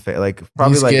couple to the face, like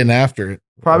probably He's like getting after it.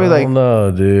 Probably like no,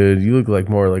 dude. You look like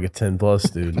more like a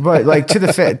 10+ dude. But like to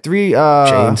the face, 3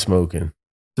 chain smoking.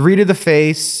 3 to the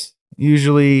face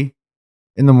usually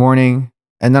in the morning,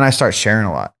 and then I start sharing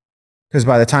a lot because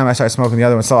by the time I start smoking the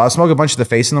other one, so I'll smoke a bunch of the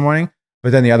face in the morning,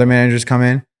 but then the other managers come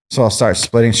in, so I'll start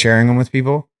sharing them with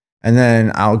people, and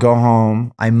then I'll go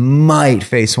home. I might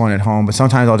face one at home, but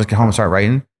sometimes I'll just get home and start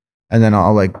writing. And then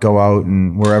I'll like go out,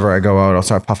 and wherever I go out, I'll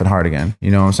start puffing hard again. You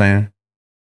know what I'm saying?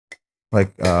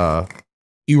 Like,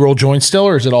 you roll joints still,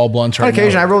 or is it all blunts right now? On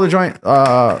occasion, I roll the joint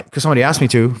because somebody asked me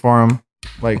to for him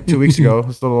like 2 weeks ago.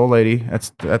 This little old lady at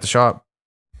the shop.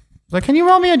 Like, can you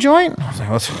roll me a joint?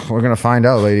 I was like, we're gonna find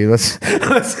out, lady. Let's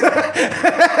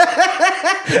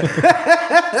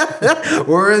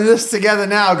we're in this together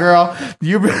now, girl.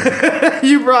 You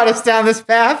brought us down this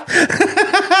path.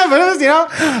 But it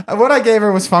was, what I gave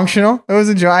her was functional. It was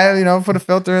a dry, put a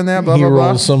filter in there, blah, blah,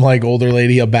 blah. Some like older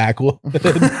lady a backwood.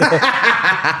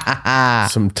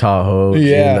 Some Tahoe.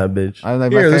 Yeah. That bitch.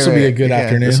 This will be a good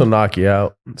afternoon. This will knock you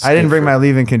out. I didn't bring my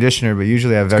leave-in conditioner, but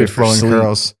usually I have very flowing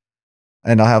curls.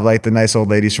 And I'll have like the nice old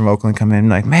ladies from Oakland come in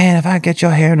like, man, if I get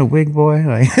your hair in a wig, boy.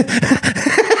 Like,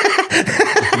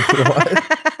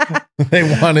 they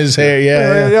want his hair.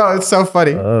 Yeah. It's so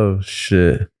funny. Oh,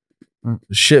 shit.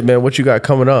 Shit, man. What you got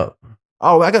coming up?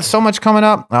 Oh, I got so much coming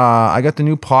up. I got the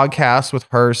new podcast with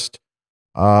Hurst.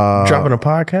 Dropping a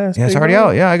podcast? Yeah, it's already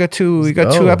out. Yeah, I got 2. We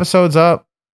got 2 episodes up.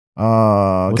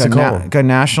 What's it called? Got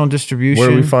national distribution. Where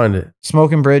do we find it?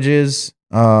 Smoking Bridges.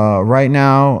 Right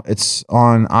now it's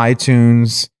on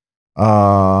iTunes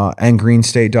and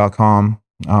greenstate.com.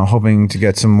 Hoping to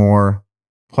get some more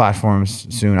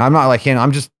platforms soon. I'm not like him.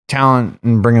 I'm just talent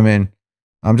and bring them in.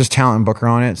 I'm just talent and booker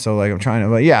on it. So like I'm trying to,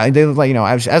 but yeah, they like,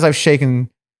 as I've shaken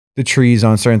the trees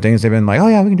on certain things, they've been like, oh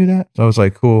yeah, we can do that. So I was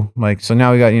like, cool. Like, so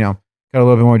now we got, got a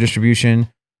little bit more distribution.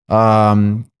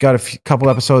 Got a couple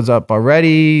episodes up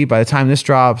already. By the time this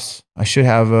drops, I should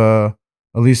have at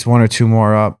least 1 or 2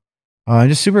 more up. I'm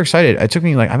just super excited. It took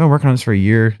me I've been working on this for a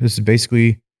year. This is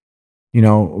basically,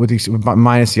 with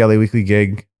minus the LA Weekly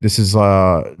gig, this is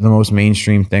the most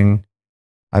mainstream thing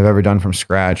I've ever done from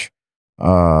scratch.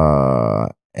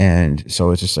 And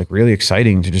so it's just like really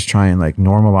exciting to just try and like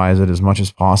normalize it as much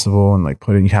as possible and like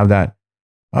you have that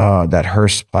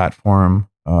Hearst platform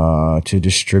to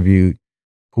distribute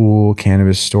cool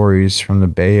cannabis stories from the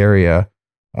Bay Area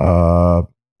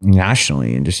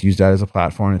nationally, and just use that as a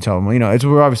platform to tell them,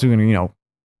 we're obviously going to,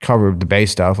 cover the Bay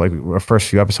stuff. Like our first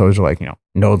few episodes are like,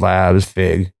 Node Labs,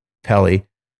 Fig, Pelly,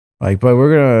 but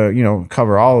we're going to,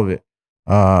 cover all of it.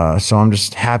 So I'm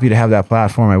just happy to have that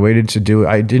platform. I waited to do it.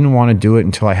 I didn't want to do it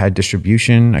until I had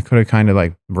distribution. I could have kind of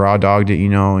like raw dogged it,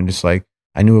 and just like,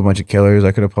 I knew a bunch of killers.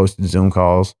 I could have posted Zoom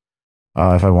calls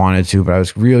if I wanted to, but I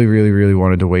was really, really, really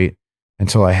wanted to wait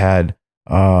until I had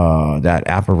that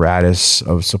apparatus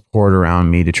of support around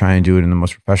me to try and do it in the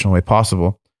most professional way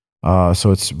possible.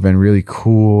 So it's been really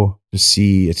cool to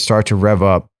see it start to rev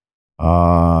up.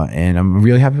 And I'm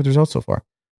really happy with the results so far.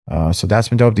 So that's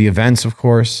been dope. The events, of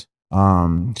course,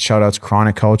 shout outs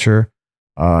Chronic Culture.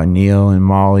 Neil and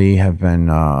Molly have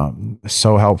been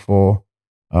so helpful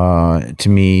to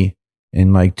me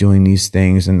in like doing these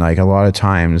things. And like a lot of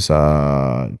times,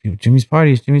 Jimmy's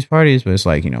parties, but it's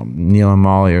like, Neil and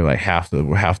Molly are like half the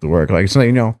work. Like, it's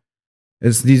like,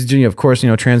 it's these, of course,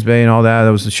 Trans Bay and all that. That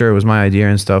was sure it was my idea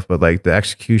and stuff, but like the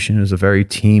execution is a very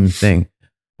team thing.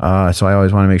 So I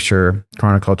always want to make sure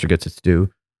Chronic Culture gets its due.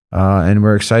 And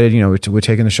we're excited, we're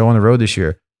taking the show on the road this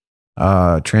year.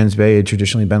 Trans Bay had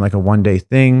traditionally been like a 1-day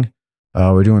thing.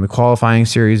 We're doing the qualifying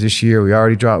series this year. We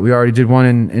already did one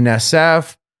in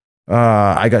SF.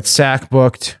 I got SAC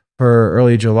booked for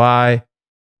early July.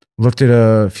 Looked at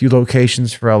a few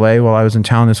locations for LA while I was in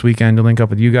town this weekend to link up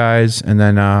with you guys. And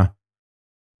then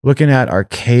looking at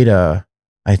Arcata,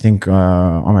 I think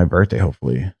on my birthday,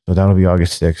 hopefully. So that'll be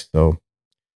August 6th. So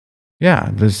yeah,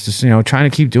 there's just, trying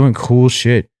to keep doing cool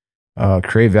shit.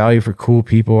 Create value for cool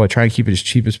people. I try and keep it as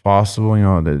cheap as possible.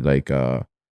 The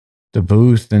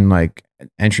booth and like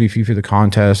entry fee for the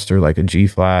contest or like a G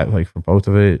flat, like for both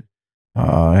of it.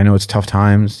 I know it's tough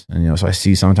times, and so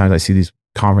sometimes I see these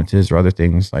conferences or other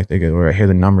things like where I hear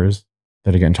the numbers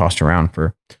that are getting tossed around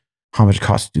for how much it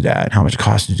costs to do that, how much it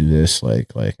costs to do this. I'm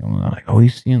like, oh, you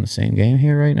seeing the same game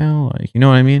here right now? Like, you know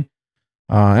what I mean?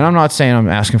 And I'm not saying I'm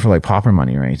asking for like popper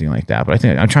money or anything like that, but I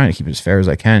think I'm trying to keep it as fair as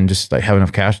I can. Just like have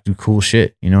enough cash to do cool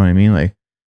shit. You know what I mean? Like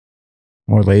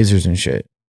more lasers and shit.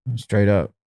 Straight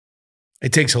up.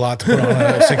 It takes a lot to put on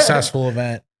a successful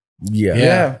event.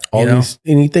 Yeah. All these,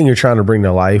 anything you're trying to bring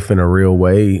to life in a real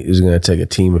way is going to take a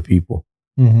team of people.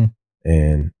 Mm-hmm.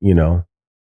 And,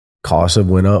 costs have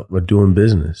went up with doing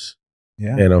business.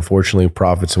 Yeah. And unfortunately,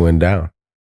 profits went down.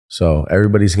 So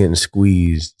everybody's getting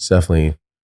squeezed. It's definitely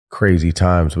crazy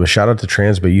times. But shout out to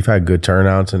Trans Bay. You've had good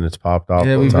turnouts and it's popped off.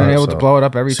 Yeah, we've been able to blow it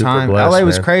up every time. Blessed, LA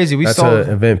was man. crazy. That's an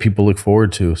event people look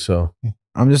forward to. So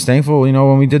I'm just thankful,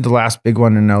 when we did the last big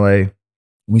one in LA,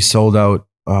 we sold out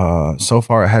so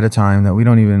far ahead of time that we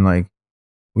don't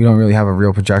really have a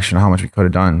real projection of how much we could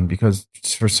have done, because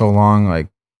for so long, like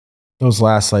those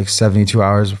last like 72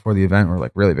 hours before the event were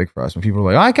like really big for us. When people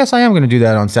were like, oh, I guess I am going to do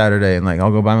that on Saturday. And like,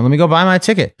 let me go buy my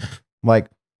ticket. Like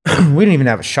we didn't even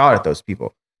have a shot at those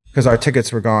people because our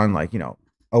tickets were gone like,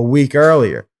 a week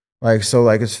earlier. Like, so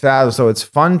like it's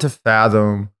fun to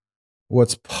fathom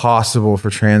what's possible for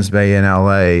Trans Bay in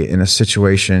LA in a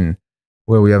situation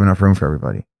where we have enough room for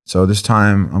everybody. So this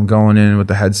time I'm going in with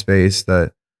the headspace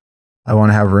that I want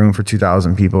to have room for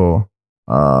 2,000 people.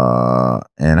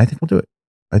 And I think we'll do it.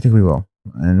 I think we will.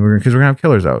 And because we're going to have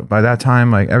killers out. By that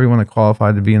time, like everyone that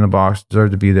qualified to be in the box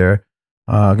deserved to be there.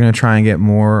 Going to try and get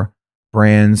more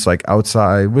brands like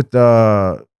outside with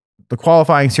the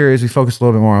qualifying series. We focus a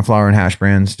little bit more on flower and hash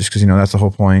brands just because, that's the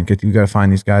whole point. You got to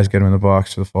find these guys, get them in the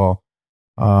box for the fall.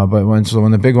 But when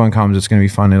the big one comes, it's going to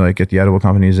be fun to like get the edible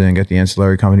companies in, get the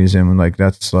ancillary companies in. And like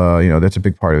that's that's a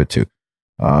big part of it too.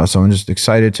 So I'm just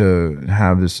excited to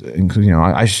have this.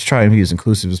 I just try and be as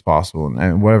inclusive as possible,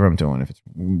 and whatever I'm doing, if it's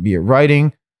be it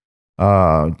writing,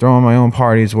 throwing my own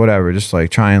parties, whatever. Just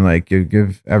like try and like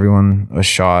give everyone a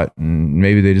shot, and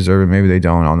maybe they deserve it, maybe they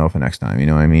don't. I'll know for next time. You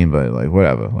know what I mean? But like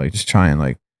whatever, like just try and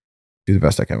like do the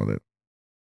best I can with it.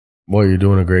 Boy, you're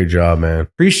doing a great job, man.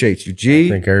 Appreciate you, G. I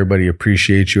think everybody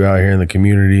appreciates you out here in the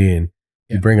community, and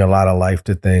you bring a lot of life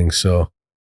to things. So,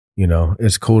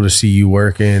 it's cool to see you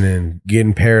working and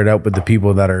getting paired up with the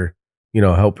people that are,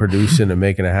 help producing and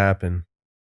making it happen.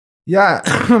 Yeah,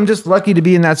 I'm just lucky to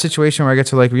be in that situation where I get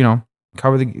to like,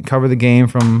 cover the game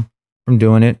from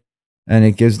doing it. And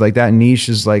it gives like that niche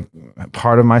is like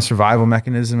part of my survival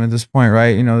mechanism at this point,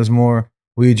 right? There's more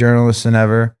weed journalists than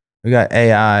ever. We got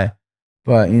AI.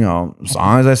 But, as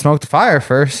long as I smoke the fire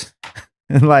first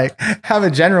and like have a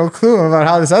general clue about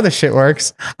how this other shit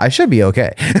works, I should be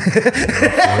okay.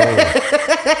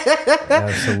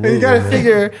 Absolutely. You got to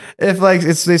figure if like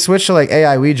they switch to like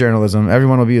AI weed journalism,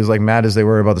 everyone will be as like mad as they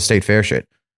were about the state fair shit.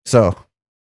 So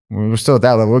we're still at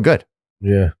that level. We're good.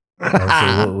 Yeah,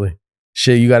 absolutely.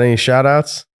 Shit, you got any shout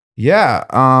outs? Yeah.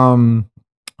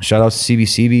 Shout outs to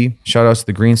CBCB. Shout outs to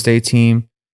the Green State team.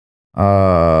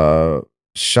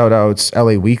 Shout outs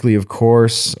LA Weekly, of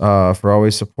course, for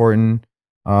always supporting,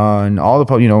 and all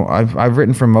the I've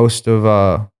written for most of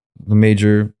the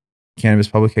major cannabis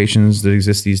publications that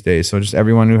exist these days. So just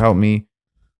everyone who helped me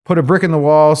put a brick in the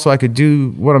wall so I could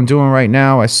do what I'm doing right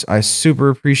now, I super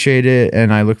appreciate it,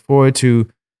 and I look forward to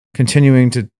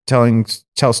continuing to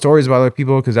tell stories about other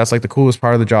people, because that's like the coolest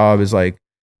part of the job, is like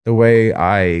the way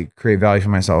I create value for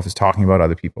myself is talking about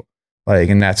other people. Like,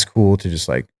 and that's cool to just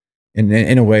like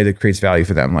in a way that creates value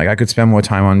for them. Like, I could spend more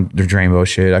time on the Drainbow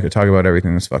shit. I could talk about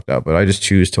everything that's fucked up, but I just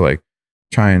choose to like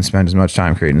try and spend as much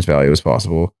time creating this value as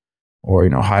possible, or, you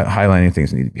know, highlighting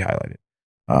things that need to be highlighted.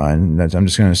 And I'm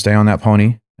just going to stay on that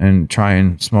pony and try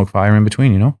and smoke fire in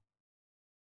between, you know?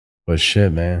 But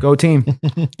shit, man. Go team.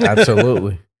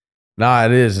 Absolutely. Nah,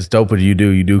 it is. It's dope what you do.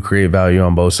 You do create value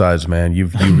on both sides, man.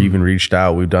 You've even reached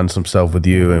out. We've done some stuff with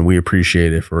you, and we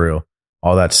appreciate it for real.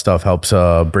 All that stuff helps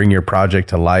bring your project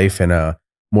to life in a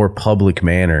more public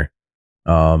manner.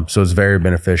 So it's very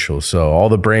beneficial. So all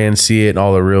the brands see it, and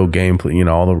all the real gameplay, you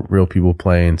know, all the real people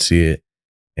play and see it.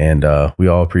 And we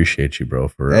all appreciate you, bro.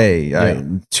 For real. Hey,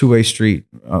 two-way street,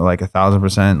 like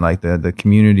 1,000%. Like the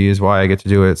community is why I get to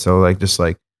do it. So like, just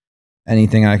like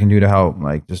anything I can do to help,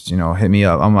 like, just, you know, hit me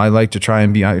up. I like to try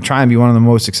and be one of the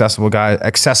most accessible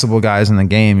guys in the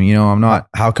game. You know, I'm not.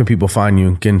 How can people find you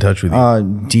and get in touch with you?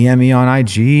 DM me on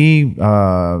IG.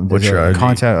 What's your IG?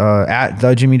 Contact at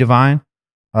the Jimi Devine.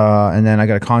 And then I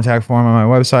got a contact form on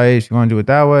my website if you want to do it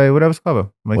that way. Whatever's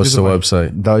clever. Like, what's the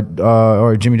website?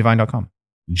 Or JimiDevine.com.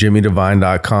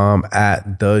 JimiDevine.com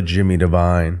at the Jimi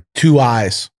Devine. 2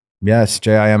 eyes. Yes,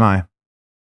 JIMI.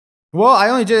 Well, I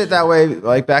only did it that way,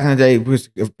 like back in the day, because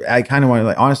I kind of wanted,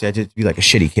 like, honestly, I did be like a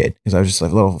shitty kid, because I was just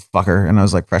like a little fucker, and I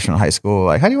was like freshman in high school.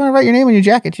 Like, how do you want to write your name on your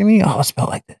jacket, Jimmy? Oh, spell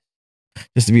like this.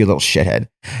 Just to be a little shithead.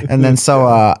 And then so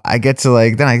I get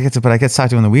to start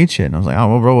doing the weed shit, and I was like, oh,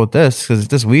 we'll roll with this, because if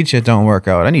this weed shit don't work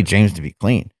out, I need James to be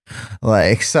clean.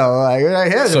 Like, so like,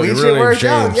 right here, the weed shit worked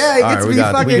out. Yeah, it gets to be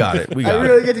fucking. We got it. I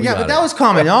really get to, yeah, but that was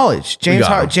common knowledge. James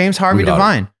Harvey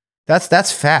Devine.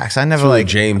 That's facts. I never like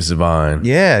James Devine.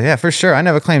 Yeah, for sure. I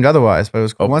never claimed otherwise, but it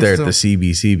was cool. Up there at the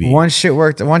CBCB. One shit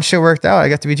worked out. I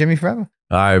got to be Jimmy forever.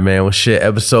 All right, man. Well, shit.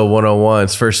 Episode 101.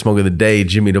 It's first smoke of the day.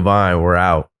 Jimi Devine. We're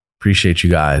out. Appreciate you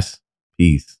guys.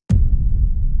 Peace.